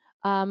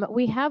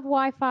 We have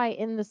Wi-Fi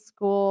in the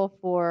school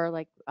for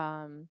like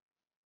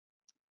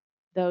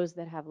those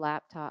that have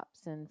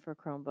laptops and for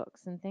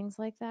Chromebooks and things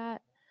like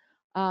that.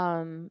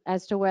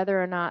 As to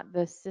whether or not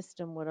the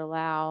system would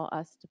allow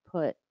us to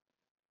put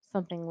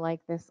something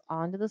like this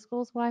onto the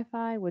school's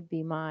Wi-Fi would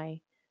be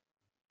my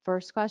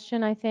first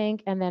question, I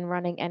think, and then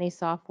running any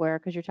software,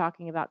 because you're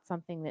talking about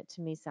something that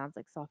to me sounds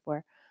like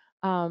software.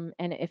 And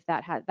if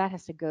that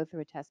has to go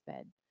through a test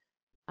bed.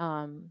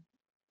 Um,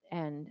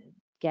 and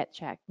get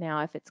checked.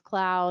 Now, if it's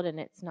cloud and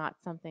it's not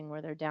something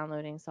where they're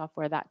downloading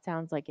software, that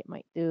sounds like it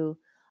might do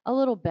a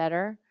little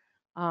better.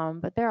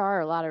 But there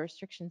are a lot of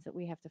restrictions that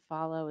we have to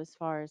follow as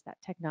far as that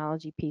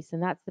technology piece.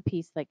 And that's the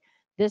piece like,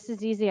 this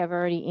is easy. I've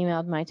already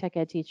emailed my tech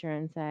ed teacher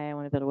and say, I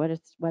want to build a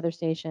weather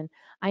station.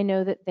 I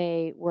know that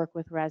they work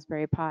with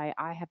Raspberry Pi.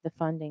 I have the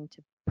funding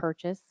to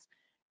purchase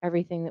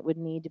everything that would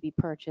need to be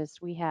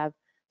purchased. We have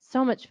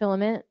so much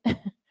filament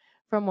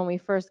from when we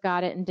first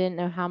got it and didn't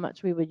know how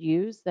much we would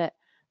use that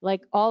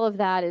like all of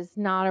that is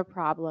not a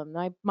problem.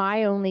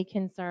 My only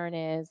concern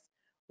is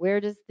where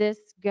does this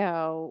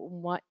go?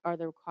 What are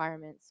the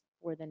requirements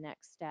for the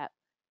next step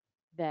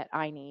that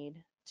I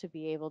need to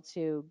be able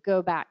to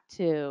go back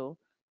to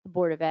the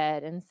Board of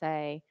Ed and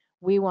say,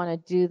 we want to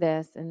do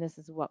this and this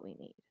is what we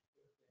need.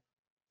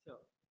 So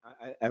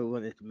I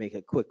wanted to make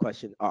a quick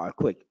question or a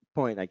quick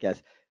point, I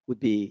guess, would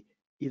be,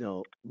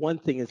 one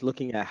thing is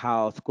looking at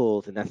how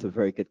schools, and that's a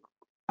very good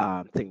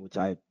thing, which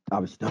I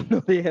obviously don't know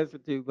the answer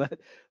to, but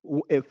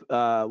if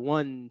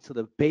one sort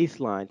of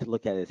baseline to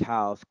look at is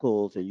how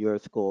schools or your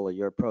school or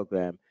your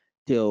program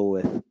deal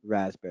with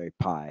Raspberry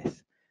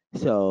Pis.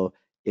 So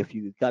if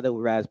you got a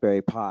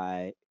Raspberry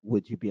Pi,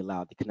 would you be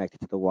allowed to connect it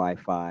to the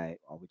Wi-Fi,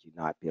 or would you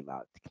not be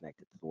allowed to connect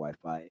it to the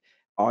Wi-Fi?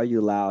 Are you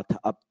allowed to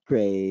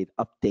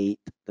update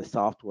the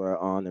software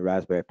on the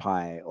Raspberry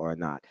Pi or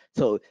not?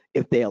 So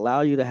if they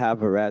allow you to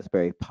have a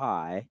Raspberry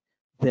Pi,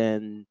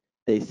 then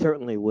they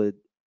certainly would.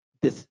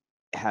 This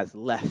has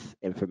less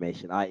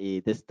information,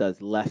 i.e., this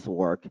does less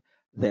work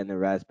than the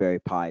Raspberry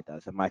Pi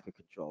does, a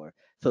microcontroller.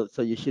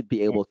 So you should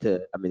be able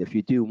to. I mean, if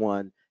you do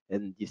one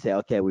and you say,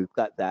 okay, we've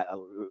got that,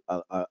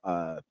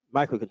 a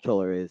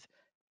microcontroller is,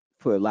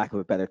 for lack of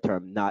a better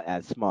term, not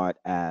as smart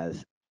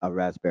as a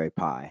Raspberry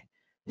Pi.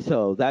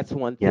 So that's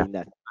one Yeah. thing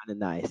that's kind of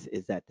nice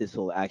is that this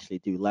will actually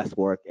do less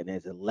work and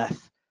there's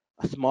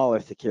a smaller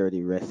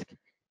security risk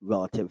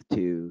relative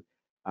to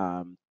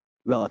um,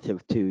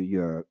 relative to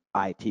your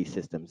IT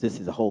systems. This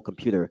is a whole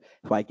computer.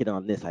 If I get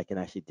on this, I can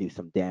actually do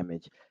some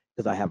damage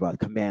because I have a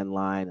command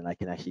line and I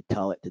can actually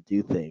tell it to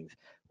do things.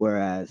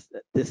 Whereas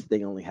this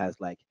thing only has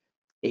like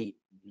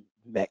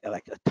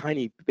like a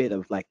tiny bit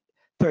of like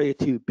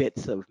 32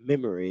 bits of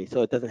memory,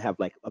 so it doesn't have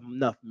like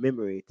enough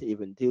memory to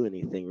even do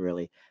anything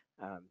really.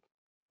 Um,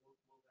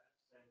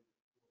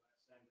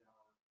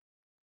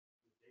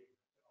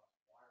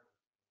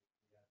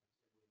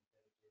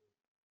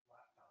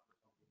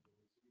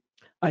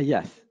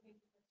 yes.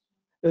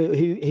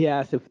 He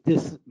asked if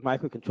this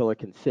microcontroller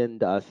can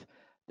send us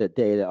the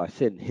data or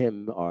send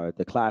him or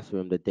the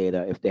classroom the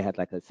data if they had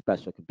like a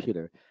special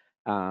computer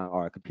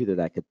or a computer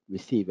that could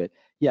receive it.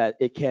 Yeah,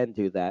 it can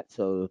do that.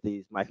 So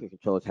these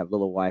microcontrollers have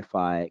little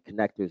Wi-Fi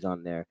connectors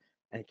on there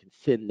and can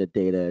send the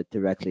data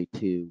directly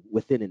to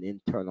within an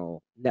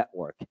internal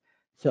network.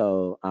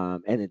 So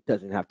and it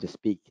doesn't have to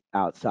speak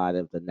outside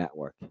of the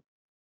network.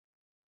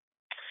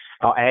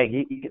 Oh, Ag,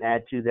 you can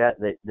add to that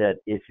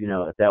if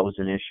if that was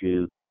an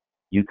issue,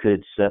 you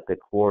could set the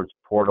Chords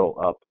portal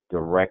up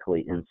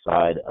directly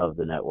inside of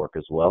the network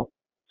as well,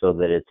 so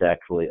that it's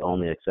actually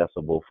only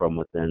accessible from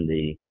within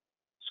the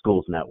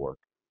school's network.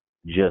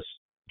 Just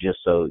just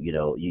so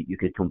you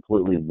could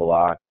completely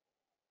block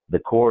the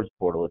Chords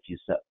portal if you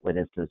set an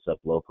instance up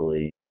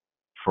locally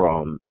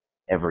from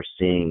ever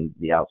seeing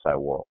the outside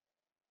world.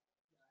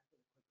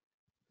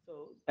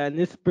 So, and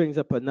this brings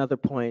up another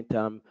point.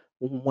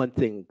 One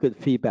thing, good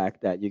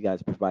feedback that you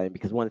guys are providing,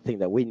 because one thing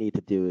that we need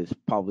to do is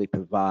probably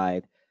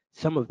provide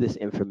some of this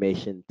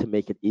information to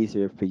make it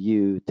easier for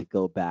you to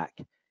go back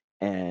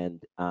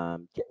and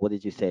what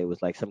did you say? It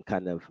was like some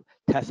kind of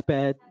test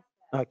bed?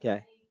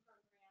 Okay.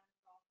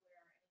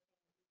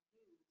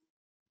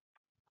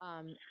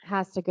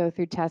 Has to go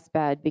through test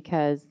bed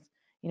because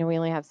we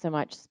only have so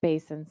much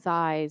space and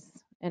size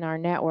in our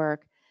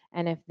network,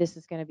 and if this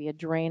is going to be a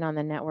drain on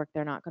the network,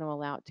 they're not going to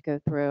allow it to go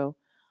through.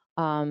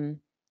 Um,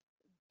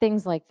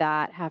 things like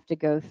that have to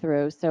go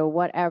through. So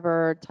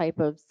whatever type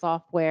of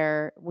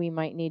software we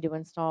might need to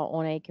install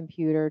on a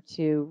computer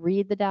to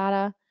read the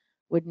data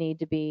would need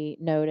to be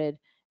noted.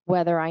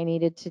 Whether I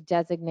needed to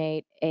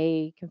designate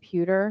a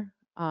computer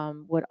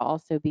would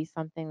also be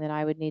something that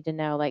I would need to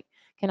know. Like,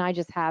 can I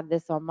just have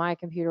this on my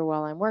computer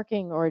while I'm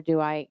working, or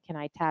can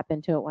I tap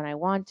into it when I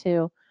want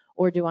to,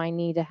 or do I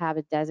need to have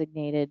a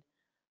designated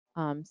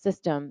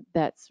system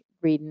that's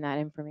reading that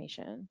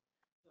information?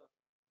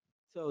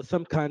 So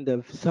some kind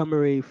of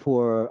summary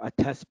for a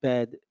test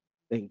bed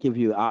and give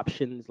you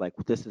options like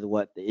this is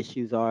what the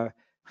issues are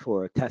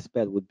for a test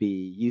bed would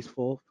be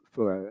useful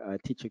for a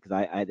teacher because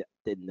I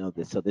didn't know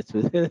this. So this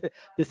was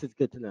this is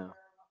good to know.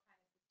 What kind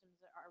of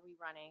systems are we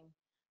running?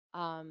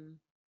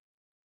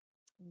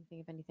 Let me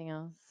think of anything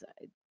else.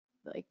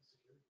 Like,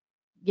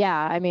 yeah,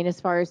 I mean, as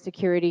far as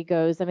security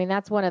goes, I mean,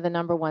 that's one of the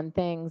number one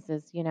things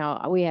is,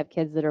 we have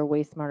kids that are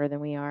way smarter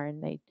than we are,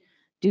 and they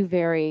do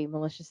very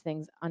malicious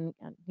things,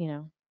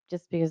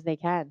 just because they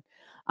can.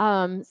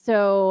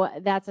 So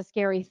that's a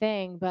scary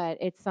thing, but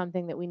it's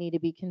something that we need to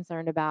be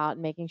concerned about,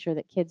 making sure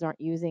that kids aren't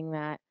using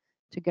that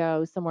to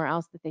go somewhere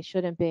else that they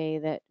shouldn't be,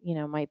 that,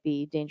 might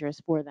be dangerous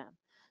for them.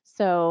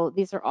 So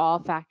these are all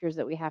factors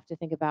that we have to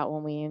think about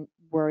when we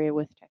worry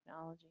with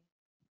technology.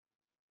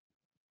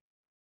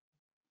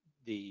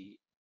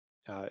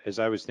 As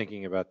I was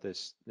thinking about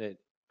this, that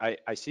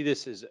I see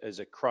this as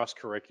a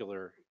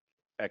cross-curricular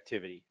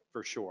activity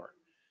for sure.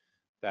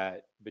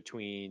 That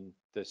between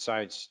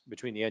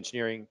the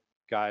engineering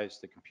guys,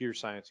 the computer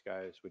science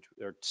guys, which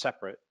are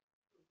separate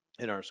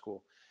in our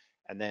school,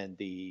 and then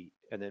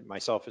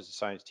myself as a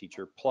science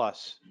teacher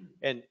plus,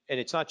 and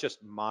it's not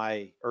just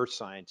my earth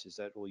sciences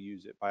that will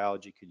use it.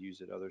 Biology could use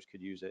it, others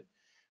could use it.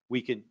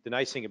 The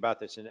nice thing about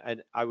this,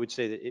 and I would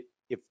say that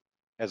if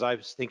as I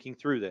was thinking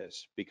through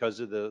this, because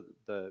of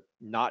the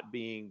not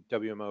being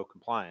WMO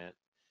compliant,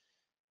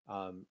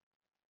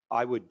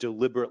 I would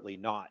deliberately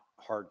not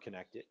hard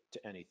connect it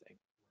to anything.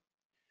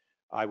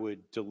 I would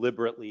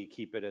deliberately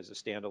keep it as a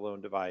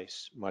standalone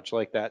device, much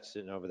like that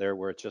sitting over there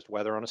where it's just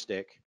weather on a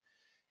stick.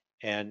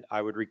 And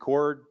I would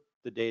record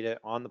the data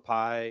on the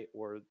Pi,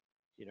 or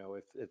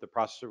if the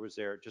processor was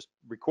there, just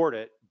record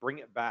it, bring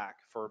it back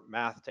for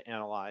math to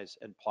analyze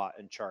and plot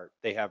and chart.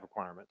 They have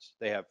requirements.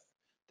 They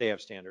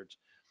have standards,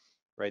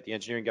 right? The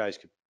engineering guys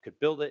could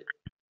build it.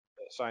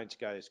 The science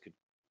guys could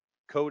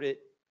code it,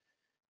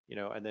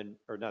 and then,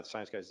 or not the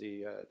science guys,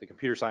 the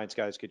computer science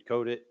guys could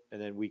code it,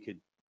 and then we could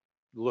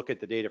look at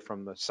the data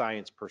from the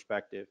science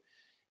perspective.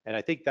 And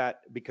I think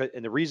that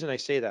and the reason I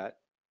say that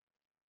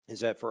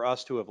is that for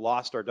us to have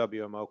lost our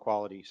WMO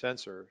quality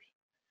sensors,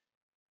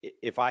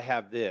 if I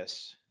have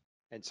this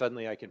and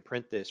suddenly I can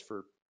print this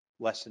for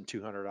less than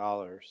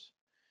 $200,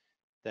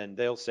 then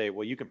they'll say,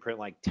 well, you can print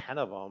like 10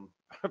 of them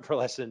for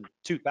less than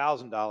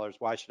 $2,000.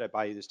 Why should I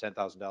buy you this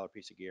 $10,000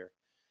 piece of gear?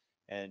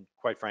 And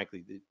quite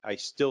frankly, I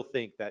still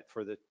think that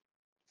for the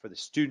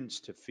students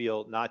to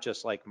feel not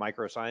just like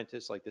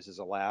microscientists, like this is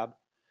a lab,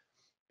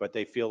 but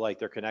they feel like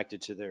they're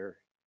connected to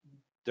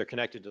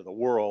the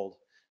world.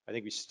 I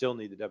think we still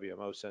need the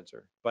WMO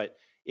sensor. But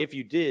if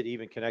you did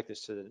even connect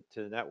this to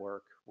the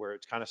network where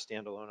it's kind of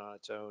standalone on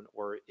its own,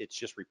 or it's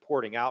just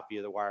reporting out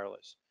via the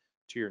wireless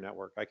to your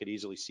network, I could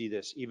easily see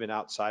this even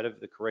outside of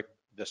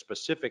the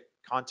specific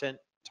content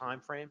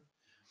time frame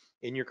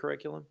in your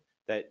curriculum.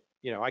 That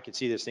I could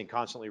see this thing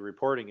constantly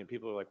reporting, and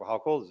people are like, well, how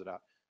cold is it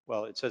out?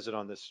 Well, it says it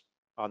on this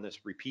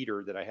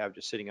repeater that I have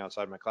just sitting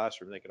outside my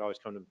classroom. They could always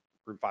come to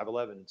room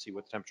 511 and see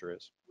what the temperature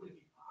is.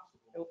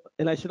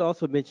 And I should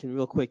also mention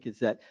real quick is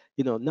that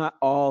not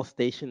all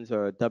stations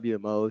are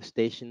WMO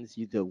stations.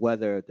 You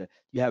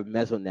have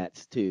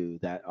mesonets too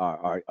that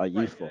are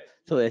useful. Right.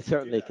 So they You do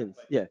certainly that, can,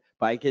 but yeah.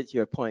 But I get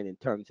your point in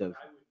terms of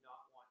I would not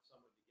want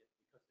someone to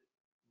get,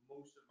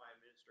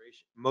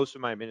 because most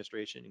of my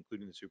administration,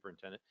 including the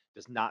superintendent,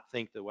 does not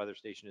think the weather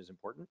station is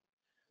important.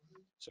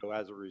 So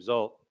as a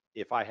result,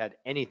 if I had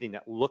anything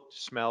that looked,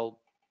 smelled,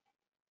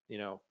 you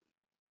know,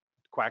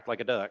 quacked like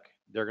a duck,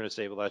 they're going to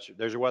say, well,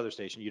 there's your weather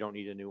station. You don't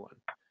need a new one.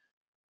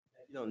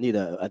 you don't need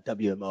a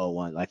WMO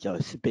one like a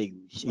big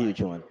huge Right.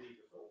 You one, don't need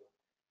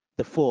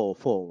the full. the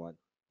full one.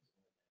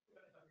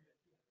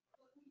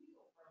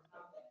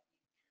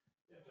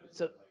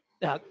 So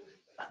uh,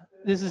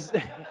 this is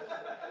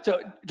so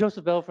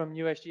Joseph Bell from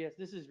USGS.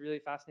 This is really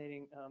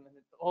fascinating, and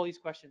all these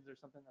questions are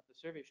something that the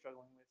survey is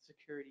struggling with.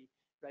 Security,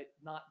 right?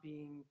 Not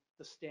being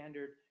the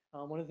standard.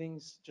 One of the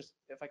things, just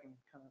if I can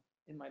kind of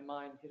in my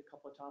mind hit a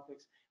couple of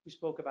topics, we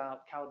spoke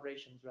about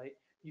calibrations, right?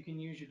 You can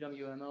use your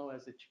WMO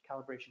as a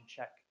calibration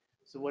check.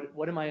 So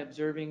what am I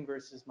observing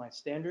versus my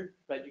standard,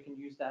 right? You can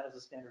use that as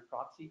a standard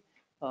proxy.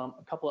 A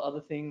couple of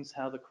other things,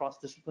 how the cross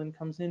discipline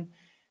comes in.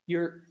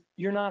 You're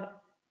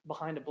not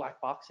behind a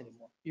black box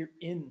anymore. You're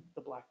in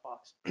the black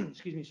box.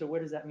 Excuse me. So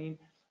what does that mean?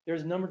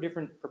 There's a number of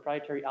different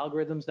proprietary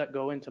algorithms that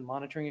go into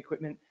monitoring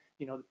equipment.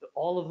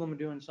 All of them are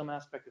doing some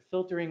aspect of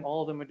filtering.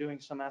 All of them are doing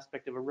some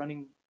aspect of a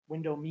running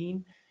window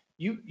mean.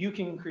 You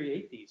can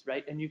create these,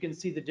 right? And you can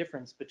see the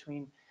difference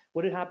between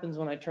what happens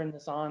when I turn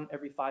this on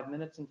every 5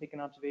 minutes and take an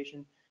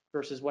observation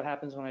versus what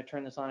happens when I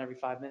turn this on every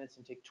 5 minutes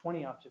and take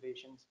 20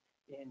 observations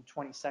in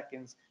 20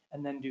 seconds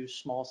and then do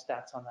small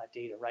stats on that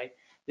data, right?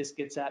 This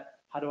gets at,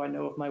 how do I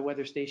know if my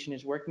weather station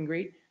is working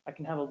great? I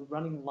can have a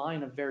running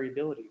line of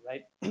variability,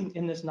 right?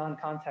 In this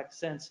non-contact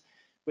sense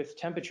with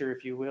temperature,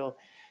 if you will,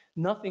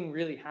 nothing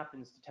really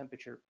happens to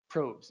temperature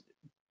probes.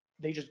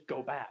 They just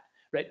go bad,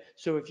 right?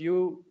 So if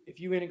you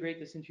integrate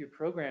this into your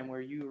program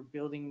where you are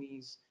building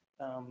these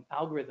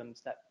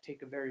algorithms that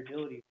take a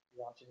variability of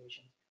your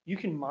observations, you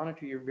can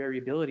monitor your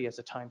variability as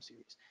a time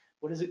series.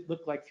 What does it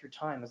look like through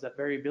time as that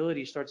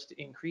variability starts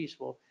to increase?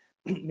 Well,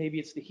 maybe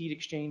it's the heat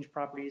exchange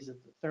properties of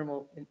the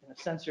thermal in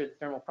a sensor, the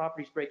thermal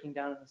properties breaking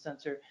down in the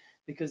sensor,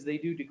 because they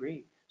do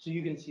degrade. So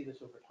you can see this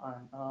over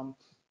time.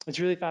 It's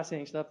really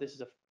fascinating stuff. This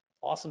is an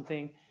awesome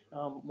thing.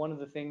 One of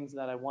the things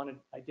that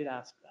I did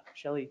ask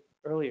Shelley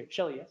earlier.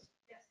 Shelley, yes?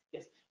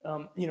 Yes.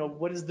 You know,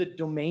 what is the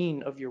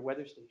domain of your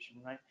weather station,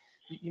 right?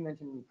 You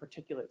mentioned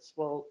particulates.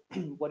 Well,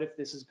 what if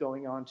this is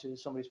going on to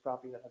somebody's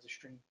property that has a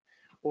stream,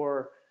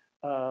 or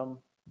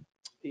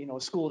you know,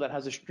 a school that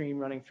has a stream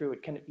running through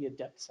it? Can it be a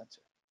depth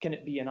sensor? Can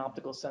it be an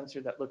optical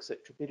sensor that looks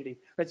at turbidity?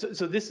 Right.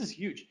 So this is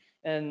huge.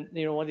 And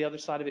you know, on the other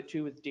side of it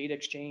too, with data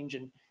exchange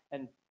and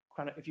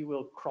kind of, if you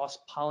will,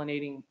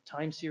 cross-pollinating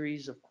time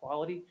series of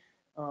quality.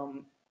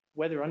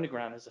 Weather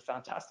Underground is a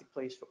fantastic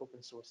place for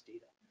open source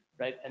data,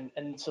 right?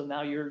 And so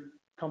now your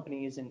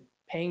company isn't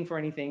paying for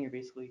anything. You're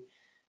basically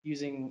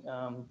using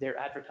their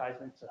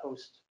advertisement to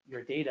host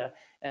your data.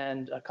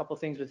 And a couple of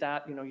things with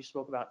that, you know, you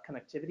spoke about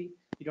connectivity.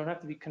 You don't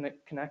have to be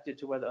connected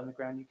to Weather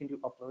Underground. You can do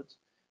uploads,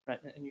 right?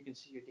 And you can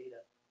see your data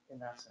in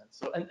that sense.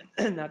 So,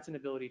 and that's an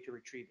ability to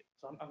retrieve it.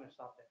 So I'm going to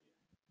stop there.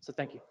 So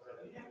thank you.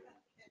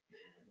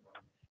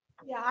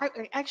 Yeah,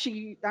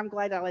 actually, I'm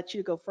glad I let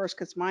you go first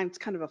because mine's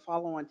kind of a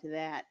follow-on to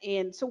that.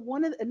 And so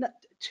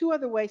two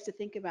other ways to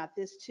think about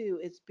this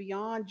too is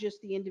beyond just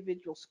the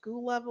individual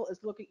school level is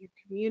look at your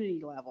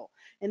community level.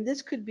 And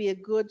this could be a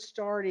good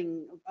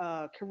starting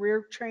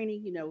career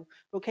training, you know,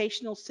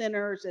 vocational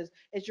centers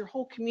as your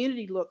whole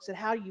community looks at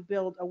how you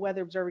build a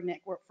weather observing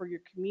network for your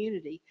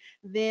community.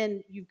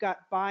 Then you've got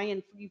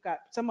buy-in, you've got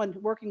someone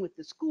working with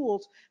the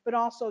schools, but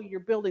also you're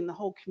building the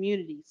whole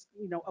community's,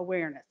 you know,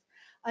 awareness.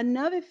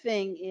 Another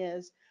thing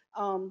is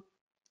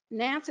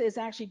NASA is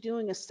actually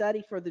doing a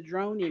study for the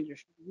drone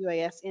industry,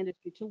 UAS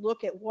industry, to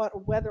look at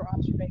what weather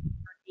observations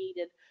are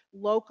needed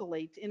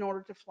locally in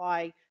order to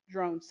fly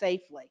drones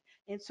safely.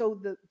 And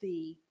so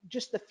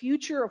just the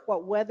future of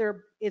what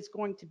weather is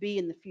going to be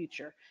in the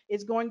future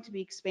is going to be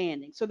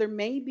expanding. So there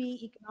may be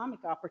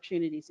economic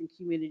opportunities in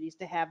communities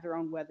to have their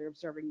own weather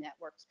observing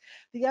networks.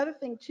 The other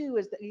thing too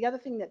is that the other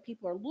thing that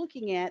people are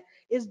looking at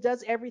is,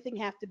 does everything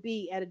have to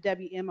be at a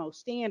WMO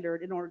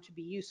standard in order to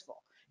be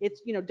useful?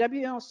 It's, you know,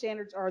 WMO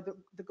standards are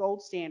the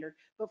gold standard,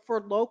 but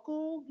for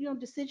local, you know,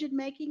 decision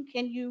making,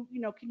 can you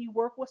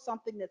work with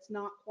something that's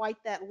not quite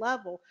that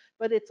level,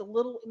 but it's a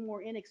little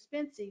more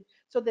inexpensive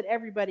so that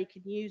everybody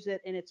can use it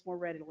and it's more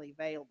readily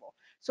available.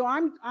 So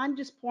I'm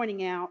just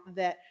pointing out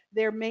that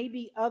there may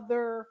be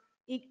other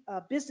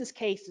business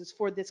cases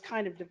for this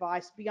kind of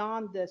device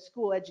beyond the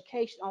school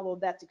education, although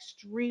that's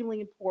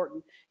extremely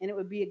important, and it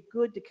would be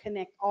good to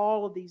connect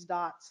all of these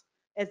dots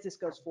as this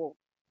goes forward.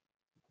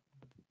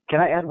 Can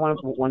I add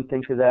one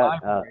thing to that?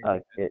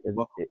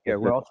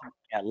 We're also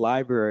looking at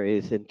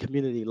libraries and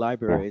community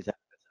libraries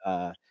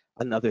as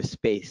another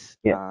space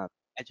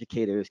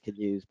educators can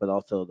use, but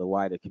also the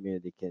wider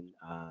community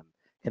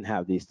can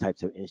have these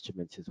types of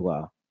instruments as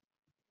well.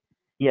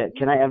 Yeah,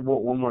 can I add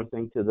one more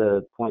thing to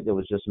the point that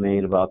was just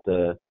made about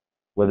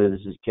whether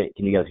this is, can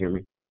you guys hear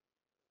me?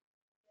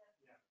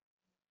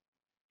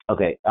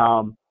 Okay.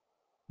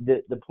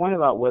 The point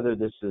about whether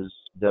this is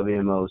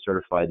WMO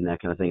certified and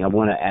that kind of thing, I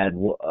want to add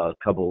a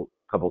couple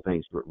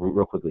things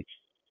real quickly.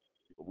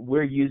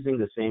 We're using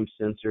the same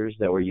sensors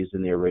that were used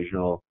in the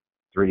original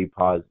 3D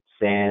pause,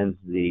 SANS,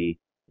 the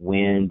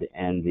wind,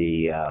 and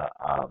the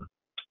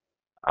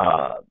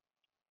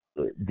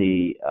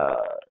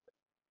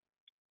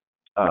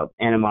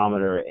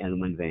anemometer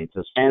and wind vane.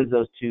 So SANS,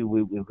 those two,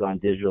 we've gone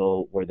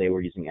digital where they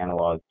were using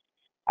analog.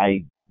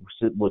 I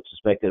would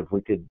suspect that if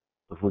we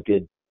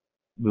could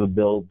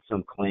build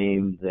some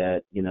claim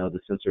that, you know, the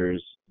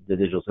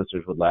digital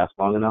sensors would last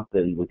long enough,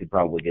 then we could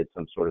probably get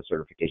some sort of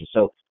certification.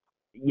 So,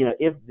 you know,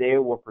 if they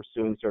were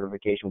pursuing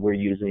certification, we're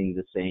using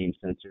the same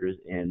sensors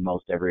in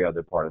most every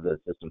other part of the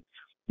system.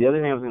 The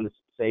other thing I was going to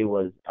say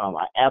was,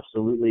 I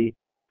absolutely,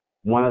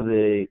 one of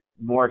the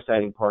more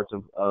exciting parts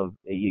of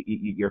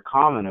your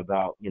comment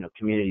about, you know,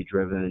 community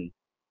driven,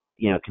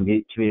 you know,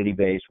 community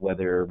based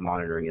weather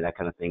monitoring and that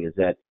kind of thing is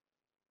that,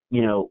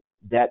 you know,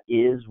 that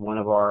is one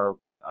of our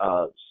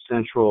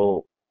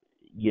central,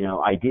 you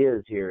know,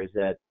 ideas here, is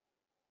that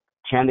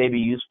can they be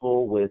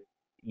useful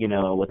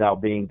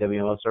without being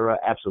WMO server?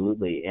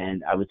 Absolutely.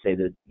 And I would say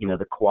that, you know,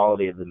 the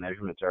quality of the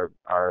measurements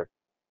are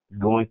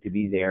going to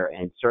be there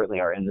and certainly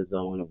are in the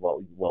zone of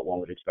what one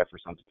would expect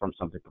from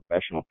something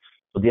professional.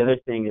 But the other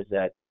thing is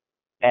that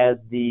as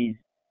these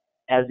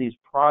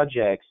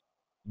projects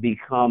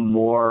become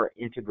more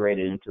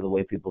integrated into the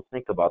way people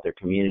think about their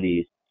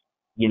communities,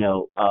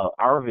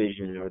 our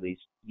vision, or at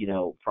least,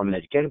 from an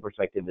educational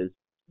perspective, is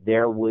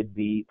there would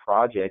be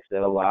projects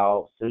that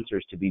allow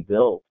sensors to be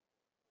built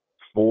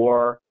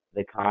for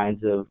the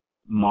kinds of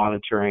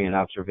monitoring and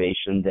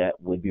observation that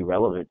would be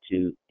relevant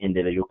to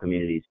individual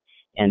communities.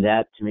 And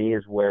that, to me,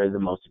 is where the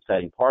most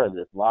exciting part of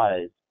this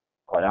lies,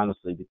 quite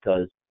honestly,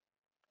 because,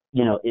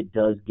 it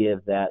does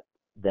give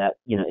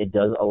it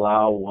does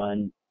allow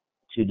one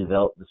to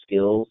develop the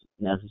skills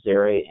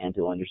necessary and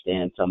to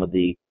understand some of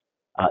the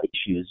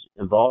issues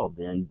involved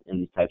in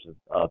these types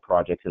of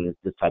projects and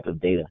this type of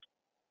data.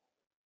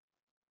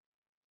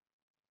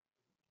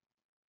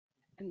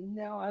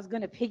 No, I was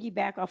going to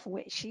piggyback off of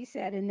what she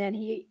said, and then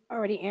he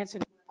already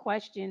answered the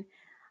question,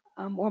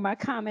 or my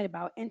comment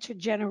about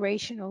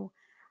intergenerational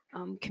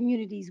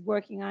communities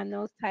working on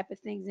those type of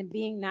things and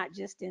being not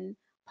just in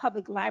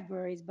public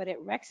libraries but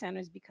at rec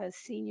centers, because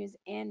seniors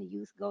and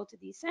youth go to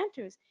these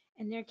centers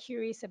and they're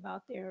curious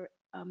about their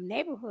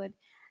neighborhood,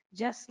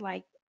 just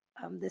like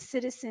the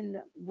Citizen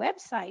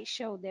website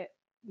showed that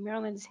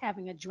Maryland is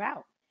having a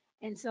drought.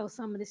 And so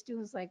some of the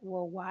students like,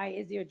 well, why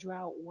is there a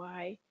drought?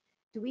 Why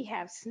do we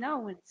have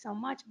snow and so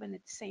much? But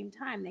at the same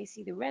time, they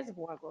see the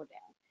reservoir go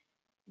down.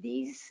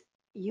 These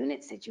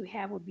units that you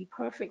have would be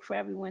perfect for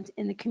everyone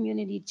in the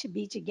community to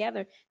be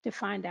together to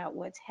find out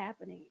what's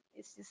happening.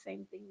 It's the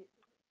same thing.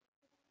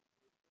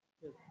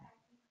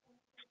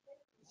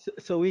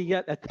 So we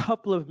got a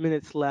couple of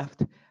minutes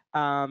left.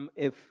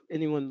 If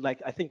anyone,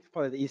 like, I think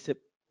part of the ESIP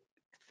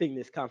thing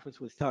this conference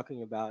was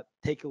talking about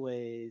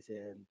takeaways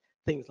and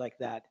things like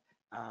that.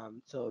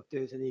 So if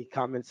there's any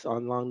comments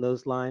along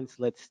those lines,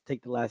 let's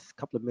take the last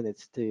couple of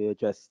minutes to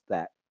address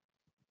that.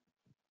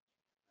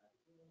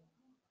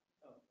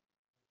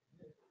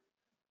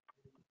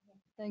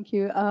 Thank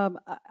you.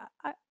 I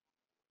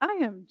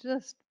am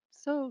just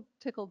so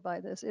tickled by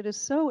this. It is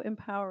so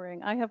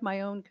empowering. I have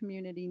my own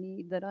community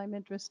need that I'm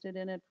interested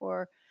in it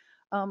for.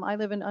 I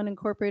live in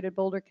unincorporated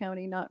Boulder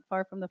County, not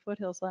far from the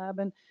Foothills Lab,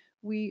 and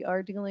we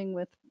are dealing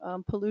with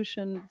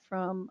pollution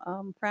from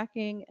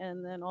fracking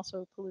and then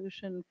also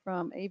pollution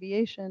from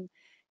aviation.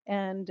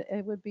 And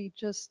it would be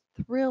just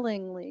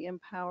thrillingly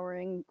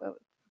empowering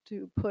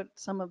to put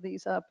some of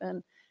these up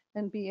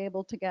and be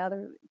able to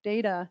gather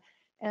data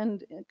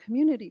and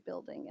community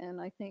building. And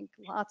I think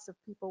lots of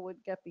people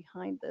would get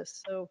behind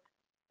this. So,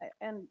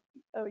 and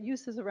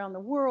uses around the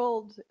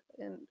world,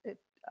 and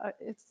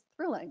it's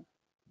thrilling.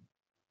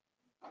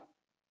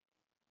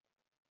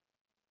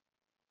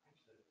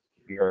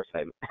 Your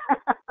excitement.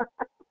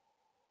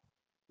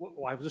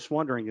 Well, I was just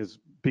wondering, is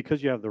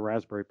because you have the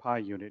Raspberry Pi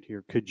unit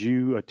here, could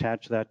you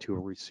attach that to a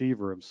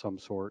receiver of some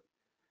sort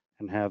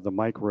and have the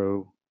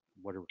micro,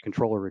 whatever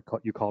controller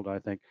you called it, I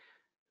think,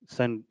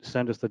 send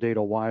us the data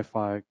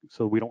Wi-Fi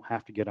so we don't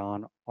have to get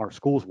on our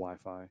school's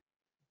Wi-Fi?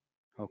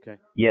 Okay.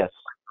 Yes.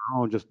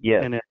 Oh, just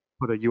Yes. in it,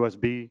 put a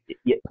USB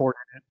Yeah. port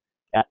in it,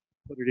 Yeah.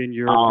 put it in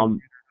your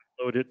computer,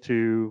 load it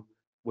to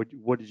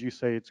what did you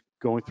say? It's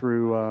going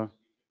through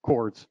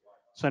cords.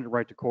 Send it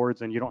right to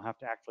cords, and you don't have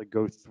to actually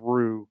go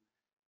through,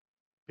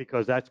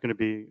 because that's going to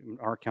be in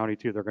our county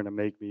too. They're going to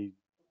make me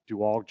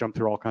jump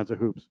through all kinds of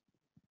hoops.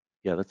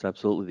 Yeah, that's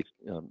absolutely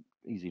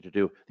easy to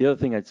do. The other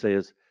thing I'd say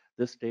is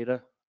this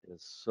data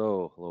is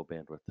so low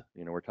bandwidth.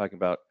 We're talking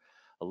about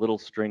a little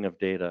string of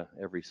data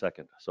every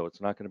second. So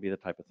it's not going to be the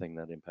type of thing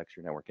that impacts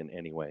your network in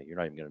any way. You're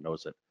not even going to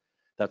notice it.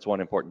 That's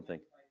one important thing.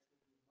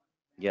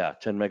 Yeah,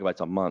 10 megabytes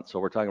a month. So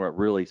we're talking about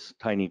really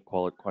tiny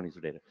quantities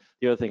of data.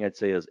 The other thing I'd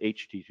say is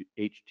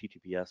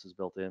HTTPS is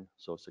built in.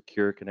 So a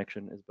secure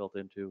connection is built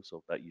in too.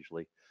 So that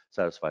usually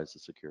satisfies the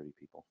security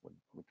people when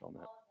we tell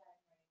them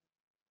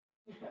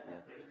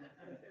that.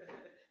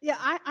 Yeah,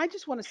 I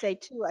just want to say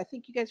too, I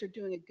think you guys are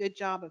doing a good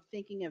job of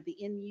thinking of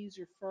the end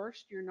user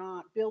first. You're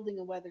not building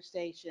a weather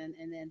station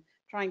and then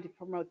trying to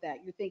promote that.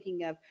 You're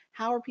thinking of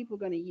how are people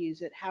going to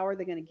use it? How are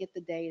they going to get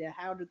the data?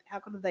 How do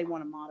they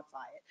want to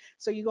modify it?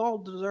 So you all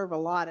deserve a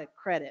lot of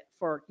credit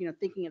for,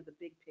 thinking of the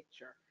big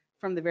picture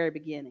from the very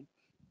beginning.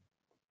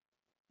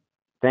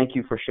 Thank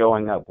you for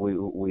showing up.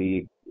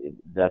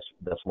 That's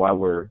why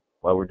we're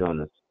doing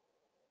this.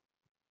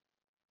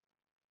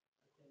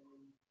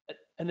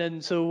 And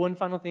then, so one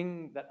final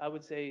thing that I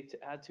would say to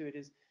add to it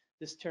is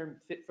this term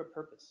fit for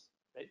purpose,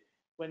 right?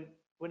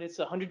 When it's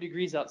 100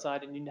 degrees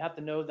outside and you have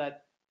to know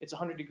that it's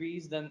 100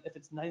 degrees, then if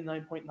it's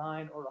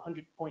 99.9 or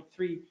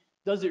 100.3,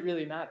 does it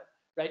really matter,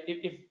 right?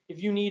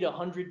 If you need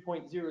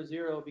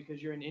 100.00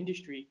 because you're in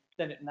industry,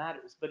 then it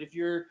matters. But if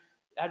you're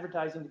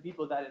advertising to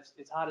people that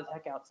it's hot as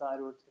heck outside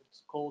or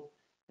it's cold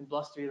and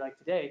blustery like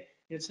today,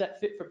 it's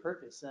that fit for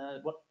purpose.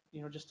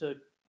 Just to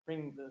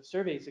bring the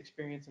surveys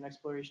experience and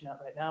exploration out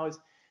right now is,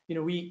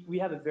 we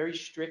have a very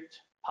strict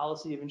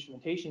policy of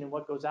instrumentation and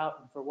what goes out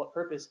and for what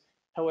purpose.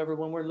 However,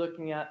 when we're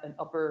looking at an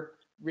upper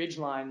ridge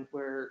line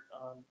where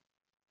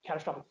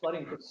catastrophic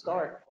flooding could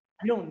start,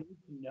 we don't need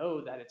to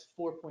know that it's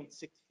 4.6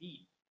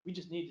 feet. We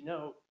just need to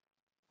know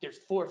there's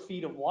 4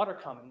 feet of water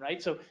coming, right?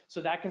 So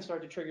that can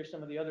start to trigger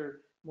some of the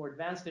other more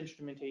advanced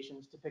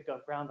instrumentations to pick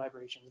up ground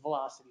vibrations,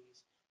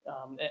 velocities,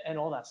 and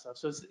all that stuff.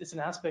 So it's an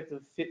aspect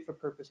of fit for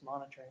purpose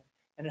monitoring,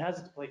 and it has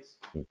its place.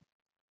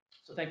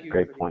 So thank you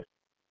Great for the. point.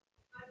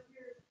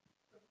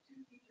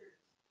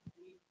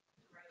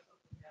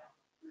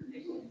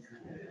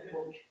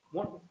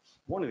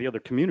 One of the other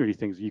community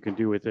things you can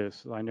do with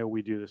this, I know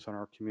we do this in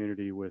our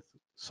community with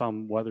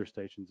some weather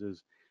stations,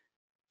 is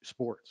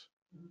sports.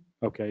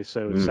 Okay,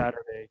 so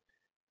Saturday,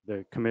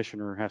 the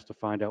commissioner has to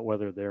find out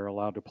whether they're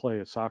allowed to play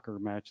a soccer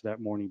match that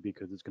morning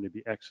because it's going to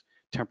be X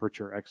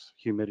temperature, X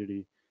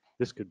humidity.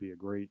 This could be a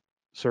great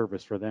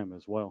service for them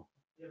as well.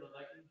 You have a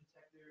lightning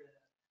detector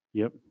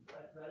Yep,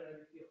 right at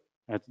every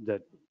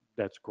field.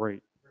 that's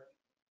great.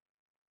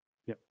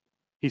 Yep,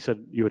 he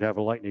said you would have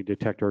a lightning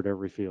detector at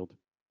every field.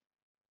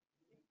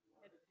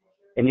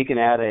 And you can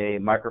add a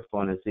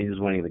microphone and see who's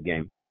winning the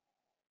game.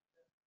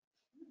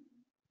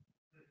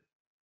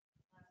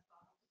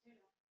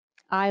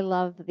 I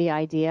love the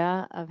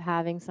idea of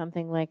having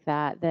something like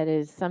that, that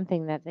is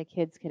something that the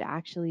kids could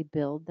actually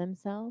build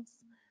themselves.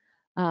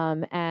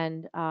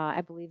 And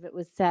I believe it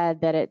was said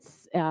that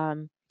it's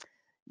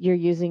you're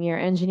using your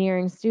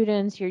engineering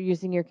students, you're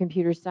using your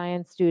computer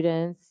science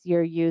students,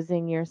 you're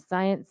using your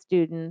science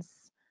students,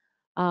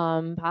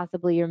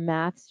 possibly your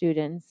math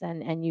students,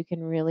 and you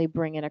can really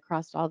bring it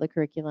across all the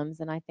curriculums.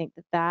 And I think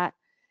that that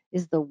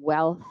is the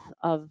wealth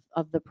of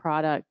the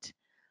product,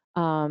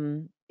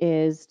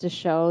 is to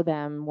show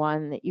them,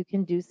 one, that you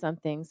can do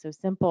something so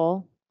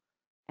simple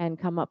and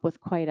come up with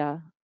quite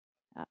an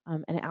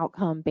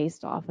outcome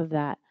based off of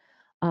that.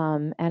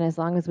 And as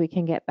long as we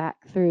can get back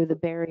through the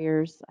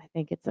barriers, I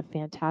think it's a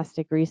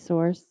fantastic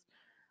resource,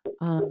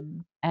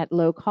 at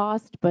low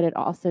cost, but it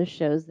also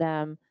shows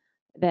them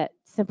that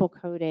simple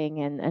coding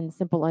and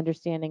simple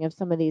understanding of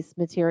some of these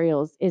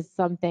materials is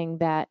something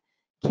that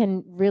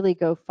can really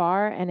go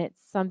far, and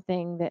it's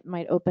something that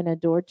might open a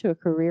door to a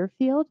career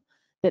field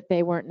that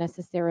they weren't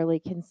necessarily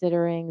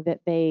considering,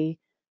 that they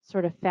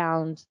sort of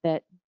found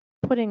that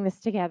putting this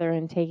together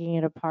and taking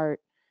it apart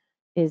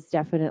is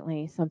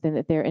definitely something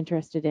that they're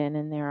interested in,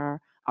 and there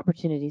are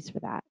opportunities for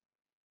that.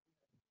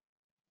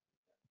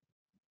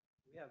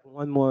 We have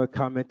one more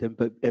comment,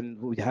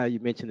 how you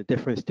mentioned the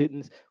different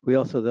students. We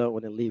also don't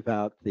want to leave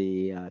out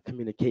the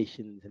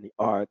communications and the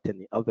art and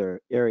the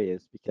other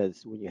areas,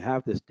 because when you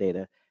have this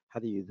data, how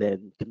do you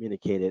then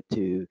communicate it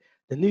to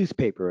the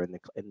newspaper and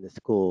the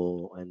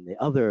school and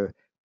the other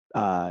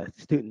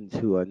students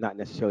who are not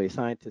necessarily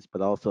scientists,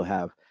 but also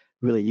have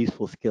really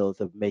useful skills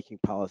of making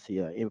policy,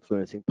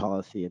 influencing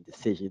policy and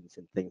decisions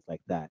and things like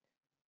that.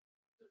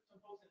 Some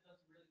folks have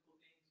done some really cool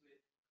things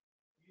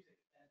with music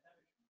and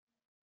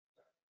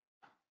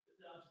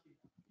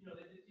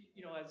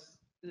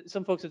temperature. As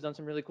some folks have done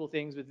some really cool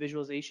things with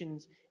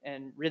visualizations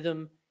and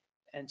rhythm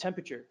and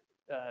temperature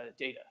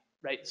data,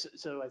 right?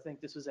 So I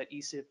think this was at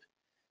ESIP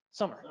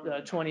summer,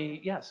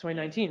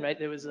 2019, right?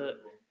 There was a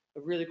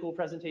really cool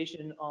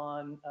presentation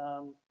on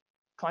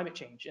climate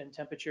change and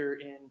temperature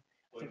in,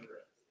 I think,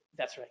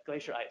 that's right,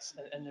 glacier ice,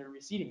 and they're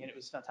receding, and it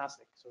was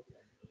fantastic. So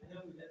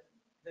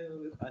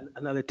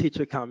another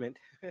teacher comment.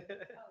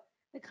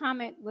 The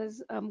comment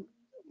was,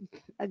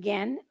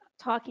 again,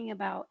 talking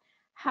about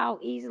how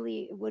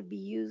easily it would be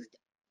used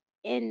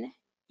in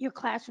your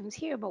classrooms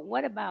here, but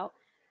what about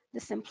the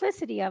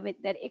simplicity of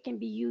it, that it can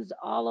be used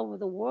all over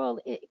the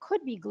world? It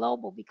could be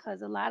global,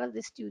 because a lot of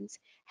the students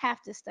have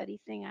to study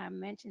thing. I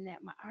mentioned that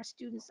our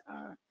students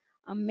are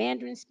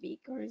Mandarin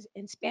speakers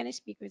and Spanish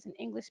speakers and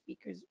English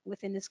speakers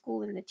within the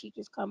school, and the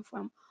teachers come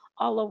from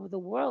all over the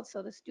world.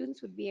 So the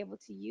students would be able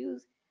to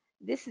use,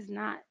 this is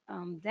not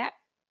that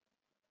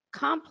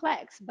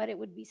complex, but it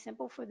would be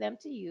simple for them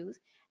to use.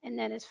 And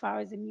then as far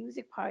as the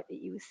music part that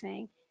you were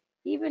saying,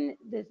 even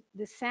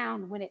the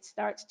sound when it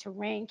starts to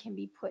rain can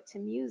be put to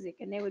music,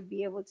 and they would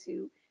be able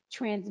to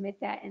transmit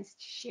that and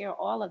share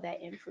all of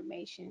that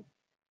information.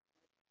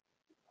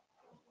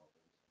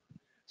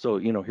 So,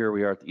 here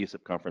we are at the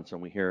ESIP conference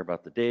and we hear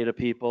about the data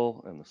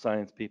people and the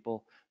science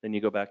people. Then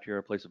you go back to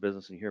your place of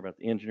business and you hear about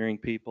the engineering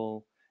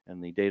people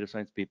and the data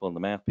science people and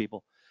the math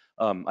people.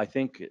 I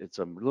think it's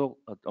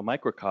a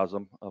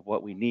microcosm of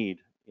what we need,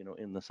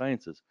 in the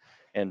sciences.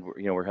 And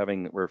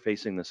we're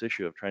facing this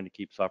issue of trying to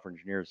keep software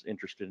engineers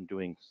interested in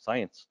doing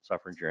science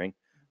software engineering,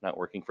 not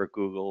working for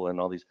Google and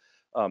all these.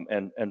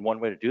 And one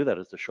way to do that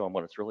is to show them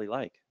what it's really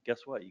like.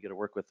 Guess what? You get to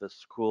work with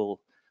this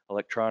cool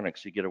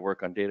electronics. You get to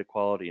work on data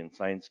quality and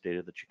science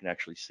data that you can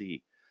actually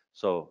see.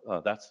 So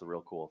that's the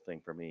real cool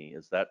thing for me,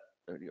 is that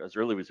as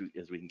early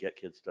as we can get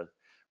kids to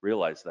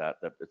realize that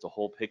it's a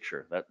whole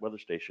picture. That weather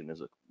station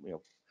is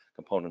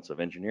components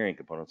of engineering,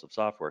 components of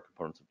software,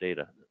 components of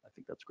data. I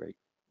think that's great.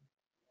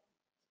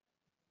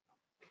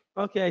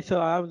 Okay, so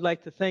I would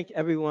like to thank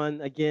everyone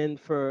again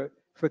for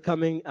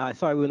coming.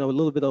 Sorry, we went a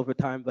little bit over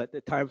time, but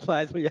the time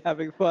flies when you're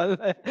having fun.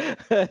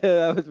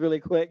 That was really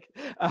quick.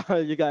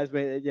 You guys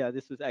made it. Yeah,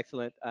 this was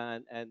excellent,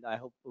 and I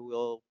hope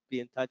we'll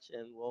be in touch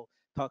and we'll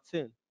talk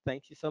soon.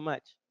 Thank you so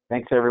much.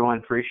 Thanks, everyone.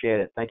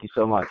 Appreciate it. Thank you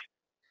so much.